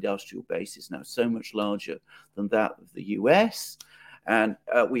military industrial base is now so much larger than that of the US. And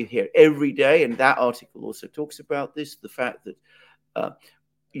we hear every day, and that article also talks about this, the fact that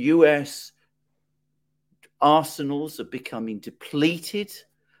US arsenals are becoming depleted,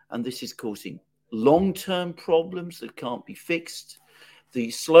 and this is causing long-term problems that can't be fixed. The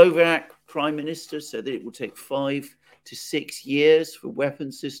Slovak prime minister said that it will take 5 to 6 years for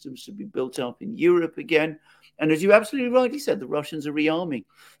weapon systems to be built up in Europe again. And as you absolutely rightly said, the Russians are rearming.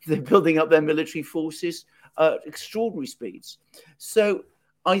 They're building up their military forces at extraordinary speeds. So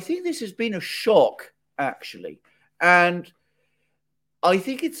I think this has been a shock, actually. And I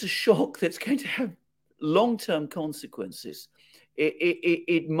think it's a shock that's going to have long-term consequences.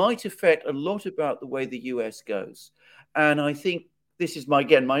 It might affect a lot about the way the US goes. And I think this is my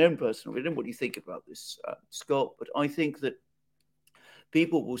own personal opinion. What do you think about this, Scott? But I think that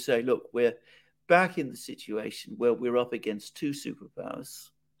people will say, look, we're back in the situation where we're up against two superpowers,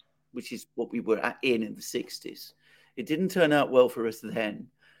 which is what we were in the 60s. It didn't turn out well for us then.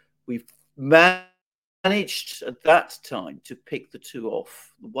 We've managed at that time to pick the two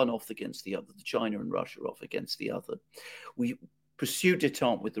off, one off against the other, the China and Russia off against the other. We pursued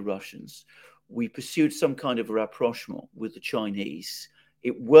détente with the Russians. We pursued some kind of rapprochement with the Chinese.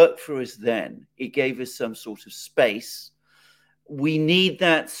 It worked for us then. It gave us some sort of space. We need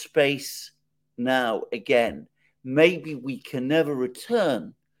that space now again. Maybe we can never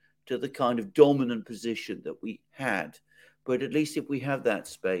return to the kind of dominant position that we had, but at least if we have that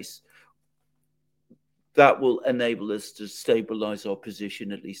space, that will enable us to stabilize our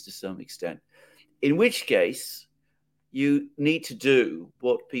position, at least to some extent. In which case, you need to do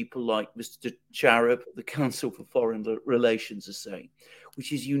what people like Mr. Charab, the Council for Foreign Relations, are saying,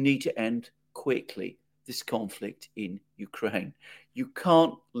 which is you need to end quickly this conflict in Ukraine. You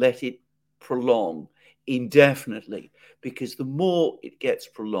can't let it prolong indefinitely, because the more it gets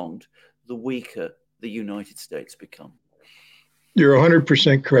prolonged, the weaker the United States become. You're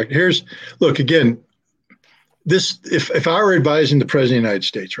 100% correct. Look, again, if I were advising the President of the United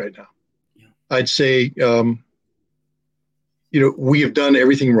States right now, I'd say, we have done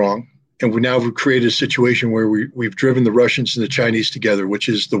everything wrong, and we now have created a situation where we've driven the Russians and the Chinese together, which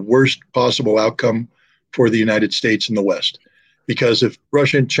is the worst possible outcome for the United States and the West. Because if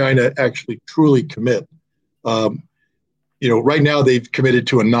Russia and China actually truly commit, right now they've committed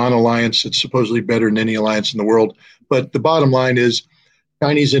to a non-alliance that's supposedly better than any alliance in the world. But the bottom line is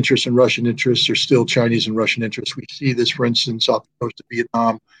Chinese interests and Russian interests are still Chinese and Russian interests. We see this, for instance, off the coast of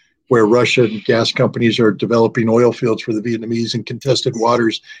Vietnam, where Russian gas companies are developing oil fields for the Vietnamese in contested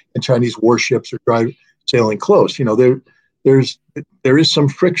waters, and Chinese warships are sailing close. There is some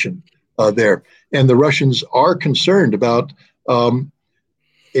friction there, and the Russians are concerned about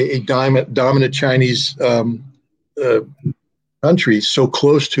a dominant Chinese country so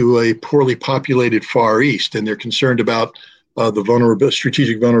close to a poorly populated Far East, and they're concerned about the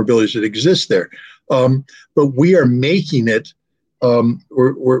strategic vulnerabilities that exist there. But we are making it.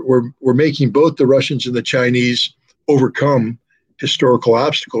 We're making both the Russians and the Chinese overcome historical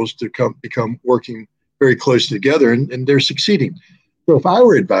obstacles to become working very close together, and they're succeeding. So if I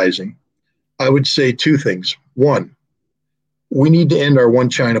were advising, I would say two things. One, we need to end our one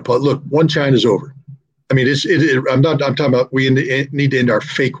China policy. Look, one China is over. I mean, I'm talking about we need to end our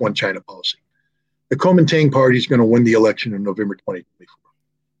fake one China policy. The Kuomintang party is going to win the election in November 2024.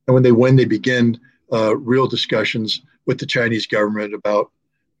 And when they win, they begin real discussions with the Chinese government about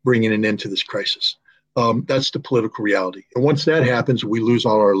bringing an end to this crisis. That's the political reality. And once that happens, we lose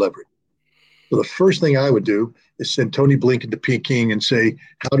all our leverage. So the first thing I would do is send Tony Blinken to Peking and say,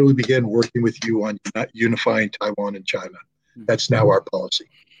 how do we begin working with you on unifying Taiwan and China? That's now our policy.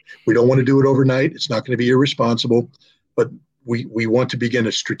 We don't want to do it overnight. It's not going to be irresponsible, but we want to begin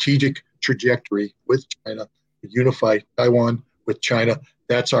a strategic trajectory with China to unify Taiwan with China.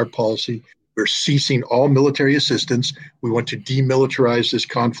 That's our policy. We're ceasing all military assistance. We want to demilitarize this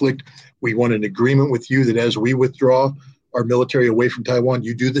conflict. We want an agreement with you that as we withdraw, our military away from Taiwan.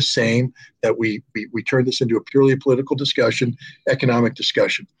 You do the same, that we turn this into a purely political discussion, economic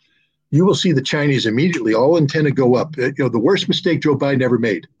discussion. You will see the Chinese immediately all intend to go up. The worst mistake Joe Biden ever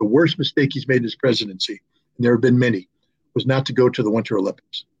made, the worst mistake he's made in his presidency, and there have been many, was not to go to the Winter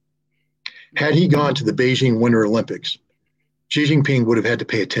Olympics. Had he gone to the Beijing Winter Olympics, Xi Jinping would have had to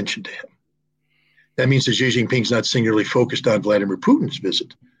pay attention to him. That means that Xi Jinping's not singularly focused on Vladimir Putin's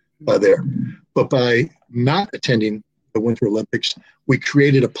visit there. But by not attending the Winter Olympics, we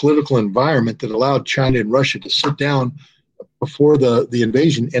created a political environment that allowed China and Russia to sit down before the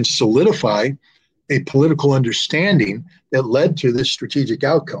invasion and solidify a political understanding that led to this strategic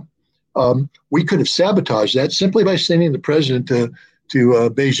outcome. We could have sabotaged that simply by sending the president to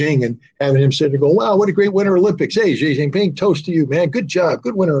Beijing and having him sit there and go, wow, what a great Winter Olympics. Hey, Xi Jinping, toast to you, man. Good job.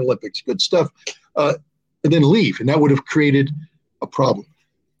 Good Winter Olympics. Good stuff. And then leave. And that would have created a problem.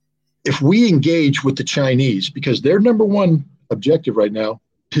 If we engage with the Chinese, because their number one objective right now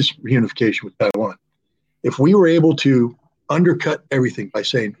is reunification with Taiwan, if we were able to undercut everything by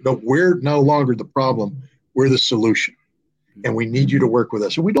saying, no, we're no longer the problem, we're the solution, and we need you to work with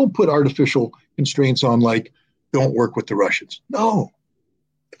us. And we don't put artificial constraints on, like, don't work with the Russians. No.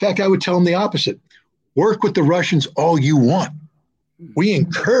 In fact, I would tell them the opposite. Work with the Russians all you want. We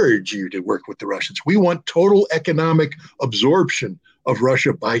encourage you to work with the Russians. We want total economic absorption of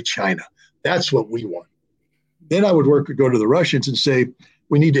Russia by China. That's what we want. Then I would go to the Russians and say,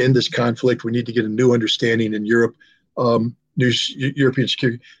 we need to end this conflict. We need to get a new understanding in Europe, new European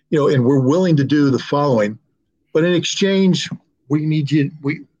security, and we're willing to do the following. But in exchange, we need you.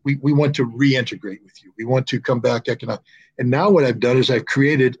 We want to reintegrate with you. We want to come back economic. And now what I've done is I've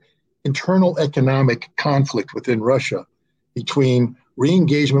created internal economic conflict within Russia between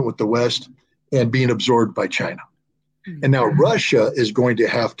re-engagement with the West and being absorbed by China. And now Russia is going to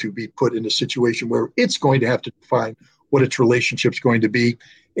have to be put in a situation where it's going to have to define what its relationship's going to be.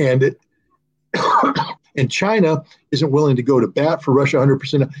 And and China isn't willing to go to bat for Russia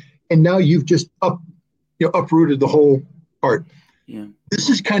 100%. And now you've just uprooted the whole part. Yeah. This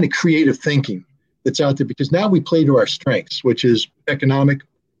is kind of creative thinking that's out there, because now we play to our strengths, which is economic,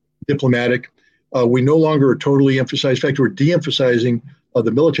 diplomatic. We no longer are totally emphasized. In fact, we're de-emphasizing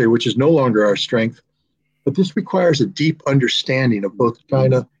the military, which is no longer our strength. But this requires a deep understanding of both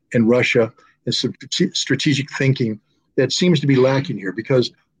China and Russia and some strategic thinking that seems to be lacking here,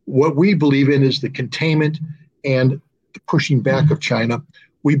 because what we believe in is the containment and the pushing back of China.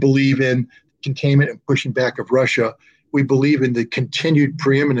 We believe in containment and pushing back of Russia. We believe in the continued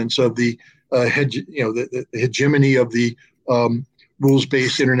preeminence of the hegemony of the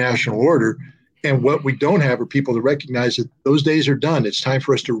rules-based international order. And what we don't have are people to recognize that those days are done. It's time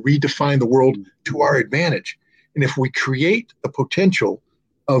for us to redefine the world to our advantage. And if we create a potential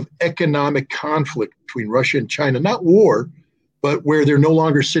of economic conflict between Russia and China, not war, but where they're no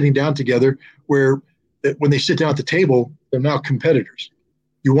longer sitting down together, where when they sit down at the table, they're now competitors.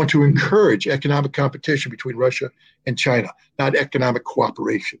 You want to encourage economic competition between Russia and China, not economic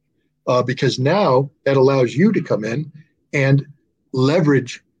cooperation, because now that allows you to come in and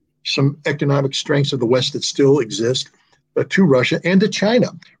leverage some economic strengths of the West that still exist to Russia and to China.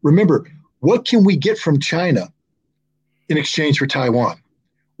 Remember, what can we get from China in exchange for Taiwan?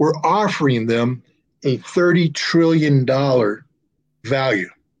 We're offering them a $30 trillion value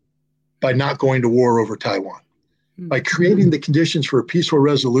by not going to war over Taiwan. By creating the conditions for a peaceful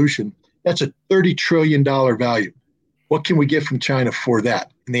resolution, that's a $30 trillion value. What can we get from China for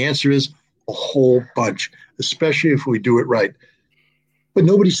that? And the answer is a whole bunch, especially if we do it right. But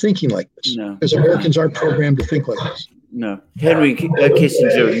nobody's thinking like this, because Americans aren't programmed to think like this. No. Henry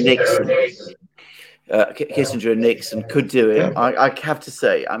Kissinger and Nixon could do it. Yeah. I have to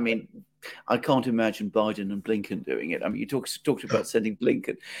say, I mean, I can't imagine Biden and Blinken doing it. I mean, you talked about sending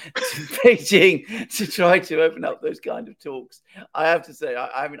Blinken to Beijing to try to open up those kind of talks. I have to say,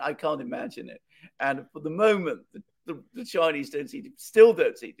 I mean, I can't imagine it. And for the moment, the Chinese still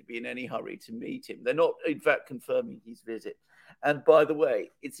don't seem to be in any hurry to meet him. They're not, in fact, confirming his visit. And by the way,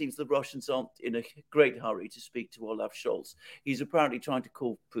 it seems the Russians aren't in a great hurry to speak to Olaf Scholz. He's apparently trying to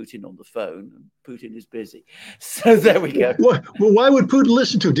call Putin on the phone, and Putin is busy. So there we go. Well, why would Putin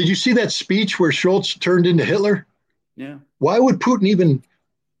listen to it? Did you see that speech where Scholz turned into Hitler? Yeah. Why would Putin even,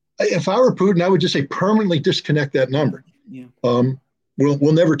 if I were Putin, I would just say permanently disconnect that number. Yeah.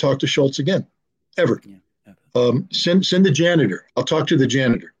 We'll never talk to Scholz again, ever. Yeah, ever. Send the janitor. I'll talk to the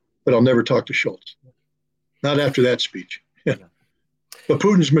janitor, but I'll never talk to Scholz. Not after that speech. Yeah. But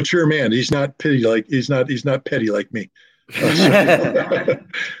Putin's a mature man. He's not petty like me.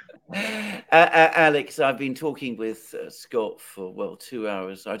 Alex, I've been talking with Scott for 2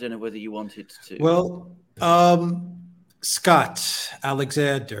 hours. I don't know whether you wanted to. Well, Scott,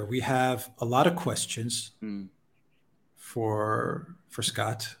 Alexander, we have a lot of questions for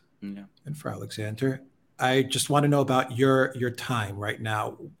Scott and for Alexander. I just want to know about your time right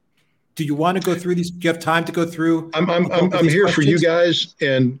now. Do you want to go through these? Do you have time to go through? I'm here questions? For you guys,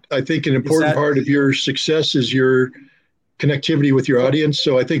 and I think an important part of your success is your connectivity with your audience.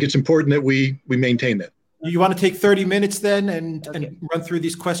 So I think it's important that we maintain that. You want to take 30 minutes then and run through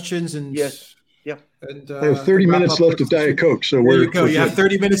these questions? And yes. Yeah. And, I have 30 minutes left of Diet Coke. So there you go. You have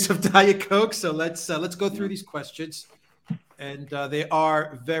 30 minutes of Diet Coke. So let's go through these questions. And they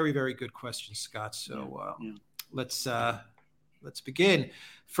are very, very good questions, Scott. So let's begin.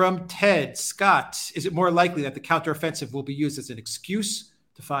 From Ted, Scott, is it more likely that the counteroffensive will be used as an excuse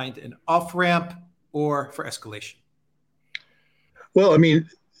to find an off-ramp or for escalation? Well, I mean,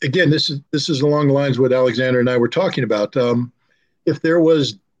 again, this is along the lines of what Alexander and I were talking about. If there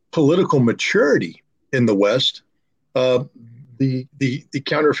was political maturity in the West, the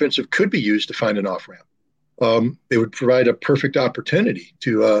counteroffensive could be used to find an off-ramp. They would provide a perfect opportunity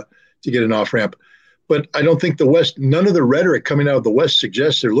to get an off-ramp. But I don't think the West, none of the rhetoric coming out of the West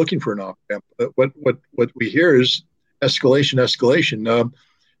suggests they're looking for an off-ramp. What we hear is escalation. The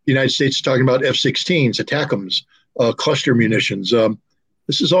United States is talking about F-16s, ATACMS, cluster munitions.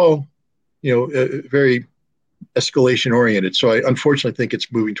 This is all, very escalation oriented. So I unfortunately think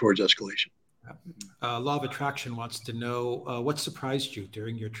it's moving towards escalation. Law of Attraction wants to know what surprised you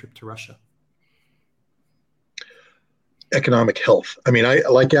during your trip to Russia? Economic health. I mean, I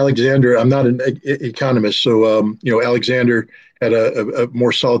like Alexander. I'm not an economist, so Alexander had a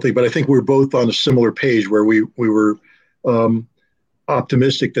more solid thing. But I think we're both on a similar page where we were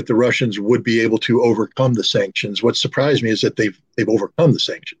optimistic that the Russians would be able to overcome the sanctions. What surprised me is that they've overcome the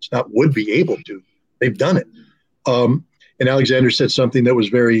sanctions. Not would be able to. They've done it. And Alexander said something that was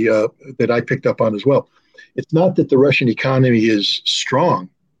very that I picked up on as well. It's not that the Russian economy is strong.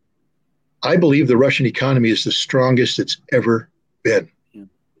 I believe the Russian economy is the strongest it's ever been.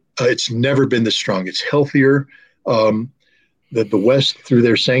 It's never been this strong. It's healthier. That the West, through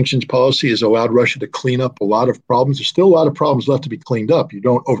their sanctions policy, has allowed Russia to clean up a lot of problems. There's still a lot of problems left to be cleaned up. You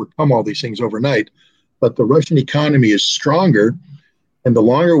don't overcome all these things overnight. But the Russian economy is stronger. And the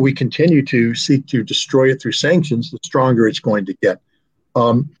longer we continue to seek to destroy it through sanctions, the stronger it's going to get.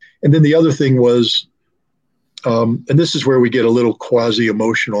 And then the other thing was, and this is where we get a little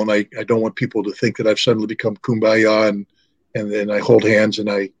quasi-emotional, and I don't want people to think that I've suddenly become kumbaya and then I hold hands and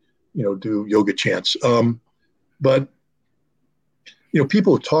I, do yoga chants. But,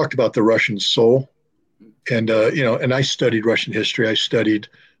 people have talked about the Russian soul, and, and I studied Russian history. I studied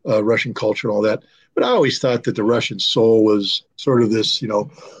Russian culture and all that. But I always thought that the Russian soul was sort of this,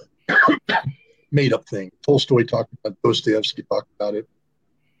 made-up thing. Tolstoy talked about it, Dostoevsky talked about it,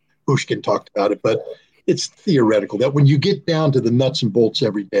 Pushkin talked about it, but it's theoretical that when you get down to the nuts and bolts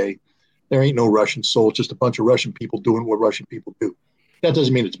every day, there ain't no Russian soul. It's just a bunch of Russian people doing what Russian people do. That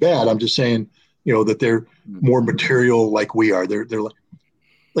doesn't mean it's bad. I'm just saying, that they're more material like we are. They're like,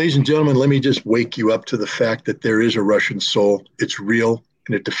 ladies and gentlemen, let me just wake you up to the fact that there is a Russian soul. It's real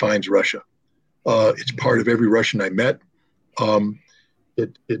and it defines Russia. It's part of every Russian I met.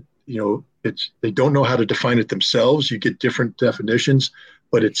 They don't know how to define it themselves. You get different definitions,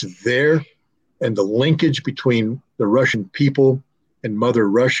 but it's there. And the linkage between the Russian people and Mother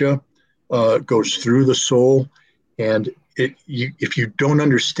Russia goes through the soul. And if you don't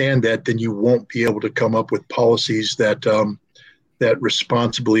understand that, then you won't be able to come up with policies that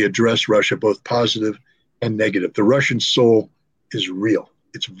responsibly address Russia, both positive and negative. The Russian soul is real.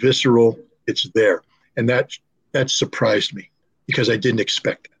 It's visceral. It's there. And that surprised me because I didn't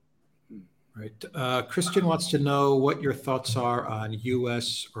expect that. Right. Christian wants to know what your thoughts are on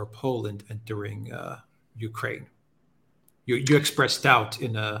U.S. or Poland entering Ukraine. You expressed doubt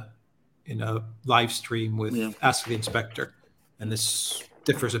in a live stream with Ask the Inspector, and this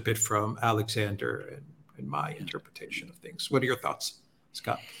differs a bit from Alexander and my interpretation of things. What are your thoughts,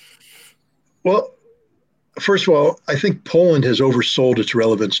 Scott? Well, first of all, I think Poland has oversold its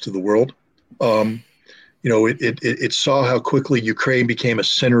relevance to the world. It saw how quickly Ukraine became a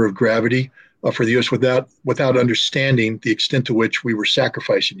center of gravity for the U.S. without understanding the extent to which we were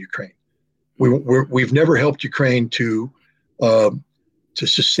sacrificing Ukraine. We've never helped Ukraine to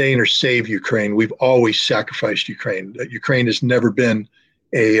sustain or save Ukraine. We've always sacrificed Ukraine. Ukraine has never been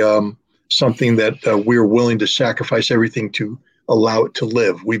something that we're willing to sacrifice everything to allow it to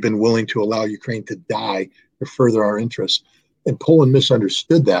live. We've been willing to allow Ukraine to die to further our interests. And Poland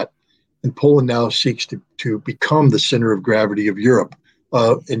misunderstood that. And Poland now seeks to become the center of gravity of Europe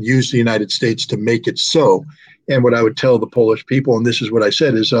and use the United States to make it so. And what I would tell the Polish people, and this is what I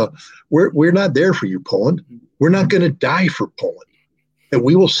said, is we're not there for you, Poland. We're not going to die for Poland. That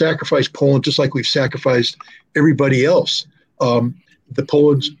we will sacrifice Poland just like we've sacrificed everybody else. The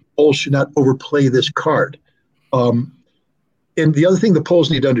Poles should not overplay this card. And the other thing the Poles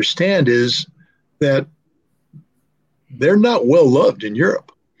need to understand is that they're not well loved in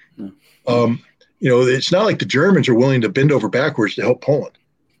Europe. It's not like the Germans are willing to bend over backwards to help Poland.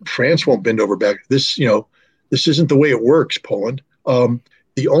 France won't bend over back. This isn't the way it works, Poland.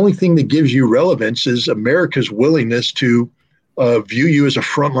 The only thing that gives you relevance is America's willingness to view you as a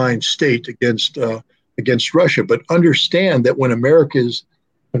frontline state against Russia. But understand that when America is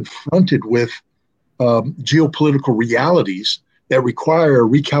confronted with geopolitical realities that require a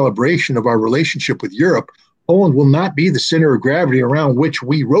recalibration of our relationship with Europe, Poland will not be the center of gravity around which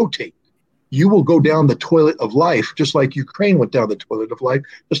we rotate. You will go down the toilet of life, just like Ukraine went down the toilet of life,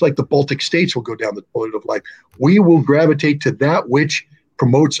 just like the Baltic states will go down the toilet of life. We will gravitate to that which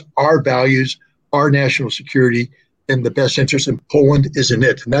promotes our values, our national security, and the best interest in Poland isn't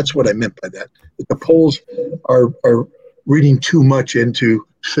it. And that's what I meant by that. The Poles are reading too much into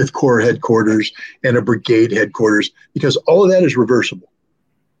Fifth Corps headquarters and a brigade headquarters, because all of that is reversible.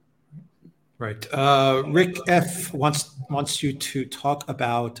 Right. Rick F. wants you to talk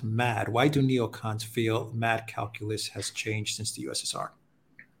about MAD. Why do neocons feel MAD calculus has changed since the USSR?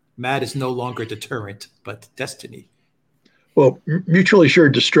 MAD is no longer deterrent, but destiny. Well, mutually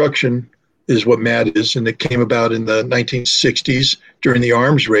assured destruction is what MAD is, and it came about in the 1960s during the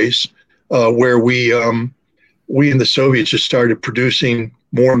arms race, where we and the Soviets just started producing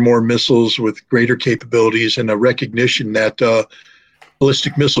more and more missiles with greater capabilities, and a recognition that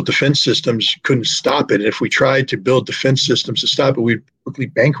ballistic missile defense systems couldn't stop it. And if we tried to build defense systems to stop it, we'd quickly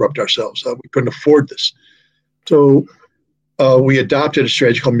bankrupt ourselves. We couldn't afford this. So we adopted a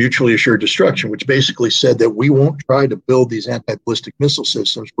strategy called mutually assured destruction, which basically said that we won't try to build these anti-ballistic missile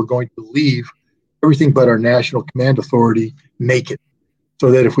systems. We're going to leave everything but our national command authority naked,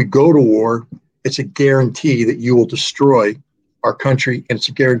 so that if we go to war, it's a guarantee that you will destroy our country, and it's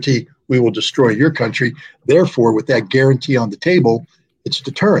a guarantee we will destroy your country. Therefore, with that guarantee on the table, it's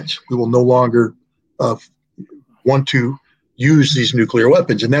deterrence. We will no longer want to use these nuclear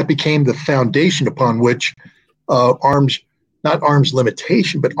weapons. And that became the foundation upon which not arms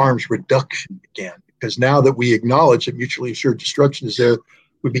limitation, but arms reduction began. Because now that we acknowledge that mutually assured destruction is there,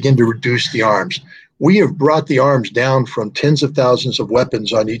 we begin to reduce the arms. We have brought the arms down from tens of thousands of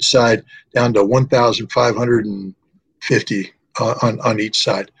weapons on each side down to 1,550 on each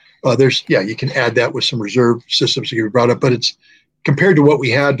side. You can add that with some reserve systems that you brought up, but it's compared to what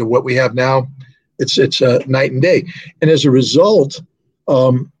we had to what we have now, it's night and day. And as a result,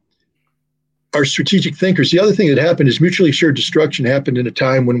 our strategic thinkers, the other thing that happened is mutually assured destruction happened in a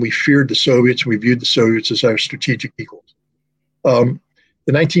time when we feared the Soviets, and we viewed the Soviets as our strategic equals. The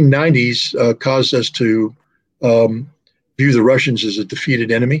 1990s caused us to view the Russians as a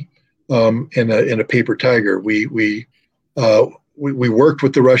defeated enemy and a paper tiger. We worked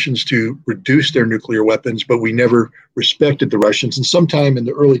with the Russians to reduce their nuclear weapons, but we never respected the Russians. And sometime in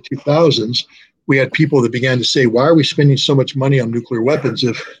the early 2000s, we had people that began to say, why are we spending so much money on nuclear weapons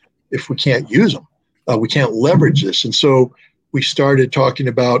if we can't use them? We can't leverage this. And so we started talking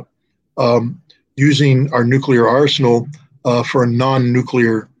about using our nuclear arsenal for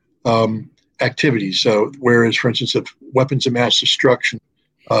non-nuclear activities. So whereas, for instance, of weapons of mass destruction,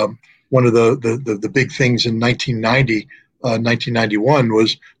 one of the big things in 1991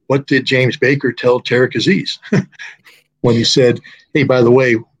 was, what did James Baker tell Tariq Aziz when he said, hey, by the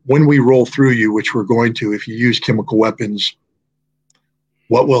way, when we roll through you, which we're going to, if you use chemical weapons,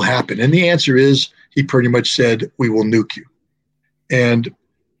 what will happen? And the answer is, he pretty much said, we will nuke you. And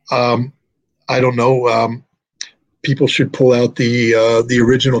I don't know, people should pull out the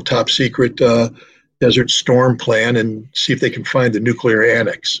original top secret Desert Storm plan and see if they can find the nuclear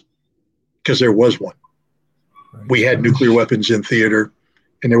annex, because there was one. We had nuclear weapons in theater,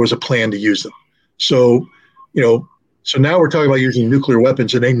 and there was a plan to use them. So, so now we're talking about using nuclear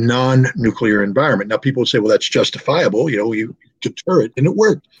weapons in a non-nuclear environment. Now, people would say, well, that's justifiable. You deter it, and it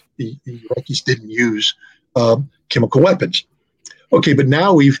worked. The Iraqis didn't use chemical weapons. Okay, but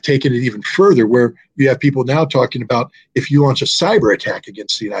now we've taken it even further, where you have people now talking about, if you launch a cyber attack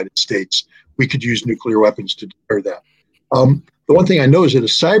against the United States, we could use nuclear weapons to deter that. The one thing I know is that a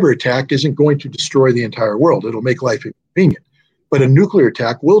cyber attack isn't going to destroy the entire world. It'll make life inconvenient. But a nuclear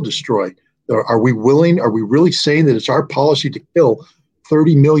attack will destroy. Are we really saying that it's our policy to kill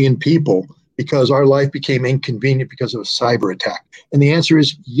 30 million people because our life became inconvenient because of a cyber attack? And the answer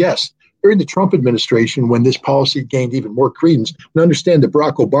is yes. during the Trump administration, when this policy gained even more credence, and understand that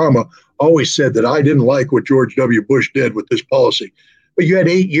Barack Obama always said that I didn't like what George W. Bush did with this policy. But you had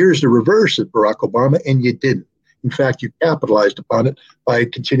 8 years to reverse it, Barack Obama, and you didn't. In fact, you capitalized upon it by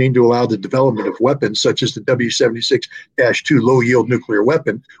continuing to allow the development of weapons such as the W-76-2 low-yield nuclear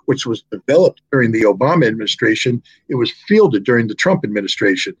weapon, which was developed during the Obama administration. It was fielded during the Trump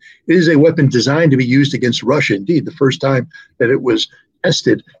administration. It is a weapon designed to be used against Russia. Indeed, the first time that it was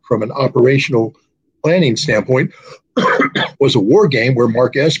tested from an operational planning standpoint was a war game where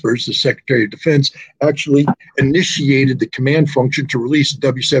Mark Espers, the Secretary of Defense, actually initiated the command function to release the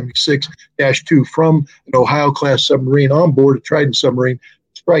W-76-2 from an Ohio-class submarine on board a Trident submarine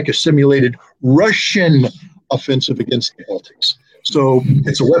to strike a simulated Russian offensive against the Baltics. So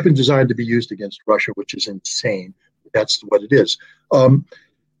it's a weapon designed to be used against Russia, which is insane. That's what it is.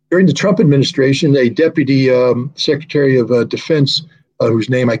 During the Trump administration, a Deputy Secretary of Defense, whose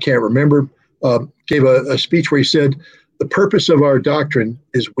name I can't remember, gave a speech where he said, the purpose of our doctrine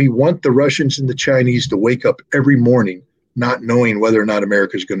is we want the Russians and the Chinese to wake up every morning not knowing whether or not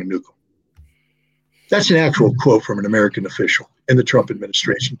America is going to nuke them. That's an actual quote from an American official in the Trump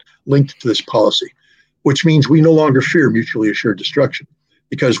administration linked to this policy, which means we no longer fear mutually assured destruction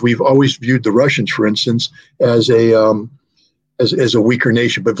because we've always viewed the Russians, for instance, as a weaker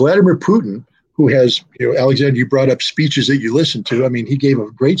nation. But Vladimir Putin, who has, Alexander, you brought up speeches that you listened to. I mean, he gave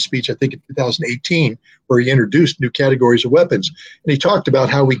a great speech, I think, in 2018, where he introduced new categories of weapons. And he talked about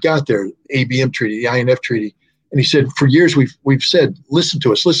how we got there, ABM treaty, the INF treaty. And he said, for years, we've said, listen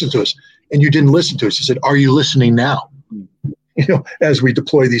to us. And you didn't listen to us. He said, are you listening now? As we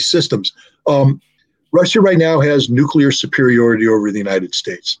deploy these systems. Russia right now has nuclear superiority over the United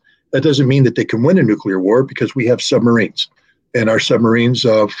States. That doesn't mean that they can win a nuclear war because we have submarines. And our submarines,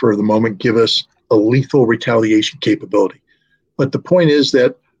 for the moment, give us a lethal retaliation capability. But the point is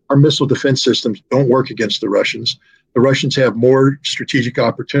that our missile defense systems don't work against the Russians. The Russians have more strategic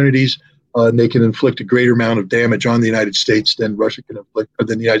opportunities, and they can inflict a greater amount of damage on the United States than Russia can inflict, or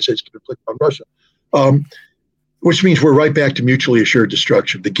than the United States can inflict on Russia. Which means we're right back to mutually assured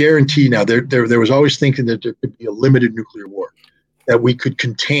destruction. The guarantee now, there was always thinking that there could be a limited nuclear war, that we could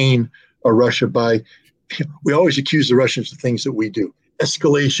contain Russia by. We always accuse the Russians of things that we do.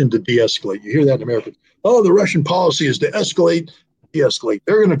 Escalation to de-escalate. You hear that in America. Oh, the Russian policy is to escalate, de-escalate.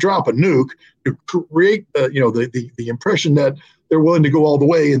 They're going to drop a nuke to create, the impression that they're willing to go all the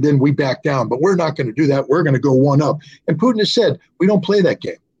way, and then we back down. But we're not going to do that. We're going to go one up. And Putin has said, we don't play that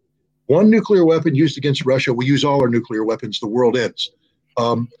game. One nuclear weapon used against Russia, we use all our nuclear weapons, the world ends.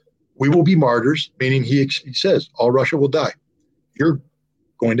 We will be martyrs, meaning he says, all Russia will die. You're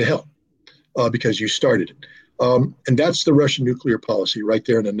going to hell. Because you started it. And that's the Russian nuclear policy right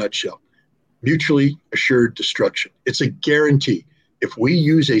there in a nutshell. Mutually assured destruction. It's a guarantee. If we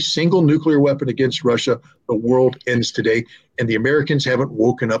use a single nuclear weapon against Russia, the world ends today. And the Americans haven't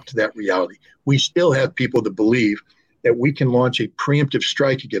woken up to that reality. We still have people that believe that we can launch a preemptive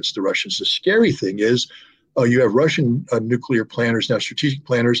strike against the Russians. The scary thing is you have Russian nuclear planners, now strategic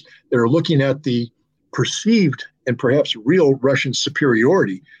planners, that are looking at the perceived and perhaps real Russian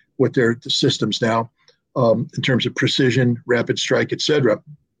superiority with their systems now in terms of precision, rapid strike, etc.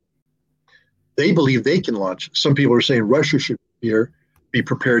 They believe they can launch. Some people are saying Russia should be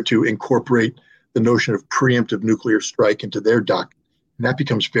prepared to incorporate the notion of preemptive nuclear strike into their doctrine. And that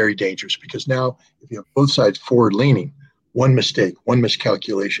becomes very dangerous because now if you have both sides forward leaning, one mistake, one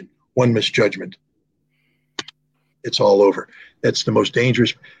miscalculation, one misjudgment, it's all over. That's the most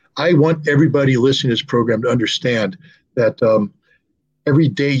dangerous. I want everybody listening to this program to understand that every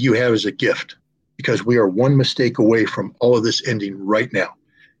day you have is a gift because we are one mistake away from all of this ending right now.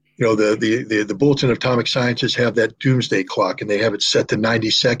 The Bulletin of Atomic Scientists have that doomsday clock and they have it set to 90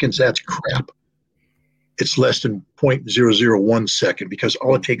 seconds. That's crap. It's less than 0.001 second because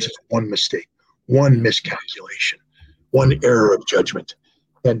all it takes is one mistake, one miscalculation, one error of judgment.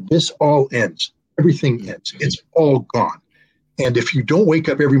 And this all ends. Everything ends. It's all gone. And if you don't wake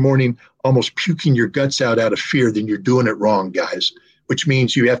up every morning almost puking your guts out of fear, then you're doing it wrong, guys. Which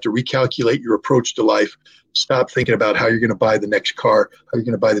means you have to recalculate your approach to life. Stop thinking about how you're going to buy the next car, how you're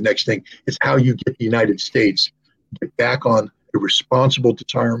going to buy the next thing. It's how you get the United States get back on a responsible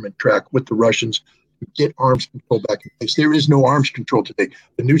disarmament track with the Russians, get arms control back in place. There is no arms control today.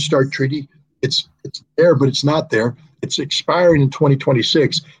 The New START treaty, it's there, but it's not there. It's expiring in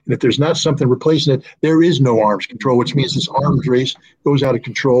 2026. And if there's not something replacing it, there is no arms control, which means this arms race goes out of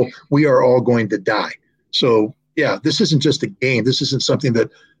control. We are all going to die. So, yeah, this isn't just a game. This isn't something that,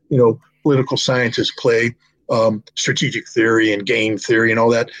 political scientists play, strategic theory and game theory and all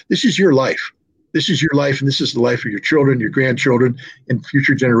that. This is your life. This is your life, and this is the life of your children, your grandchildren, and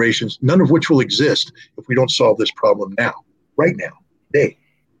future generations, none of which will exist if we don't solve this problem now, right now, today.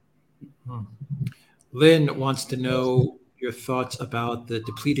 Lynn wants to know your thoughts about the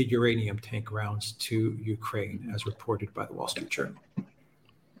depleted uranium tank rounds to Ukraine, as reported by the Wall Street Journal.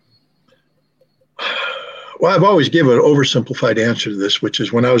 Well, I've always given an oversimplified answer to this, which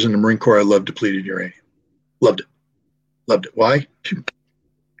is when I was in the Marine Corps, I loved depleted uranium. Loved it. Loved it. Why?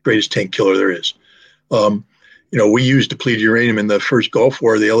 Greatest tank killer there is. We used depleted uranium in the first Gulf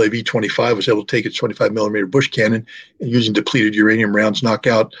War. The LAV-25 was able to take its 25 millimeter Bush cannon and using depleted uranium rounds knock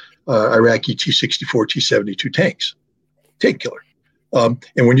out Iraqi T-64, T-72 tanks. Tank killer.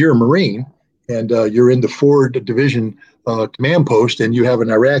 And when you're a Marine and you're in the Ford Division command post and you have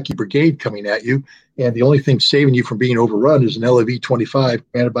an Iraqi brigade coming at you, and the only thing saving you from being overrun is an LAV-25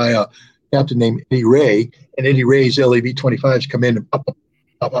 commanded by a captain named Eddie Ray, and Eddie Ray's LAV-25s come in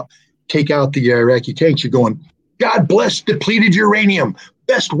and take out the Iraqi tanks. You're going, God bless depleted uranium,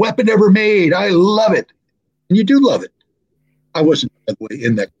 best weapon ever made. I love it. And you do love it. I wasn't, by the way,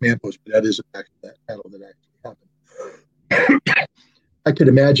 in that command post, but that is a fact of that battle that actually happened. I could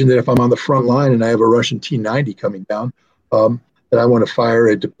imagine that if I'm on the front line and I have a Russian T-90 coming down, that I want to fire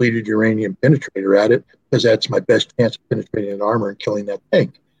a depleted uranium penetrator at it because that's my best chance of penetrating an armor and killing that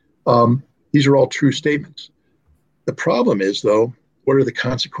tank. These are all true statements. The problem is, though, what are the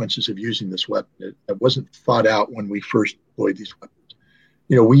consequences of using this weapon? It wasn't thought out when we first deployed these weapons.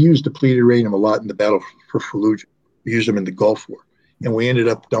 We used depleted uranium a lot in the battle for Fallujah. We used them in the Gulf War, and we ended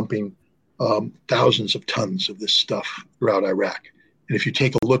up dumping thousands of tons of this stuff throughout Iraq. And if you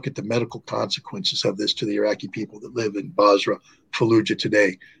take a look at the medical consequences of this to the Iraqi people that live in Basra, Fallujah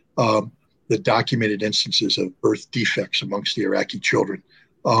today, the documented instances of birth defects amongst the Iraqi children.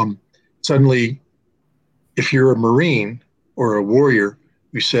 Suddenly, if you're a Marine or a warrior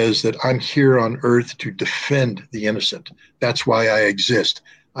who says that I'm here on earth to defend the innocent, that's why I exist.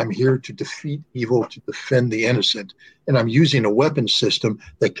 I'm here to defeat evil, to defend the innocent. And I'm using a weapon system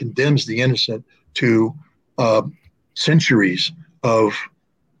that condemns the innocent to centuries of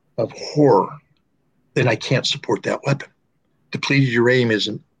horror, then I can't support that weapon. Depleted uranium is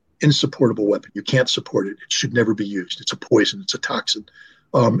an insupportable weapon. You can't support it. It should never be used. It's a poison. It's a toxin.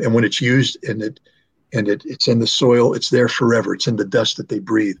 And when it's used and it's in the soil, it's there forever. It's in the dust that they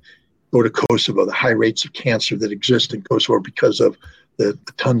breathe. Go to Kosovo, the high rates of cancer that exist in Kosovo because of the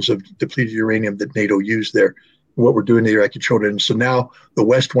tons of depleted uranium that NATO used there, what we're doing to the Iraqi children. So now the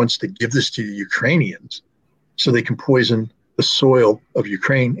West wants to give this to the Ukrainians so they can poison the soil of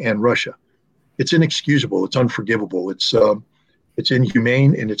Ukraine and Russia. It's inexcusable. It's unforgivable. It's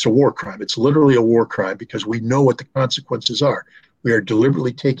inhumane, and it's a war crime. It's literally a war crime because we know what the consequences are. We are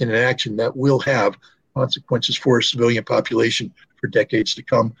deliberately taking an action that will have consequences for a civilian population for decades to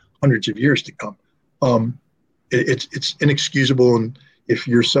come, hundreds of years to come. It's inexcusable. And if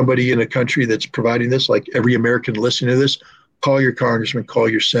you're somebody in a country that's providing this, like every American listening to this, call your congressman, call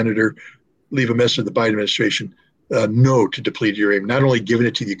your senator, leave a message to the Biden administration. No to depleted uranium. Not only giving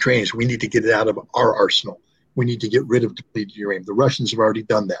it to the Ukrainians, we need to get it out of our arsenal. We need to get rid of depleted uranium. The Russians have already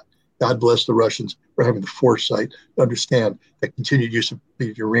done that. God bless the Russians for having the foresight to understand that continued use of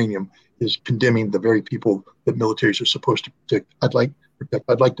depleted uranium is condemning the very people that militaries are supposed to protect. I'd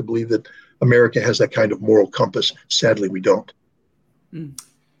like to believe that America has that kind of moral compass. Sadly, we don't.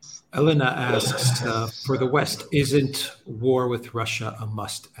 Elena asks, for the West, isn't war with Russia a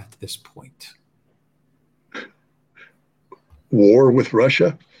must at this point? War with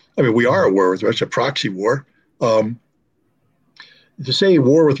Russia? I mean, we are at war with Russia, proxy war. To say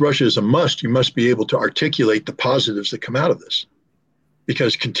war with Russia is a must, you must be able to articulate the positives that come out of this.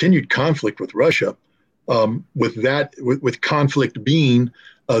 Because continued conflict with Russia, with conflict being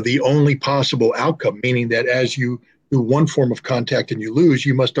the only possible outcome, meaning that as you do one form of contact and you lose,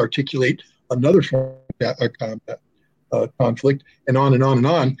 you must articulate another form of conflict, and on and on and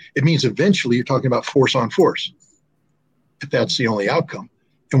on. It means eventually you're talking about force on force, if that's the only outcome.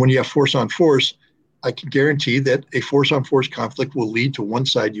 And when you have force on force, I can guarantee that a force on force conflict will lead to one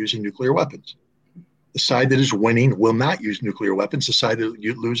side using nuclear weapons. The side that is winning will not use nuclear weapons. The side that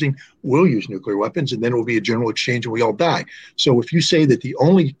is losing will use nuclear weapons, and then it will be a general exchange and we all die. So if you say that the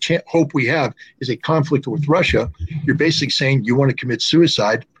only hope we have is a conflict with Russia, you're basically saying you want to commit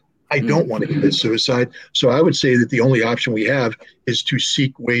suicide. I don't want to commit suicide. So I would say that the only option we have is to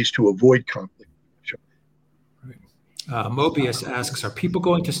seek ways to avoid conflict. Mobius asks, are people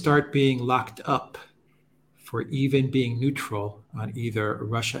going to start being locked up for even being neutral on either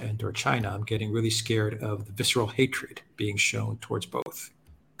Russia and or China? I'm getting really scared of the visceral hatred being shown towards both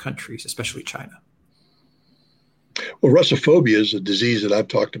countries, especially China. Well, Russophobia is a disease that I've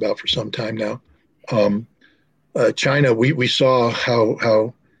talked about for some time now. China, we saw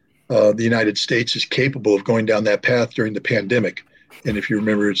how the United States is capable of going down that path during the pandemic. And if you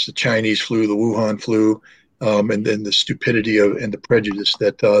remember, it's the Chinese flu, the Wuhan flu, and then the stupidity and the prejudice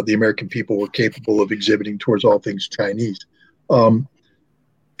that the American people were capable of exhibiting towards all things Chinese.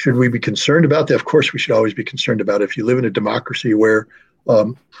 Should we be concerned about that? Of course, we should always be concerned about it. If you live in a democracy where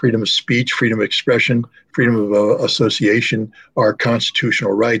freedom of speech, freedom of expression, freedom of association are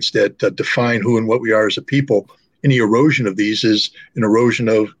constitutional rights that define who and what we are as a people, any erosion of these is an erosion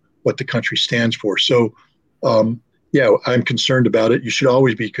of what the country stands for. So, yeah, I'm concerned about it. You should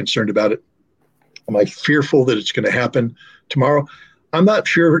always be concerned about it. Am I fearful that it's going to happen tomorrow? I'm not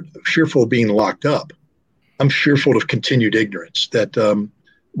fearful of being locked up. I'm fearful of continued ignorance. That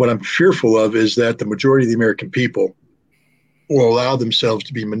what I'm fearful of is that the majority of the American people will allow themselves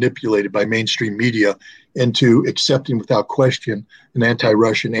to be manipulated by mainstream media into accepting without question an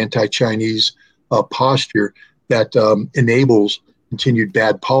anti-Russian, anti-Chinese posture that enables continued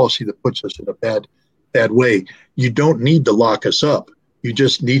bad policy that puts us in a bad way. You don't need to lock us up. You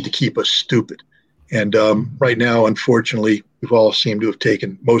just need to keep us stupid. And right now, unfortunately, most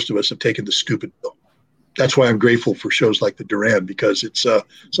of us have taken the stupid pill. That's why I'm grateful for shows like the Duran, because it's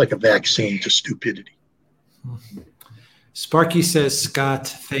like a vaccine to stupidity. Sparky says, Scott,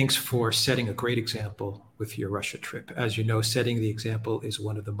 thanks for setting a great example with your Russia trip. As you know, setting the example is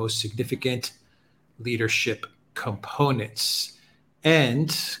one of the most significant leadership components. And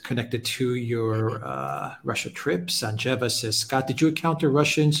connected to your Russia trip, Sanjeva says, Scott, did you encounter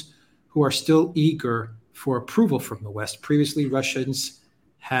Russians who are still eager for approval from the West? Previously, Russians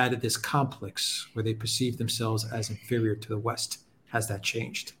had this complex where they perceived themselves as inferior to the West. Has that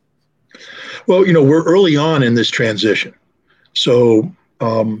changed? Well, we're early on in this transition. So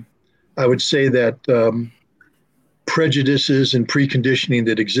I would say that prejudices and preconditioning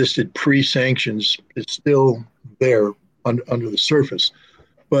that existed pre-sanctions is still there under the surface.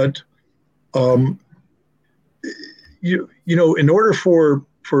 But, in order for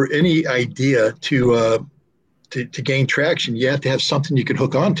any idea to gain traction, you have to have something you can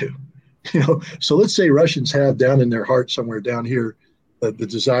hook onto. So let's say Russians have down in their heart somewhere down here the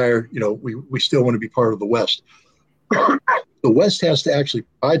desire, we still want to be part of the West. The West has to actually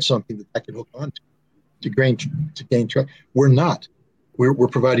provide something that can hook onto to gain traction. We're not. We're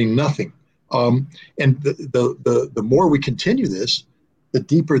providing nothing. And the more we continue this, the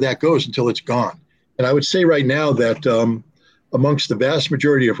deeper that goes until it's gone. And I would say right now that amongst the vast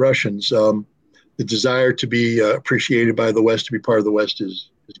majority of Russians, the desire to be appreciated by the West, to be part of the West, is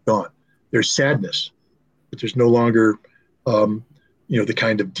gone. There's sadness, but there's no longer, the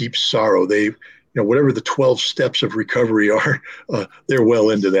kind of deep sorrow. Whatever the 12 steps of recovery are, they're well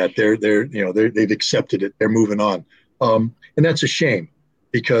into that. They've accepted it. They're moving on, and that's a shame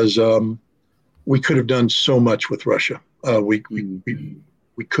because we could have done so much with Russia. We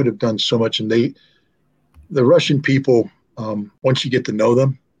could have done so much, and the Russian people, once you get to know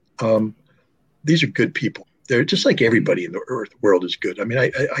them, these are good people. They're just like everybody in the world is good. I mean,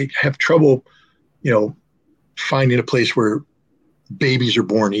 I have trouble, finding a place where babies are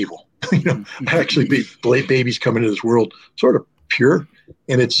born evil. Actually, babies come into this world sort of pure,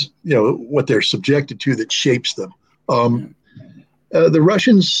 and it's what they're subjected to that shapes them. The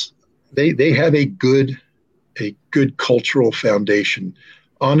Russians, they have a good cultural foundation.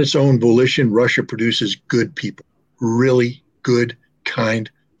 On its own volition, Russia produces good people, really good, kind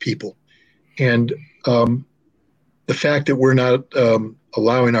people. And the fact that we're not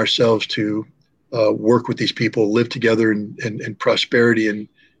allowing ourselves to work with these people, live together in prosperity and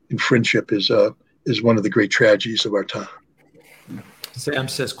in friendship is one of the great tragedies of our time. Sam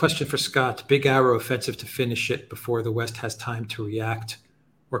says, question for Scott, big arrow offensive to finish it before the West has time to react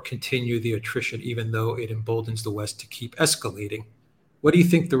or continue the attrition, even though it emboldens the West to keep escalating. What do you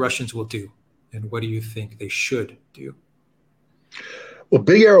think the Russians will do? And what do you think they should do? Well,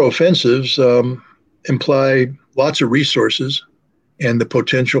 big arrow offensives imply lots of resources and the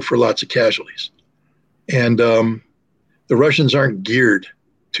potential for lots of casualties. And the Russians aren't geared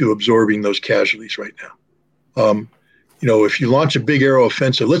to absorbing those casualties right now. If you launch a big arrow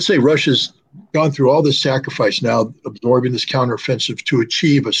offensive, let's say Russia's gone through all this sacrifice now, absorbing this counteroffensive to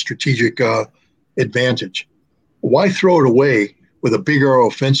achieve a strategic advantage. Why throw it away with a big arrow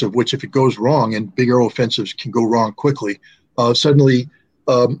offensive, which if it goes wrong, and big arrow offensives can go wrong quickly, suddenly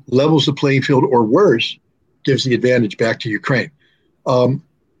levels the playing field, or worse, gives the advantage back to Ukraine.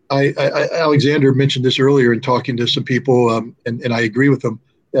 Alexander mentioned this earlier in talking to some people, and I agree with them,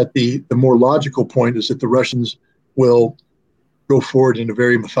 that the more logical point is that the Russians will go forward in a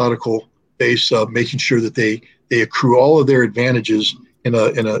very methodical base, making sure that they accrue all of their advantages in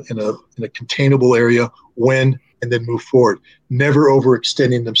a containable area when, and then move forward, never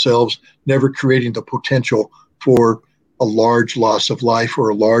overextending themselves, never creating the potential for a large loss of life or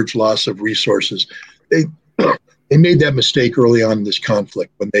a large loss of resources. They made that mistake early on in this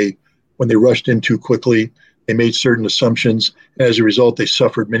conflict when they rushed in too quickly. They made certain assumptions, and as a result, they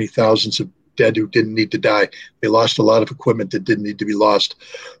suffered many thousands of dead who didn't need to die. They lost a lot of equipment that didn't need to be lost.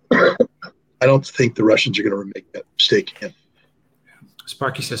 I don't think the Russians are going to make that mistake again.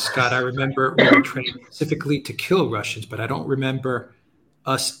 Sparky says, Scott, I remember we were trained specifically to kill Russians, but I don't remember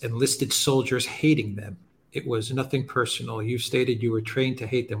us enlisted soldiers hating them. It was nothing personal. You stated you were trained to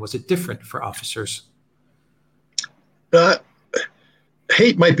hate them. Was it different for officers?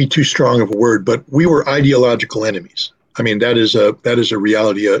 Hate might be too strong of a word, but we were ideological enemies. I mean, that is a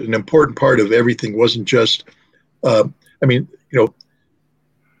reality. An important part of everything wasn't just,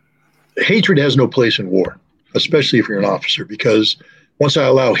 hatred has no place in war, especially if you're an officer, because once I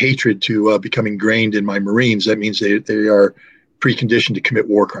allow hatred to become ingrained in my Marines, that means they are preconditioned to commit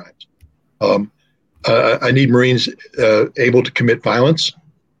war crimes. I need Marines able to commit violence,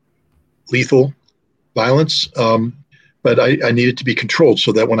 lethal violence, but I need it to be controlled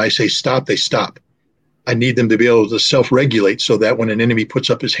so that when I say stop, they stop. I need them to be able to self-regulate so that when an enemy puts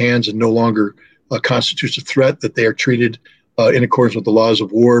up his hands and no longer constitutes a threat, that they are treated in accordance with the laws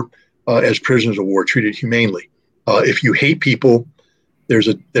of war as prisoners of war, treated humanely. If you hate people, there's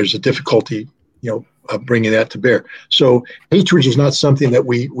a difficulty, bringing that to bear. So hatred is not something that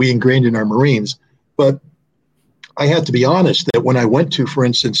we ingrained in our Marines. But I have to be honest that when I went to, for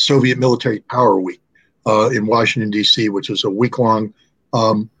instance, Soviet Military Power Week in Washington, D.C., which was a week-long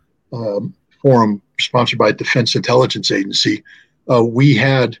forum sponsored by Defense Intelligence Agency, we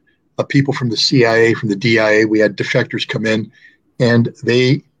had people from the CIA, from the DIA, we had defectors come in, and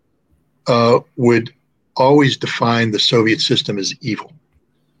they would always define the Soviet system as evil.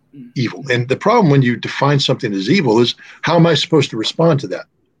 Evil. And the problem when you define something as evil is, how am I supposed to respond to that?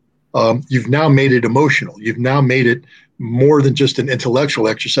 You've now made it emotional. You've now made it more than just an intellectual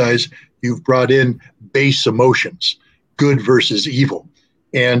exercise. You've brought in base emotions, good versus evil.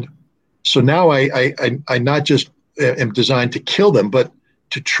 And so now I not just am designed to kill them, but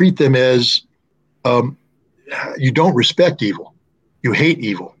to treat them as you don't respect evil. You hate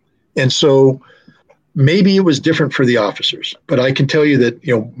evil. And so maybe it was different for the officers, but I can tell you that,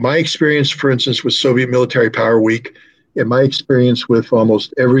 my experience, for instance, with Soviet Military Power Week, in my experience with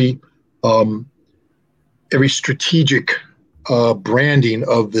almost every strategic branding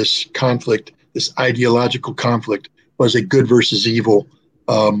of this conflict, this ideological conflict, was a good versus evil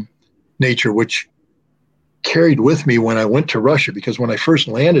nature, which carried with me when I went to Russia, because when I first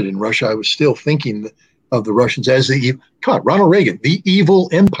landed in Russia, I was still thinking of the Russians as Ronald Reagan, the evil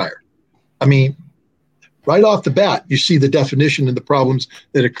empire. I mean, right off the bat, you see the definition and the problems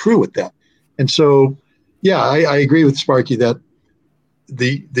that accrue with that. And so, yeah, I agree with Sparky that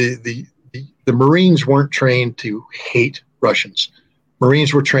the Marines weren't trained to hate Russians.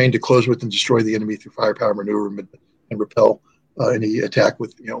 Marines were trained to close with and destroy the enemy through firepower, maneuver, and repel any attack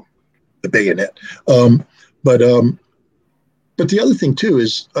with the bayonet. But the other thing too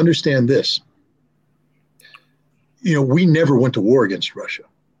is, understand this. We never went to war against Russia.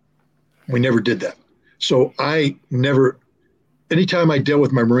 We never did that. So anytime I dealt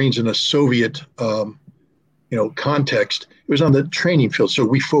with my Marines in a Soviet context, it was on the training field. So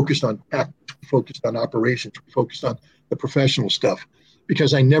we focused on tactics, we focused on operations, we focused on the professional stuff,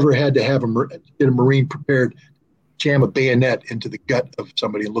 because I never had to have get a Marine prepared to jam a bayonet into the gut of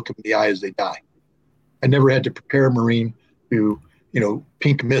somebody and look them in the eye as they die. I never had to prepare a Marine to,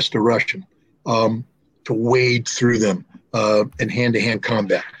 pink mist a Russian, to wade through them in hand-to-hand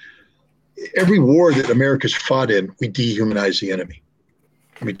combat. Every war that America's fought in, we dehumanize the enemy.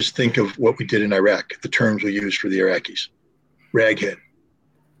 I mean, just think of what we did in Iraq, the terms we used for the Iraqis: raghead,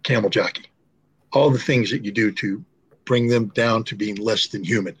 camel jockey, all the things that you do to bring them down to being less than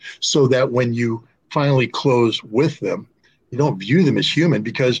human, so that when you finally close with them, you don't view them as human,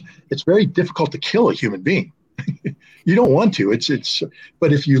 because it's very difficult to kill a human being. You don't want to.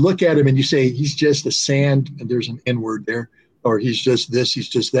 But if you look at him and you say, he's just a sand, and there's an N word there, or he's just this, he's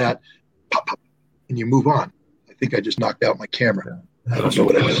just that, pop, pop, and you move on. I think I just knocked out my camera. I don't know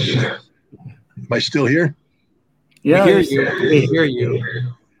what I did there. Am I still here? Yeah, we hear you,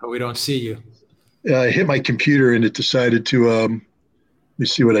 but we don't see you. I hit my computer and it decided to, let me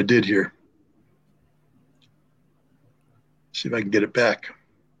see what I did here. See if I can get it back.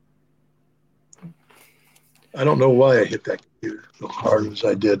 I don't know why I hit that computer so hard as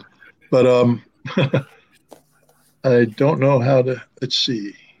I did, but I don't know how to, let's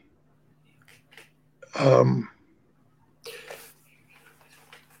see.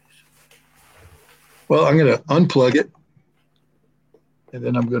 Well, I'm going to unplug it, and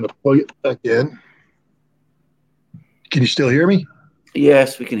then I'm going to plug it back in. Can you still hear me?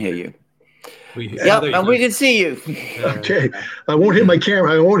 Yes, we can hear you. And we can see you. Okay. I won't hit my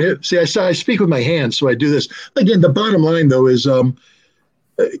camera. I won't hit. See, I speak with my hands, so I do this. Again, the bottom line, though, is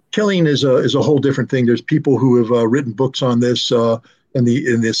killing is a whole different thing. There's people who have written books on this and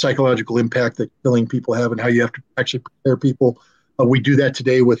the psychological impact that killing people have and how you have to actually prepare people. We do that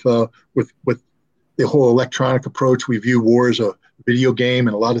today with the whole electronic approach. We view war as a video game,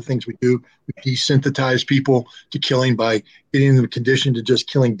 and a lot of things we do. We desensitize people to killing by getting them conditioned to just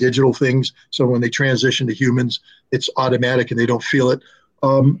killing digital things. So when they transition to humans, it's automatic and they don't feel it.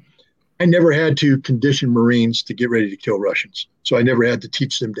 I never had to condition Marines to get ready to kill Russians. So I never had to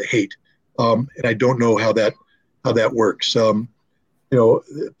teach them to hate. And I don't know how that works.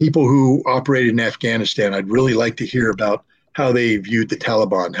 People who operated in Afghanistan, I'd really like to hear about how they viewed the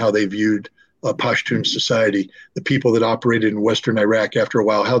Taliban, how they viewed Pashtun society, the people that operated in Western Iraq after a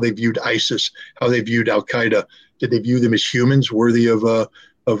while, how they viewed ISIS, how they viewed Al-Qaeda. Did they view them as humans worthy of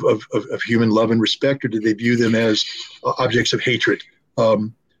human love and respect, or did they view them as objects of hatred?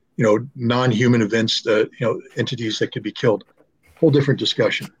 Non-human events, entities that could be killed. Whole different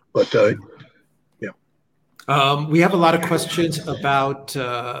discussion. But we have a lot of questions about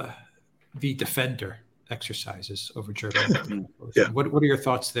the Defender exercises over Germany. Yeah. What are your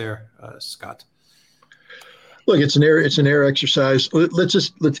thoughts there, Scott? Look, it's an air exercise.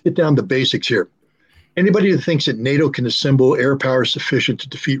 Let's get down to basics here. Anybody that thinks that NATO can assemble air power sufficient to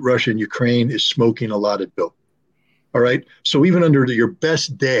defeat Russia and Ukraine is smoking a lot of dope. All right. So even under your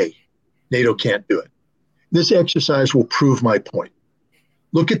best day, NATO can't do it. This exercise will prove my point.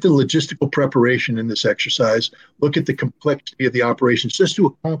 Look at the logistical preparation in this exercise. Look at the complexity of the operations just to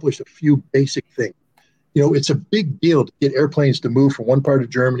accomplish a few basic things. It's a big deal to get airplanes to move from one part of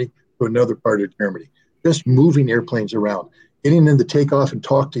Germany to another part of Germany. Just moving airplanes around, getting them to take off and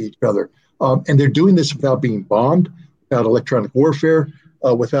talk to each other. And they're doing this without being bombed, without electronic warfare,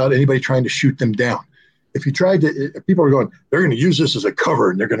 without anybody trying to shoot them down. If people are going, they're going to use this as a cover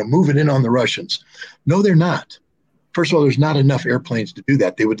and they're going to move it in on the Russians. No, they're not. First of all, there's not enough airplanes to do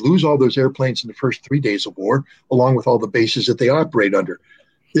that. They would lose all those airplanes in the first 3 days of war, along with all the bases that they operate under.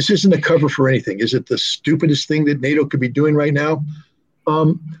 This isn't a cover for anything. Is it the stupidest thing that NATO could be doing right now?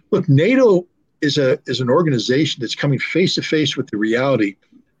 Look, NATO is an organization that's coming face to face with the reality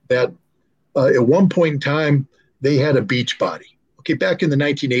that at one point in time, they had a beach body. Okay, back in the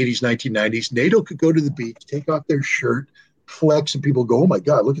 1980s, 1990s, NATO could go to the beach, take off their shirt, flex, and people go, oh my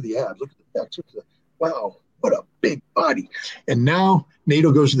God, look at the abs, look at the pecs, wow, what a big body. And now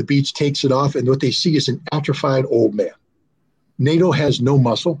NATO goes to the beach, takes it off, and what they see is an atrophied old man. NATO has no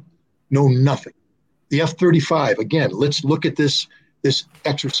muscle, no nothing. The F-35, again, let's look at this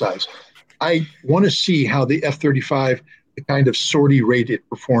exercise. I want to see how the F-35, the kind of sortie rate it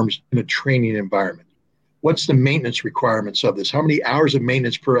performs in a training environment. What's the maintenance requirements of this? How many hours of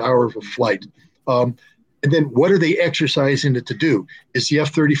maintenance per hour of a flight? And then what are they exercising it to do? Is the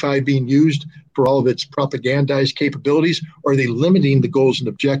F-35 being used for all of its propagandized capabilities, or are they limiting the goals and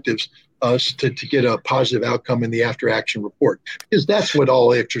objectives to get a positive outcome in the after-action report? Because that's what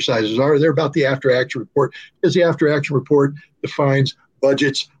all exercises are. They're about the after-action report, because the after-action report defines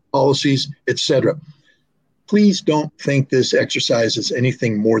budgets, policies, etc. Please don't think this exercise is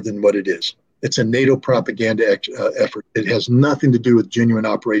anything more than what it is. It's a NATO propaganda effort. It has nothing to do with genuine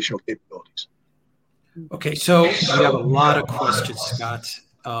operational capabilities. Okay, so we have a lot of questions, Scott.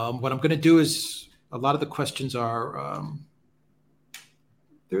 What I'm going to do is a lot of the questions are a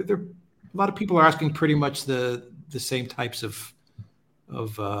lot of people are asking pretty much the same types of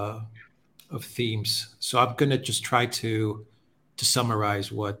themes. So I'm going to just try to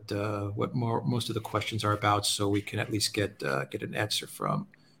summarize what most of the questions are about, so we can at least get an answer from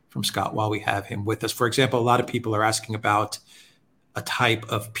Scott while we have him with us. For example, a lot of people are asking about a type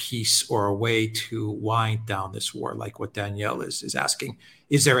of peace or a way to wind down this war, like what Danielle is asking.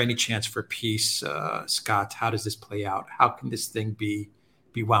 Is there any chance for peace, Scott? How does this play out? How can this thing be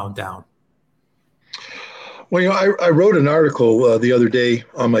wound down? Well, I wrote an article the other day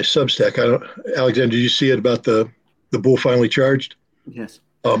on my Substack. Alexander, did you see it about the bull finally charged? Yes.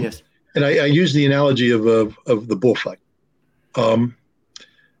 Yes. And I used the analogy of the bullfight.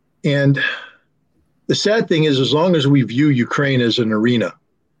 And the sad thing is, as long as we view Ukraine as an arena,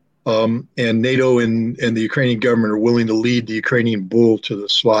 and NATO and the Ukrainian government are willing to lead the Ukrainian bull to the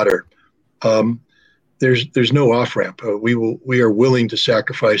slaughter, there's no off ramp. We are willing to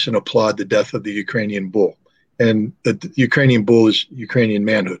sacrifice and applaud the death of the Ukrainian bull, and the Ukrainian bull is Ukrainian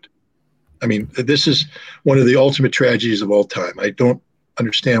manhood. I mean, this is one of the ultimate tragedies of all time. I don't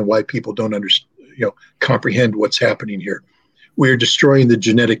understand why people don't comprehend what's happening here. We are destroying the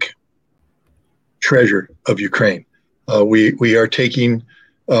genetic treasure of Ukraine. We are taking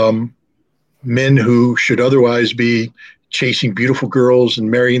men who should otherwise be chasing beautiful girls and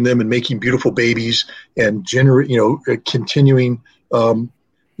marrying them and making beautiful babies and continuing the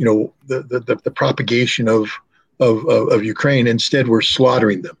propagation of Ukraine. Instead, we're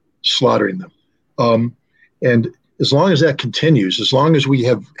slaughtering them. And as long as that continues, as long as we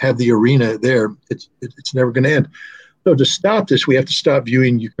have the arena there, it's never going to end. So to stop this, we have to stop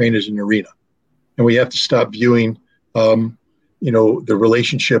viewing Ukraine as an arena, and we have to stop viewing the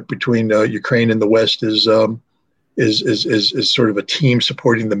relationship between Ukraine and the West is sort of a team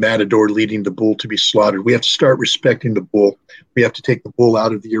supporting the matador, leading the bull to be slaughtered. We have to start respecting the bull. We have to take the bull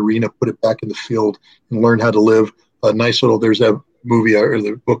out of the arena, put it back in the field, and learn how to live a nice little. There's a movie or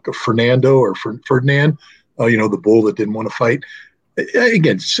the book of Ferdinand, the bull that didn't want to fight.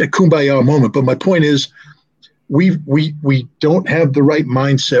 Again, it's a kumbaya moment. But my point is, we don't have the right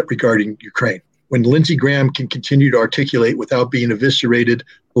mindset regarding Ukraine. When Lindsey Graham can continue to articulate without being eviscerated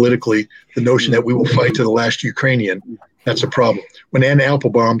politically the notion that we will fight to the last Ukrainian, that's a problem. When Ann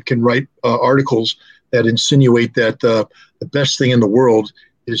Applebaum can write articles that insinuate that the best thing in the world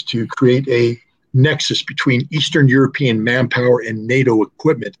is to create a nexus between Eastern European manpower and NATO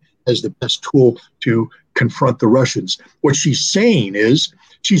equipment as the best tool to confront the Russians, what she's saying is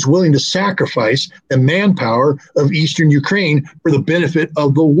she's willing to sacrifice the manpower of Eastern Ukraine for the benefit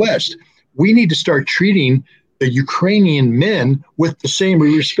of the West. We need to start treating the Ukrainian men with the same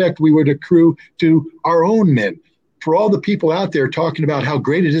respect we would accrue to our own men. For all the people out there talking about how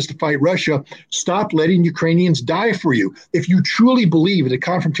great it is to fight Russia, stop letting Ukrainians die for you. If you truly believe that a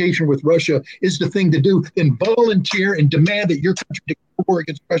confrontation with Russia is the thing to do, then volunteer and demand that your country declare war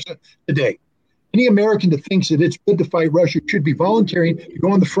against Russia today. Any American that thinks that it's good to fight Russia should be volunteering to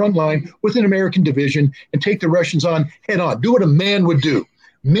go on the front line with an American division and take the Russians on head on. Do what a man would do.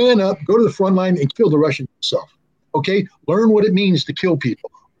 Man up, go to the front line and kill the Russians yourself. Okay? Learn what it means to kill people.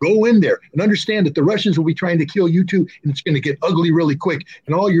 Go in there and understand that the Russians will be trying to kill you too, and it's going to get ugly really quick.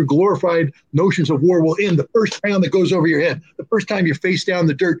 And all your glorified notions of war will end the first round that goes over your head. The first time you're face down in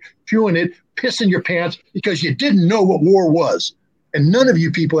the dirt, chewing it, pissing your pants because you didn't know what war was. And none of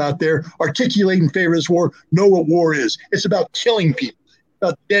you people out there articulating in favor of this war know what war is. It's about killing people, it's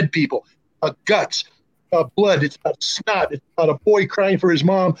about dead people, about guts, about blood. It's about snot. It's about a boy crying for his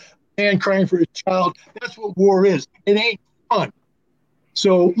mom, a man crying for his child. That's what war is. It ain't fun.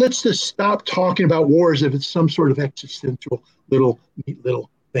 So let's just stop talking about war as if it's some sort of existential little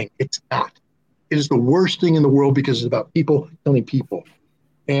thing. It's not. It is the worst thing in the world because it's about people killing people.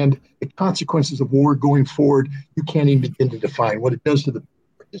 And the consequences of war going forward, you can't even begin to define what it does to the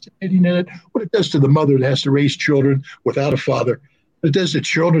participating in it, what it does to the mother that has to raise children without a father, what it does to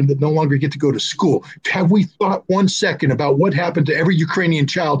children that no longer get to go to school. Have we thought 1 second about what happened to every Ukrainian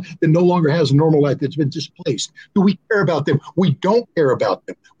child that no longer has a normal life, that's been displaced? Do we care about them? We don't care about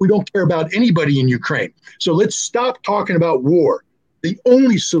them. We don't care about anybody in Ukraine. So let's stop talking about war. The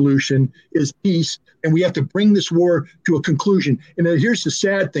only solution is peace, and we have to bring this war to a conclusion. And here's the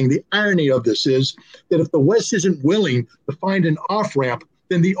sad thing. The irony of this is that if the West isn't willing to find an off-ramp,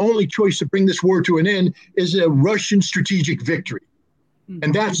 then the only choice to bring this war to an end is a Russian strategic victory.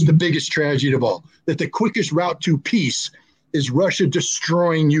 And that's the biggest tragedy of all, that the quickest route to peace is Russia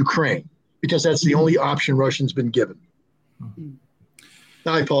destroying Ukraine, because that's the only option Russia's been given.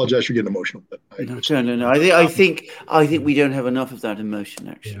 Now, I apologize for getting emotional. But no. I think we don't have enough of that emotion,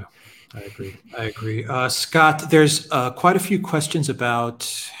 actually. Yeah, I agree. Scott, there's quite a few questions about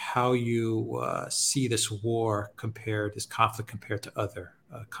how you see this conflict compared to other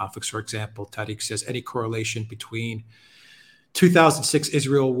conflicts. For example, Tariq says, any correlation between 2006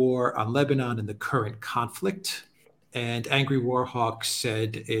 Israel war on Lebanon and the current conflict? And Angry Warhawk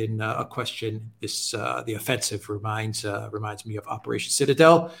said in a question, the offensive reminds me of Operation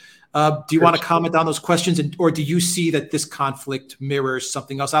Citadel. Do you want to comment on those questions, or do you see that this conflict mirrors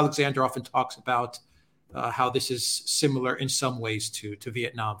something else? Alexander often talks about how this is similar in some ways to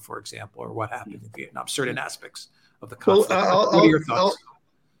Vietnam, for example, or what happened in Vietnam, certain aspects of the conflict. What are your thoughts?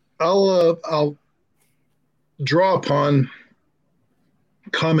 I'll draw upon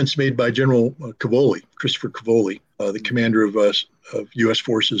comments made by General Christopher Cavoli, the commander of U.S.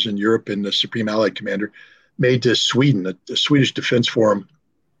 forces in Europe and the Supreme Allied Commander, made to Sweden, the Swedish Defense Forum,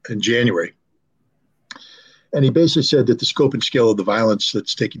 in January. And he basically said that the scope and scale of the violence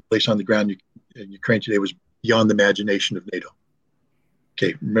that's taking place on the ground in Ukraine today was beyond the imagination of NATO.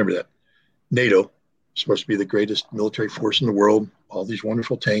 Okay, remember that. NATO is supposed to be the greatest military force in the world, all these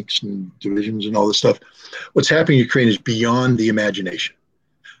wonderful tanks and divisions and all this stuff. What's happening in Ukraine is beyond the imagination.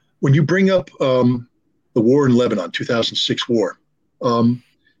 when you bring up the war in Lebanon, 2006 war, I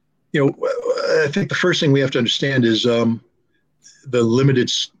think the first thing we have to understand is the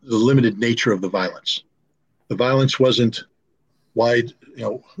limited nature of the violence. The violence wasn't wide,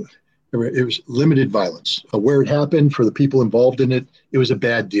 it was limited violence. Where it happened, for the people involved in it, it was a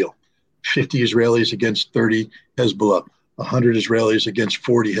bad deal. 50 Israelis against 30 Hezbollah, 100 Israelis against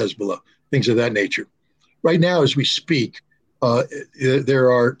 40 Hezbollah, things of that nature. Right now, as we speak,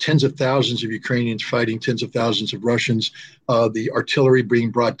 there are tens of thousands of Ukrainians fighting, tens of thousands of Russians. The artillery being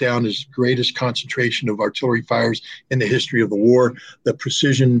brought down is the greatest concentration of artillery fires in the history of the war. The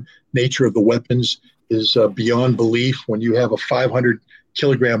precision nature of the weapons is beyond belief. When you have a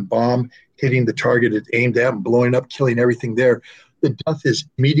 500-kilogram bomb hitting the target it's aimed at and blowing up, killing everything there, the death is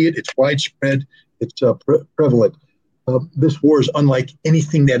immediate, it's widespread, it's prevalent. This war is unlike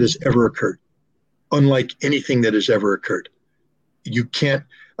anything that has ever occurred. Unlike anything that has ever occurred. You can't,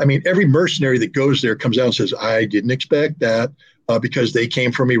 every mercenary that goes there comes out and says, I didn't expect that because they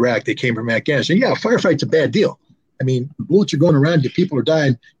came from Iraq, they came from Afghanistan. Yeah, a firefight's a bad deal. Bullets are going around, people are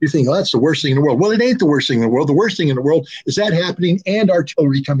dying. You're thinking, that's the worst thing in the world. Well, it ain't the worst thing in the world. The worst thing in the world is that happening and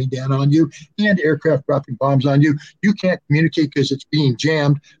artillery coming down on you and aircraft dropping bombs on you. You can't communicate because it's being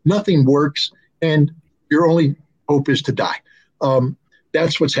jammed. Nothing works. And your only hope is to die.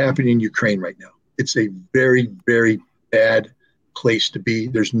 That's what's happening in Ukraine right now. It's a very, very bad place to be.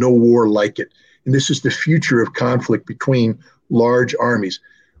 There's no war like it. And this is the future of conflict between large armies.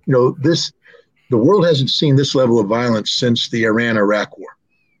 The world hasn't seen this level of violence since the Iran-Iraq war,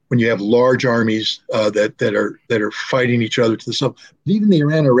 when you have large armies that are fighting each other to the south. But even the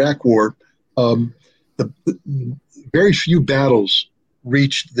Iran-Iraq war, the very few battles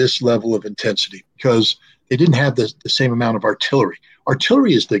reached this level of intensity because they didn't have the same amount of artillery.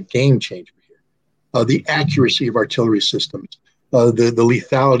 Artillery is the game changer here. The accuracy of artillery systems, the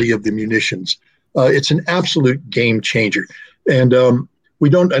lethality of the munitions. It's an absolute game changer. And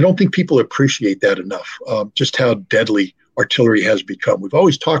I don't think people appreciate that enough, just how deadly artillery has become. We've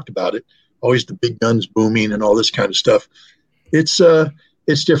always talked about it, always the big guns booming and all this kind of stuff. It's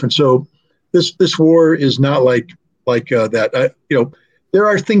different. So this war is not like that. There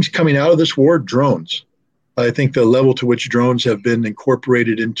are things coming out of this war. Drones. I think the level to which drones have been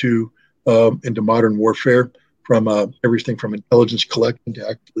incorporated into modern warfare, from everything from intelligence collection to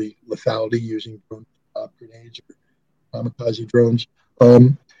actually lethality using drone grenades or kamikaze drones.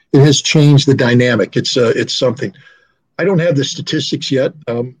 It has changed the dynamic. It's something. I don't have the statistics yet.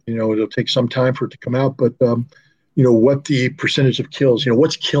 It'll take some time for it to come out. But what the percentage of kills.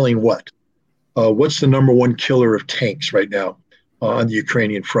 What's killing what? What's the number one killer of tanks right now on the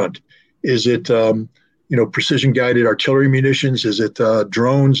Ukrainian front? Is it precision guided artillery munitions? Is it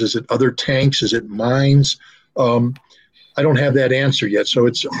drones? Is it other tanks? Is it mines? I don't have that answer yet. So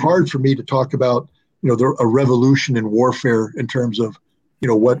it's hard for me to talk about a revolution in warfare in terms of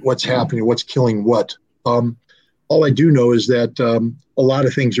what's happening, what's killing what. All I do know is that a lot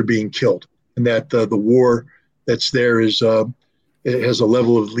of things are being killed, and that the war that's there it has a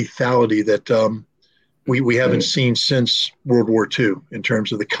level of lethality that we haven't seen since World War II in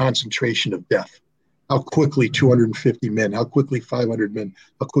terms of the concentration of death. How quickly 250 men, how quickly 500 men,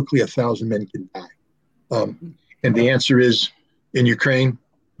 how quickly 1,000 men can die. And the answer is, in Ukraine,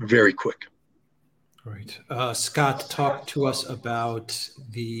 very quick. Right. Scott, talk to us about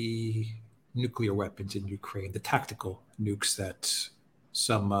the nuclear weapons in Ukraine, the tactical nukes that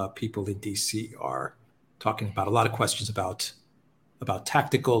some people in D.C. are talking about. A lot of questions about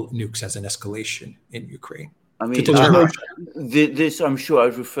tactical nukes as an escalation in Ukraine. This I'm sure I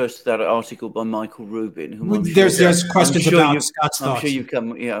refers to that article by Michael Rubin. There's questions about Scott's thoughts.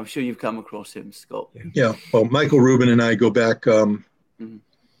 I'm sure you've come across him, Scott. Yeah. Well, Michael Rubin and I go back to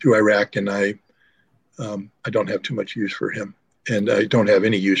Iraq, and I don't have too much use for him, and I don't have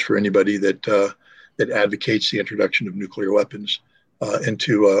any use for anybody that advocates the introduction of nuclear weapons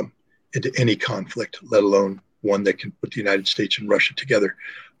into any conflict, let alone one that can put the United States and Russia together.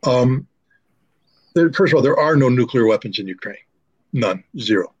 First of all, there are no nuclear weapons in Ukraine. None.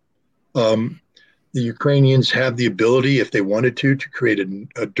 Zero. The Ukrainians have the ability, if they wanted to create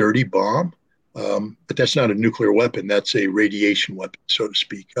a dirty bomb, but that's not a nuclear weapon. That's a radiation weapon, so to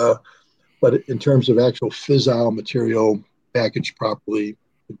speak. But in terms of actual fissile material packaged properly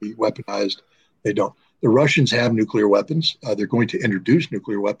to be weaponized, they don't. The Russians have nuclear weapons. They're going to introduce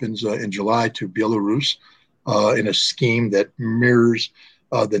nuclear weapons in July to Belarus in a scheme that mirrors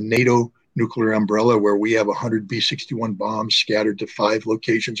the NATO nuclear umbrella, where we have 100 B-61 bombs scattered to 5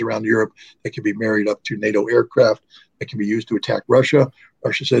 locations around Europe that can be married up to NATO aircraft that can be used to attack Russia.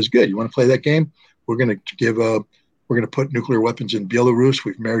 Russia says, good, you want to play that game? We're going to We're going to put nuclear weapons in Belarus.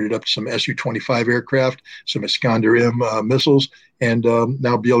 We've married it up to some Su-25 aircraft, some Iskander-M missiles, and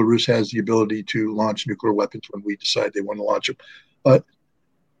now Belarus has the ability to launch nuclear weapons when we decide they want to launch them.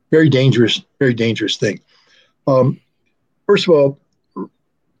 Very dangerous thing. First of all,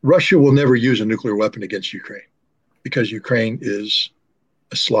 Russia will never use a nuclear weapon against Ukraine because Ukraine is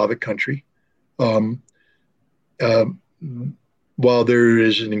a Slavic country. While there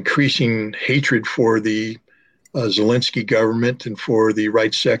is an increasing hatred for the Zelensky government and for the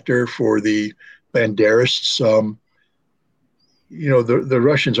right sector, for the Banderists, the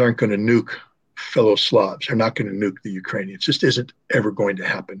Russians aren't going to nuke fellow Slavs. They're not going to nuke the Ukrainians. It just isn't ever going to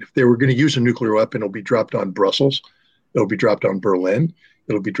happen. If they were going to use a nuclear weapon, it'll be dropped on Brussels. It'll be dropped on Berlin.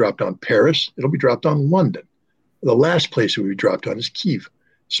 It'll be dropped on Paris. It'll be dropped on London. The last place it will be dropped on is Kyiv.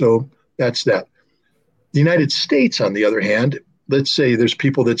 So that's that. The United States, on the other hand, let's say there's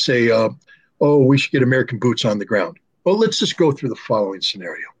people that say, we should get American boots on the ground. Well, let's just go through the following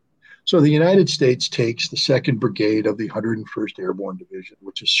scenario. So the United States takes the 2nd Brigade of the 101st Airborne Division,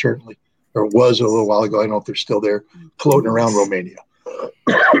 which is certainly, or was a little while ago, I don't know if they're still there, floating around Romania.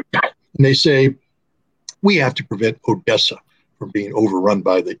 And they say, we have to prevent Odessa from being overrun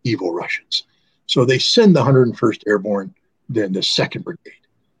by the evil Russians. So they send the 101st Airborne, then the 2nd Brigade.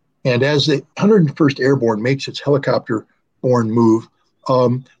 And as the 101st Airborne makes its helicopter-borne move,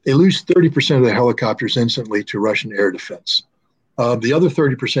 they lose 30% of their helicopters instantly to Russian air defense. The other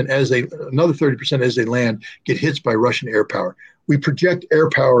 30%, another 30% as they land, get hit by Russian air power. We project air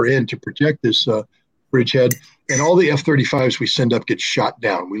power in to protect this bridgehead, and all the F-35s we send up get shot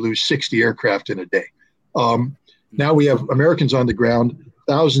down. We lose 60 aircraft in a day. Now we have Americans on the ground,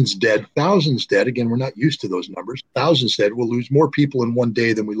 thousands dead. Again, we're not used to those numbers. Thousands dead. We'll lose more people in one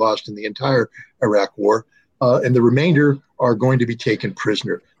day than we lost in the entire Iraq war. And the remainder are going to be taken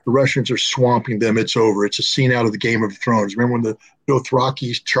prisoner. The Russians are swamping them. It's over. It's a scene out of the Game of Thrones. Remember when the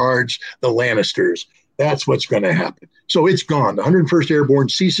Dothrakis charged the Lannisters? That's what's going to happen. So it's gone. The 101st Airborne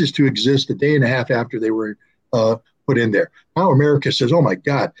ceases to exist a day and a half after they were put in there. Now America says, oh, my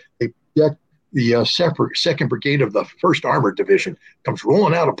God, they project the 2nd Brigade of the 1st Armored Division comes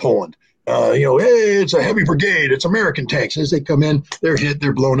rolling out of Poland. Hey, it's a heavy brigade. It's American tanks. As they come in, they're hit,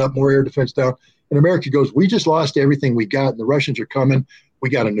 they're blown up, more air defense down. And America goes, we just lost everything we got, and the Russians are coming. We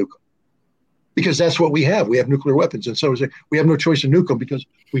got to nuke them. Because that's what we have. We have nuclear weapons. And so we have no choice to nuke them because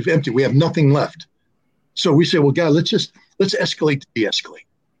we've emptied. We have nothing left. So we say, well, God, let's escalate to de-escalate.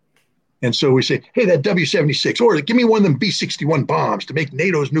 And so we say, hey, that W-76, or give me one of them B-61 bombs to make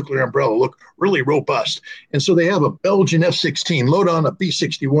NATO's nuclear umbrella look really robust. And so they have a Belgian F-16 load on a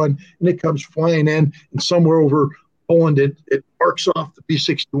B-61, and it comes flying in, and somewhere over Poland, it arcs off the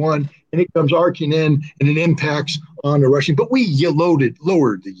B-61, and it comes arcing in, and it impacts on the Russian. But we lowered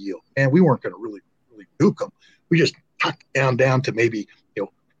the yield, and we weren't going to really nuke them. We just tucked down to maybe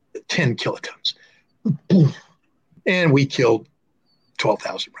 10 kilotons. And we killed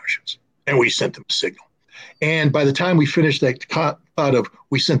 12,000 Russians. And we sent them a signal. And by the time we finished that thought of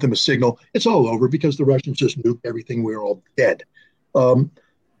we sent them a signal, it's all over because the Russians just nuked everything. We're all dead.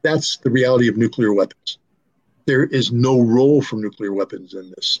 That's the reality of nuclear weapons. There is no role for nuclear weapons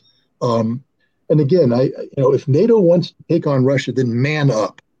in this. And again, if NATO wants to take on Russia, then man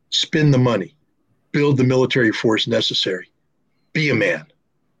up, spend the money, build the military force necessary, be a man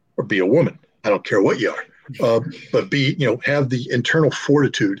or be a woman. I don't care what you are, but have the internal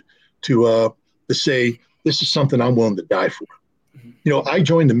fortitude to say, this is something I'm willing to die for. I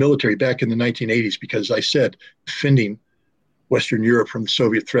joined the military back in the 1980s because I said defending Western Europe from the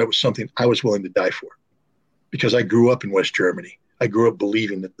Soviet threat was something I was willing to die for because I grew up in West Germany. I grew up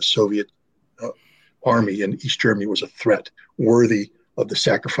believing that the Soviet army in East Germany was a threat worthy of the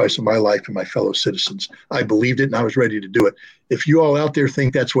sacrifice of my life and my fellow citizens. I believed it and I was ready to do it. If you all out there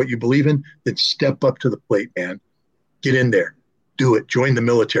think that's what you believe in, then step up to the plate, man. Get in there. Do it. Join the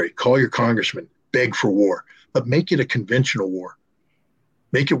military. Call your congressman. Beg for war. But make it a conventional war.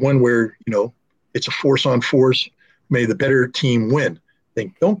 Make it one where, it's a force on force. May the better team win.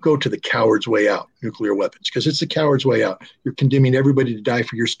 Then don't go to the coward's way out, nuclear weapons, because it's the coward's way out. You're condemning everybody to die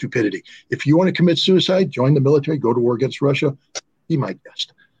for your stupidity. If you want to commit suicide, join the military, go to war against Russia, be my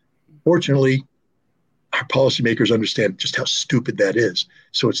guest. Fortunately, our policymakers understand just how stupid that is.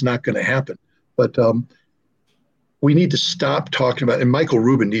 So it's not going to happen. But we need to stop talking about, and Michael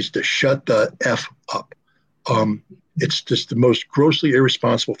Rubin needs to shut the F up. It's just the most grossly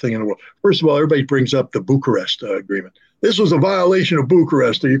irresponsible thing in the world. First of all, everybody brings up the Bucharest Agreement. This was a violation of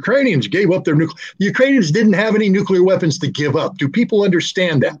Bucharest. The Ukrainians gave up their nuclear. The Ukrainians didn't have any nuclear weapons to give up. Do people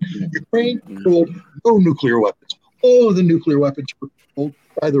understand that? Ukraine pulled no nuclear weapons. All of the nuclear weapons were pulled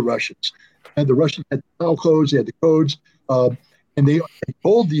by the Russians. And the Russians had the file codes, they had the codes, and they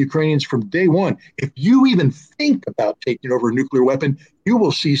told the Ukrainians from day one, if you even think about taking over a nuclear weapon, you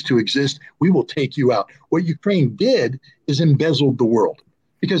will cease to exist. We will take you out. What Ukraine did is embezzled the world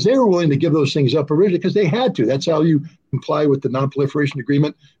because they were willing to give those things up originally because they had to. That's how you comply with the non-proliferation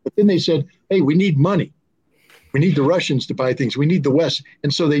agreement. But then they said, hey, we need money. We need the Russians to buy things. We need the West.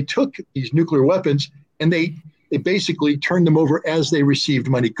 And so they took these nuclear weapons and they basically turned them over as they received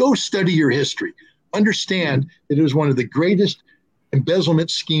money. Go study your history. Understand that it was one of the greatest embezzlement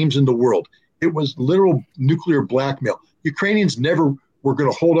schemes in the world. It was literal nuclear blackmail. Ukrainians never were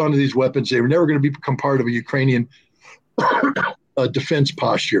going to hold on to these weapons. They were never going to become part of a Ukrainian defense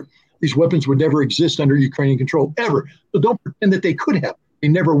posture. These weapons would never exist under Ukrainian control, ever. So don't pretend that they could have. They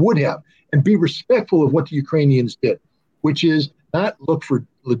never would have. And be respectful of what the Ukrainians did, which is not look for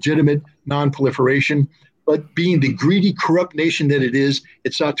legitimate non-proliferation, but being the greedy, corrupt nation that it is,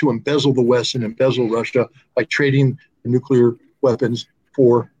 it sought to embezzle the West and embezzle Russia by trading nuclear weapons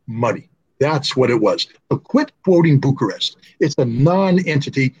for money. That's what it was. So quit quoting Bucharest. It's a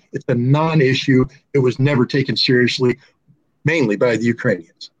non-entity. It's a non-issue. It was never taken seriously, mainly by the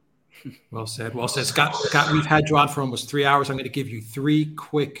Ukrainians. Well said. Well said. Scott, we've had you on for almost 3 hours. I'm going to give you 3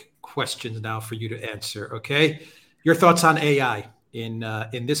 quick questions now for you to answer. Okay. Your thoughts on AI in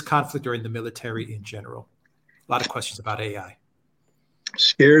this conflict or in the military in general? A lot of questions about AI.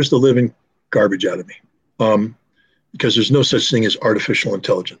 Scares the living garbage out of me because there's no such thing as artificial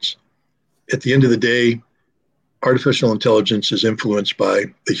intelligence. At the end of the day, artificial intelligence is influenced by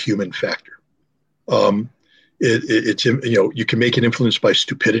the human factor. It's you can make it influenced by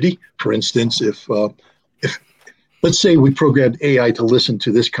stupidity. For instance, if let's say we programmed AI to listen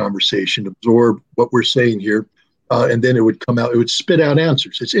to this conversation, absorb what we're saying here, and then it would come out, it would spit out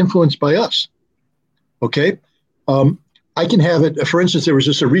answers. It's influenced by us. Okay. I can have it. For instance, there was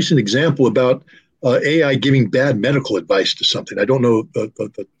just a recent example about AI giving bad medical advice to something. I don't know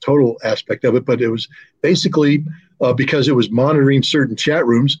the total aspect of it, but it was basically because it was monitoring certain chat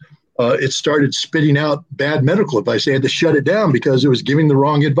rooms, it started spitting out bad medical advice. They had to shut it down because it was giving the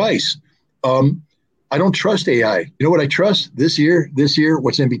wrong advice. I don't trust AI. You know what I trust? This year,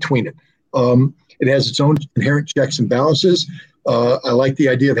 what's in between it. It has its own inherent checks and balances. I like the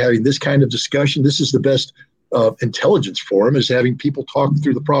idea of having this kind of discussion. This is the best intelligence forum, is having people talk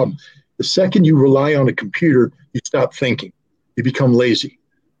through the problem. The second you rely on a computer, you stop thinking. You become lazy.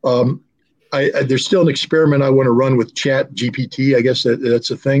 There's still an experiment I want to run with Chat GPT. I guess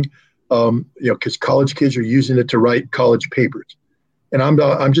that's a thing. Because college kids are using it to write college papers. And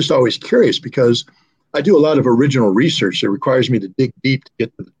I'm just always curious because I do a lot of original research that requires me to dig deep to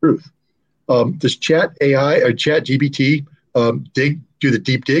get to the truth. Does Chat AI or Chat GPT do the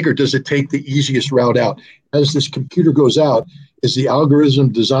deep dig, or does it take the easiest route out? As this computer goes out, is the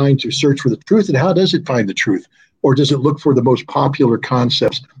algorithm designed to search for the truth, and how does it find the truth? Or does it look for the most popular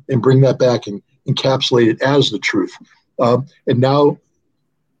concepts and bring that back and encapsulate it as the truth? And now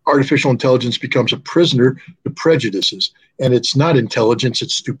artificial intelligence becomes a prisoner to prejudices, and it's not intelligence,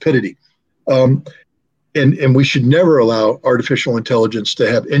 it's stupidity. And we should never allow artificial intelligence to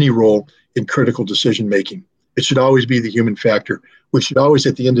have any role in critical decision making. It should always be the human factor. We should always,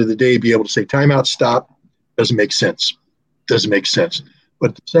 at the end of the day, be able to say, time out, stop, doesn't make sense. Doesn't make sense.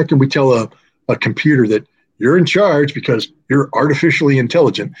 But the second we tell a computer that you're in charge because you're artificially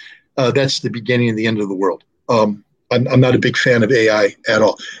intelligent, that's the beginning and the end of the world. I'm not a big fan of AI at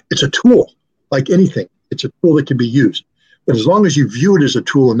all. It's a tool, like anything. It's a tool that can be used. But as long as you view it as a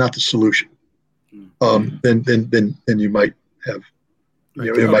tool and not the solution, then you might have.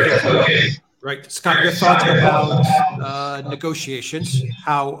 Right, Scott. Your thoughts about negotiations?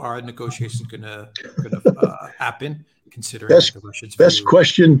 How are negotiations going to happen? Considering the Russians' best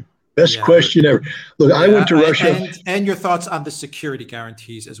question ever. Look, I went to Russia, and your thoughts on the security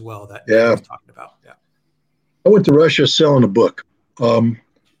guarantees as well that you were talking about. Yeah, I went to Russia selling a book. The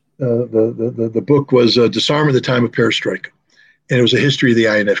book was Disarm at the Time of Perestroika, and it was a history of the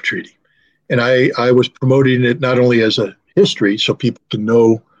INF Treaty. And I was promoting it not only as a history, so people can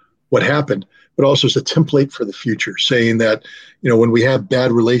know what happened, but also as a template for the future, saying that, when we have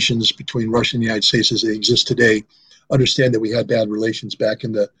bad relations between Russia and the United States as they exist today, understand that we had bad relations back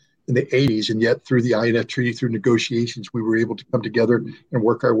in the 80s, and yet through the INF Treaty, through negotiations, we were able to come together and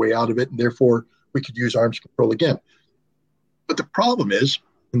work our way out of it, and therefore we could use arms control again. But the problem is,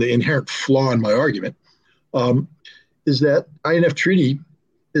 and the inherent flaw in my argument, is that INF Treaty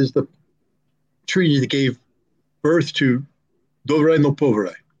is the treaty that gave birth to Doveraj no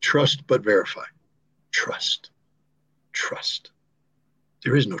Poveraj, trust but verify. Trust.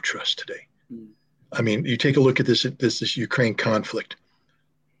 There is no trust today. I mean, you take a look at this Ukraine conflict,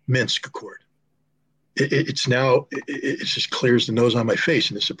 Minsk Accord. it's now it's as clear as the nose on my face,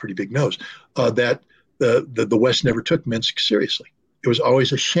 and this is a pretty big nose, that the West never took Minsk seriously. It was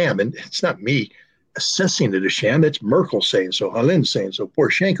always a sham, and it's not me assessing it a sham. It's Merkel saying so, Hollande saying so,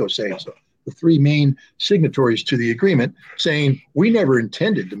 Poroshenko saying so. The three main signatories to the agreement saying we never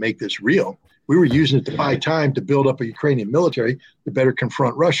intended to make this real. We were using it to buy time to build up a Ukrainian military to better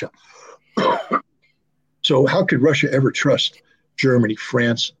confront Russia. So how could Russia ever trust Germany,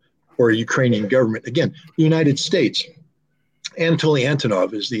 France, or a Ukrainian government? Again, the United States. Anatoly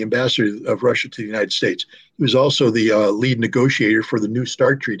Antonov is the ambassador of Russia to the United States. He was also the lead negotiator for the New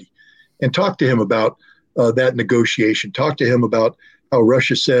START treaty. And talk to him about that negotiation. Talk to him about how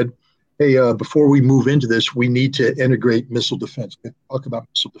Russia said, hey, before we move into this, we need to integrate missile defense. We talk about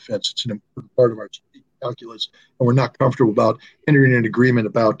missile defense. It's an important part of our calculus. And we're not comfortable about entering an agreement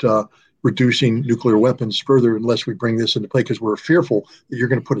about reducing nuclear weapons further unless we bring this into play, because we're fearful that you're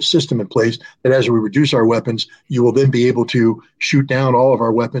going to put a system in place that as we reduce our weapons, you will then be able to shoot down all of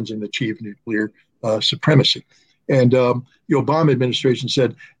our weapons and achieve nuclear supremacy. And the Obama administration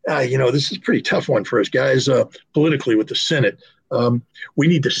said, this is a pretty tough one for us guys politically with the Senate. We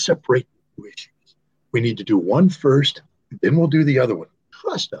need to separate the two issues. We need to do one first, then we'll do the other one.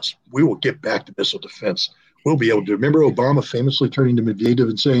 Trust us. We will get back to missile defense. We'll be able to. Remember Obama famously turning to Medvedev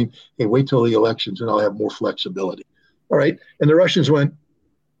and saying, hey, wait till the elections and I'll have more flexibility. All right. And the Russians went,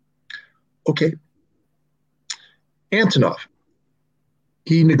 okay. Antonov,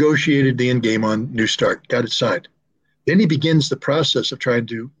 he negotiated the end game on New START, got it signed. Then he begins the process of trying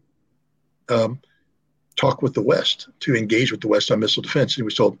to talk with the West, to engage with the West on missile defense. And he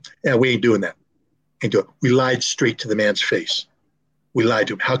was told, yeah, we ain't doing that. We lied straight to the man's face. We lied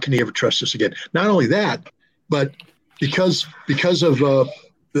to him. How can he ever trust us again? Not only that, but because of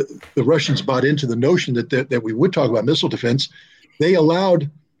the Russians bought into the notion that we would talk about missile defense, they allowed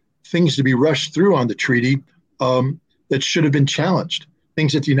things to be rushed through on the treaty that should have been challenged,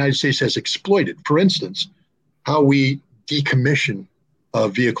 things that the United States has exploited. For instance, how we decommission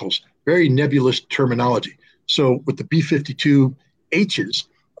vehicles, very nebulous terminology. So with the B-52Hs,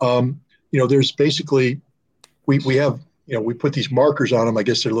 there's basically, we have, we put these markers on them. I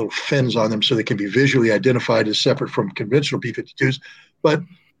guess they're little fins on them so they can be visually identified as separate from conventional B-52s. But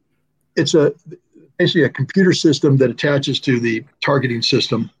it's basically a computer system that attaches to the targeting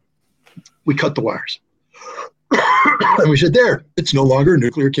system. We cut the wires. And we said, there, it's no longer a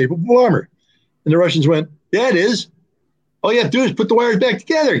nuclear-capable bomber. And the Russians went, yeah, it is. All you have to do is put the wires back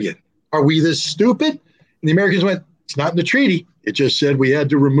together again. Are we this stupid? And the Americans went, it's not in the treaty. It just said we had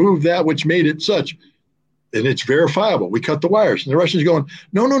to remove that which made it such. And it's verifiable. We cut the wires. And the Russians are going,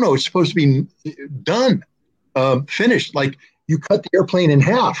 no, it's supposed to be done, finished. Like you cut the airplane in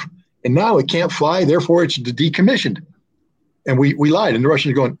half, and now it can't fly, therefore it's decommissioned. And we lied. And the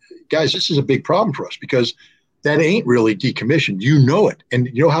Russians are going, guys, this is a big problem for us because that ain't really decommissioned. You know it. And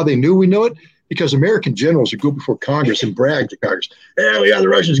you know how they knew we know it? Because American generals would go before Congress and brag to Congress, we got the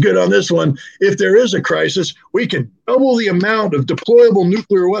Russians good on this one. If there is a crisis, we can double the amount of deployable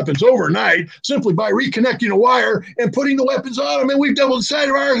nuclear weapons overnight simply by reconnecting a wire and putting the weapons on them. And we've doubled the size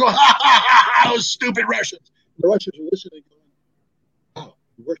of ours. Go, ha, ha, ha, those stupid Russians. The Russians are listening going, wow,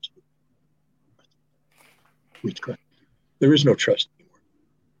 we're stupid. We trust. There is no trust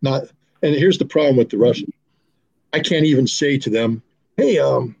anymore. And here's the problem with the Russians. I can't even say to them, hey,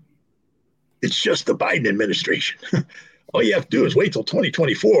 it's just the Biden administration. All you have to do is wait till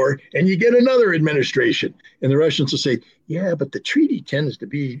 2024 and you get another administration. And the Russians will say, yeah, but the treaty tends to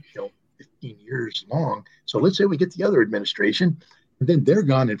be 15 years long. So let's say we get the other administration and then they're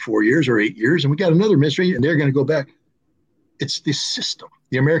gone in 4 years or 8 years and we got another administration and they're going to go back. It's the system.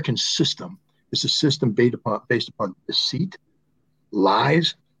 The American system is a system based upon deceit,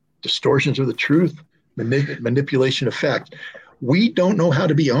 lies, distortions of the truth, manipulation of fact. We don't know how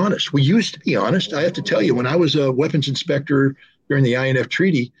to be honest. We used to be honest. I have to tell you, when I was a weapons inspector during the INF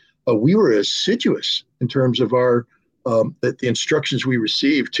treaty, we were assiduous in terms of the instructions we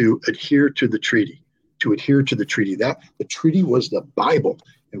received to adhere to the treaty, That the treaty was the Bible,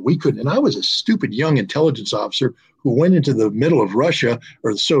 and we couldn't. And I was a stupid young intelligence officer who went into the middle of Russia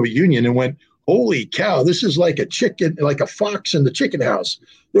or the Soviet Union and went, holy cow, this is like a fox in the chicken house.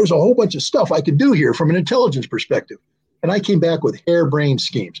 There's a whole bunch of stuff I could do here from an intelligence perspective. And I came back with harebrained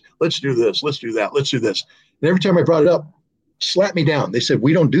schemes. Let's do this. Let's do that. Let's do this. And every time I brought it up, slapped me down. They said,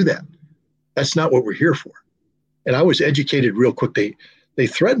 we don't do that. That's not what we're here for. And I was educated real quick. They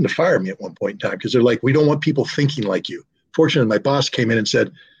threatened to fire me at one point in time because they're like, we don't want people thinking like you. Fortunately, my boss came in and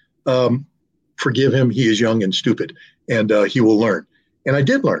said, forgive him. He is young and stupid, and he will learn. And I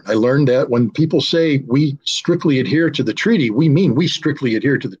did learn. I learned that when people say we strictly adhere to the treaty, we mean we strictly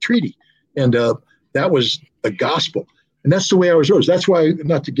adhere to the treaty. And that was the gospel. And that's the way I was raised. That's why,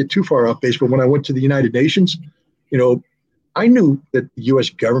 not to get too far off base, but when I went to the United Nations, I knew that the U.S.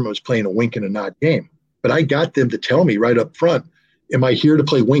 government was playing a wink and a nod game, but I got them to tell me right up front, am I here to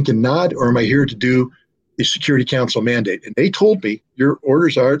play wink and nod, or am I here to do the Security Council mandate? And they told me, your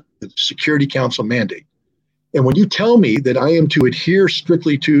orders are the Security Council mandate. And when you tell me that I am to adhere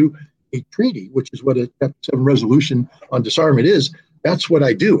strictly to a treaty, which is what a Chapter 7 resolution on disarmament is, that's what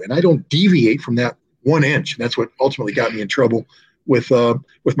I do. And I don't deviate from that 1 inch. And that's what ultimately got me in trouble with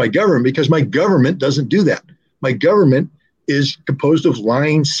my government, because my government doesn't do that. My government is composed of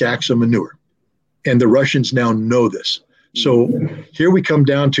lying sacks of manure. And the Russians now know this. So here we come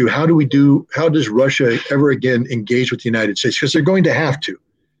down to how does Russia ever again engage with the United States? Because they're going to have to.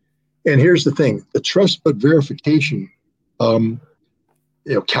 And here's the thing, the trust but verification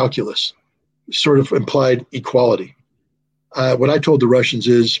calculus sort of implied equality. What I told the Russians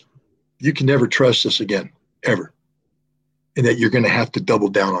is, you can never trust us again, ever. And that you're going to have to double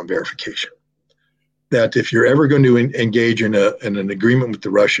down on verification. That if you're ever going to engage in an agreement with the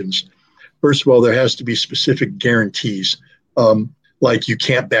Russians, first of all, there has to be specific guarantees, like you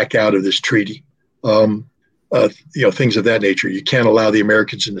can't back out of this treaty, things of that nature. You can't allow the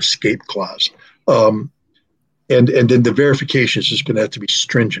Americans an escape clause. And then the verification is just going to have to be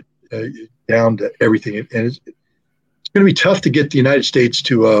stringent, down to everything. And it's going to be tough to get the United States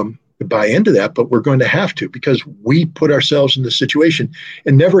to buy into that, but we're going to have to, because we put ourselves in this situation.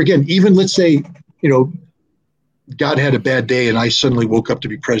 And never again, even let's say, God had a bad day and I suddenly woke up to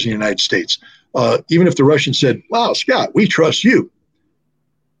be president of the United States. Even if the Russians said, wow, Scott, we trust you.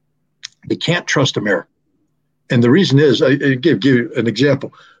 They can't trust America. And the reason is, I give you an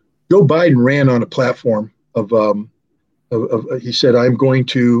example. Joe Biden ran on a platform of he said, I'm going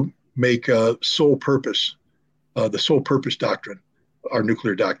to make the sole purpose doctrine, our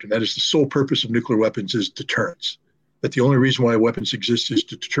nuclear doctrine. That is, the sole purpose of nuclear weapons is deterrence. That the only reason why weapons exist is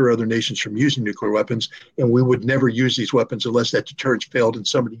to deter other nations from using nuclear weapons, and we would never use these weapons unless that deterrence failed and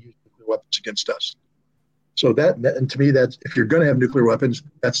somebody used nuclear weapons against us. So that and to me, that's, if you're going to have nuclear weapons,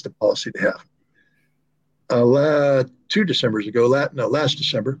 that's the policy to have. Last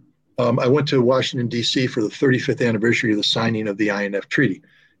December, I went to Washington, D.C. for the 35th anniversary of the signing of the INF Treaty.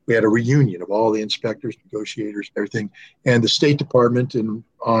 We had a reunion of all the inspectors, negotiators, everything. And the State Department, in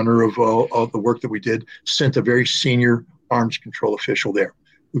honor of all the work that we did, sent a very senior arms control official there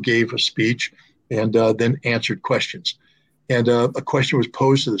who gave a speech and then answered questions. And a question was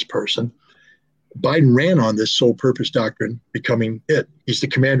posed to this person. Biden ran on this sole purpose doctrine, becoming it. He's the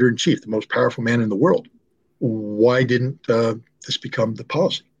commander in chief, the most powerful man in the world. Why didn't this become the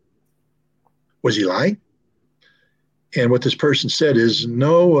policy? Was he lying? And what this person said is,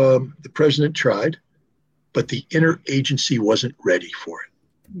 no, the president tried, but the interagency wasn't ready for it.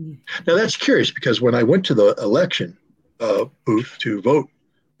 Mm. Now, that's curious, because when I went to the election booth to vote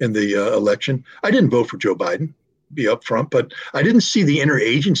in the election, I didn't vote for Joe Biden, be upfront, but I didn't see the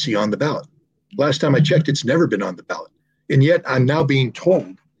interagency on the ballot. Last time I checked, it's never been on the ballot. And yet I'm now being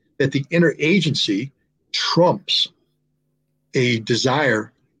told that the interagency trumps a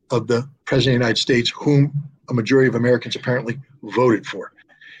desire of the president of the United States, whom a majority of Americans apparently voted for.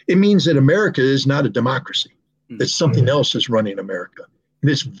 It means that America is not a democracy, that something else is running America. And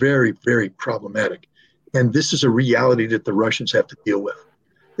it's very, very problematic. And this is a reality that the Russians have to deal with,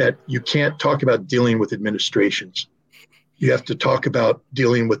 that you can't talk about dealing with administrations. You have to talk about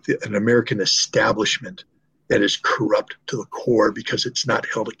dealing with an American establishment that is corrupt to the core because it's not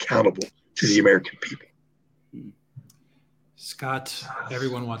held accountable to the American people. Scott,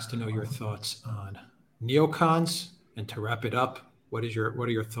 everyone wants to know your thoughts on neocons, and to wrap it up, what are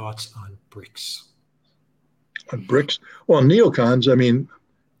your thoughts on BRICS? On BRICS? Well, neocons, I mean,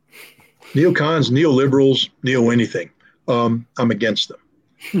 neocons, neoliberals, neo-anything. I'm against them.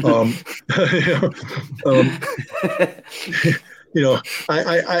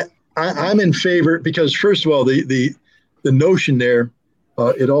 I'm in favor, because first of all, the notion there,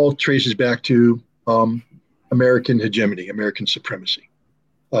 it all traces back to American hegemony, American supremacy.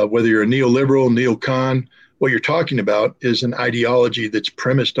 Whether you're a neoliberal, neocon, what you're talking about is an ideology that's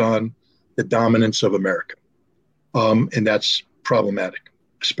premised on the dominance of America. And that's problematic,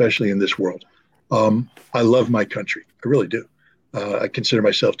 especially in this world. I love my country. I really do. I consider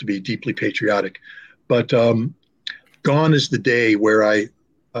myself to be deeply patriotic. But gone is the day where I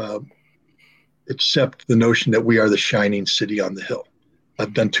accept the notion that we are the shining city on the hill.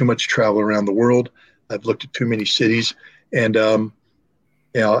 I've done too much travel around the world. I've looked at too many cities. And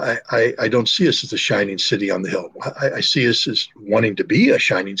I don't see us as a shining city on the hill. I see us as wanting to be a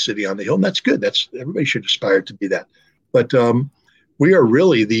shining city on the hill, and that's good. Everybody should aspire to be that. But we are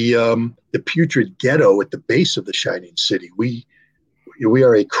really the putrid ghetto at the base of the shining city. We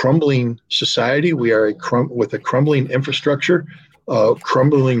are a crumbling society. We are with a crumbling infrastructure,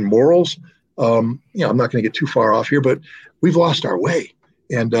 crumbling morals. I'm not going to get too far off here, but we've lost our way.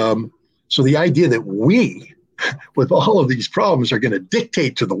 And so the idea that we, with all of these problems, are going to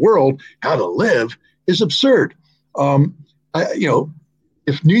dictate to the world how to live is absurd.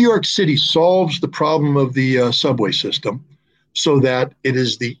 If New York City solves the problem of the subway system so that it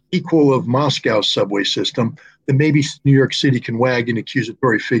is the equal of Moscow's subway system, then maybe New York City can wag an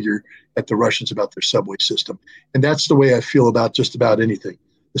accusatory figure at the Russians about their subway system. And that's the way I feel about just about anything.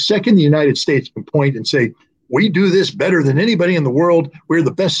 The second the United States can point and say, we do this better than anybody in the world, we're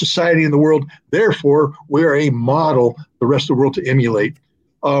the best society in the world, therefore we're a model for the rest of the world to emulate.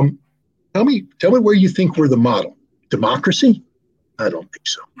 Tell me where you think we're the model. Democracy? I don't think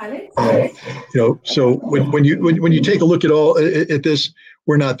so. So when you take a look at this,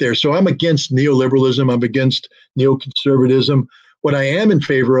 we're not there. So I'm against neoliberalism. I'm against neoconservatism. What I am in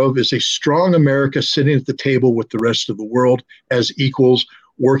favor of is a strong America sitting at the table with the rest of the world as equals,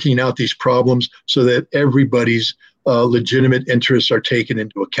 working out these problems so that everybody's legitimate interests are taken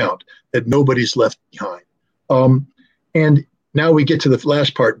into account, that nobody's left behind. And now we get to the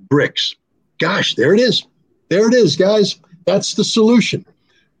last part, BRICS. Gosh, there it is. There it is, guys. That's the solution.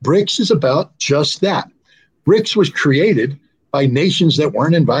 BRICS is about just that. BRICS was created by nations that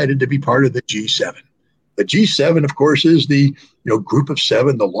weren't invited to be part of the G7. The G7, of course, is the group of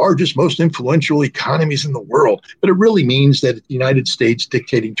seven, the largest, most influential economies in the world. But it really means that the United States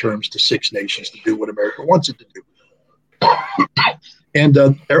dictating terms to six nations to do what America wants it to do. And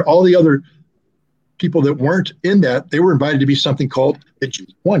all the other people that weren't in that, they were invited to be something called the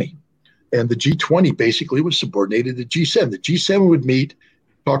G20. And the G20 basically was subordinated to the G7. The G7 would meet,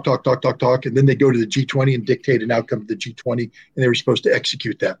 talk, and then they go to the G20 and dictate an outcome of the G20, and they were supposed to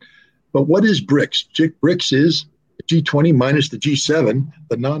execute that. But what is BRICS? BRICS is the G20 minus the G7,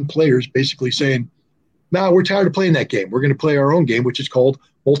 the non-players basically saying, we're tired of playing that game. We're going to play our own game, which is called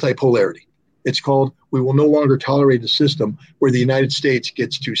multipolarity. It's called, we will no longer tolerate a system where the United States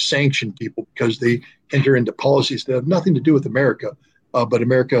gets to sanction people because they enter into policies that have nothing to do with America, but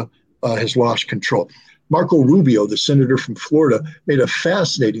America has lost control. Marco Rubio, the senator from Florida, made a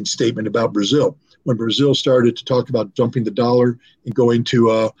fascinating statement about Brazil. When Brazil started to talk about dumping the dollar and going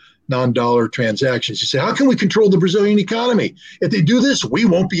to non-dollar transactions, he said, how can we control the Brazilian economy? If they do this, we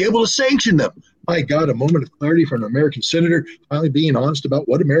won't be able to sanction them. My God, a moment of clarity for an American senator, finally being honest about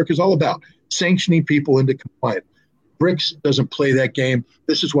what America is all about, sanctioning people into compliance. BRICS doesn't play that game.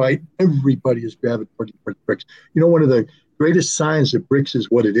 This is why everybody is gravitating towards BRICS. One of the greatest signs that BRICS is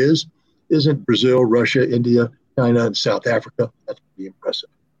what it is, isn't Brazil, Russia, India, China, and South Africa. That's pretty impressive.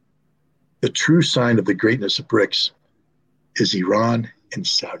 The true sign of the greatness of BRICS is Iran and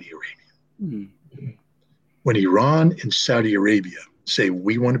Saudi Arabia. Mm-hmm. When Iran and Saudi Arabia say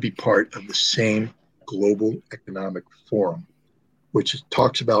we want to be part of the same global economic forum, which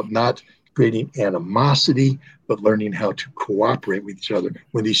talks about not creating animosity, but learning how to cooperate with each other.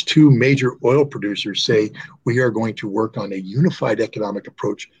 When these two major oil producers say we are going to work on a unified economic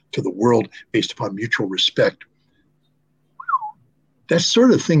approach to the world based upon mutual respect, that's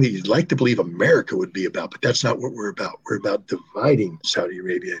sort of the thing that you'd like to believe America would be about, but that's not what we're about. We're about dividing Saudi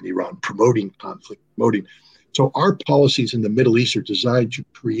Arabia and Iran, promoting conflict, So our policies in the Middle East are designed to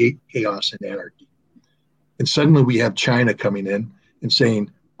create chaos and anarchy. And suddenly we have China coming in and saying,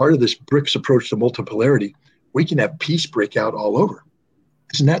 part of this BRICS approach to multipolarity, we can have peace break out all over.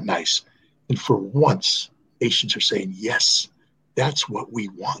 Isn't that nice? And for once, nations are saying, yes, that's what we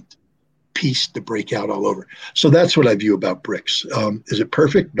want. Peace to break out all over. So that's what I view about BRICS. Is it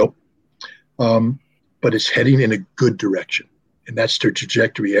perfect? Nope. But it's heading in a good direction. And that's the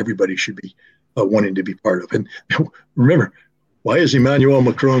trajectory everybody should be wanting to be part of. And remember, why is Emmanuel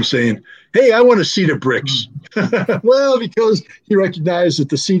Macron saying, hey, I want a seat at BRICS? Well, because he recognized that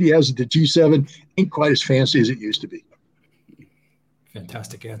the seat he has at the G7 ain't quite as fancy as it used to be.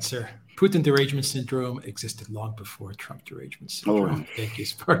 Fantastic answer. Putin derangement syndrome existed long before Trump derangement syndrome. Thank you,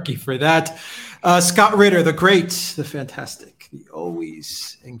 Sparky, for that. Scott Ritter, the great, the fantastic, the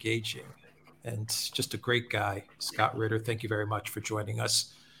always engaging, and just a great guy. Scott Ritter, thank you very much for joining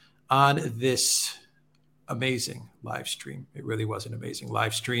us on this amazing live stream. It really was an amazing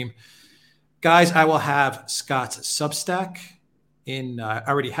live stream. Guys, I will have Scott's Substack I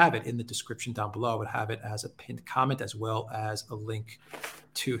already have it in the description down below. I would have it as a pinned comment as well as a link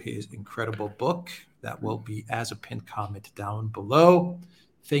to his incredible book. That will be as a pinned comment down below.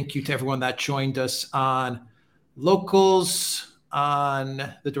 Thank you to everyone that joined us on Locals, on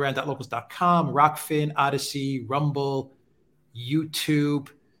the Duran.locals.com, Rockfin, Odyssey, Rumble, YouTube,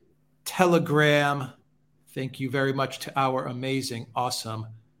 Telegram. Thank you very much to our amazing, awesome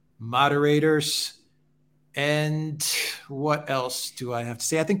moderators. And what else do I have to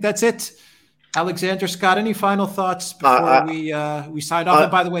say? I think that's it. Alexander, Scott, any final thoughts before we sign off?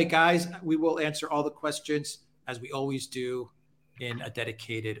 And by the way, guys, we will answer all the questions as we always do in a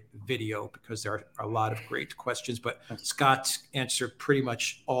dedicated video because there are a lot of great questions. But Scott answered pretty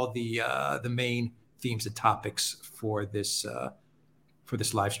much all the main themes and topics for this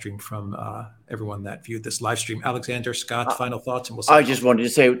live stream from everyone that viewed this live stream. Alexander, Scott, final thoughts, and we'll. I just wanted to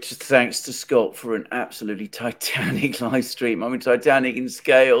say thanks to Scott for an absolutely titanic live stream. I mean, titanic in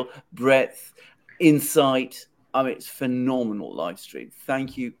scale, breadth, insight. I mean, it's phenomenal live stream.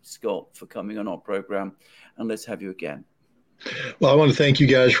 Thank you, Scott, for coming on our program, and let's have you again. Well, I want to thank you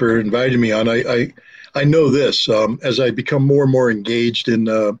guys for inviting me on. I know this as I become more and more engaged in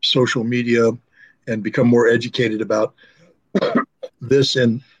social media and become more educated about this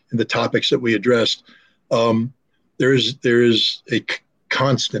and the topics that we addressed. There is a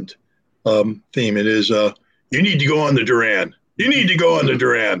constant theme. It is you need to go on the Duran. You need to go on the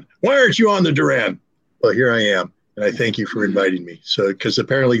Duran. Why aren't you on the Duran? Well, here I am, and I thank you for inviting me. So, because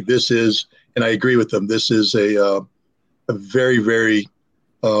apparently this is, and I agree with them, this is a very, very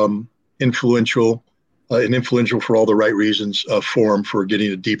influential for all the right reasons forum for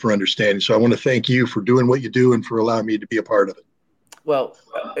getting a deeper understanding. So I want to thank you for doing what you do and for allowing me to be a part of it. Well,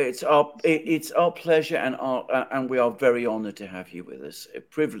 it's our pleasure, and we are very honored to have you with us,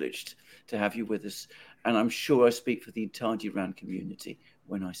 privileged to have you with us. And I'm sure I speak for the entire Duran community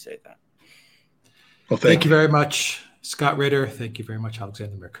when I say that. Well, thank you very much, Scott Ritter. Thank you very much,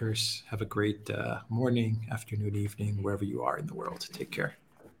 Alexander Mercurs. Have a great morning, afternoon, evening, wherever you are in the world. Take care.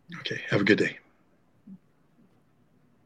 Okay. Have a good day.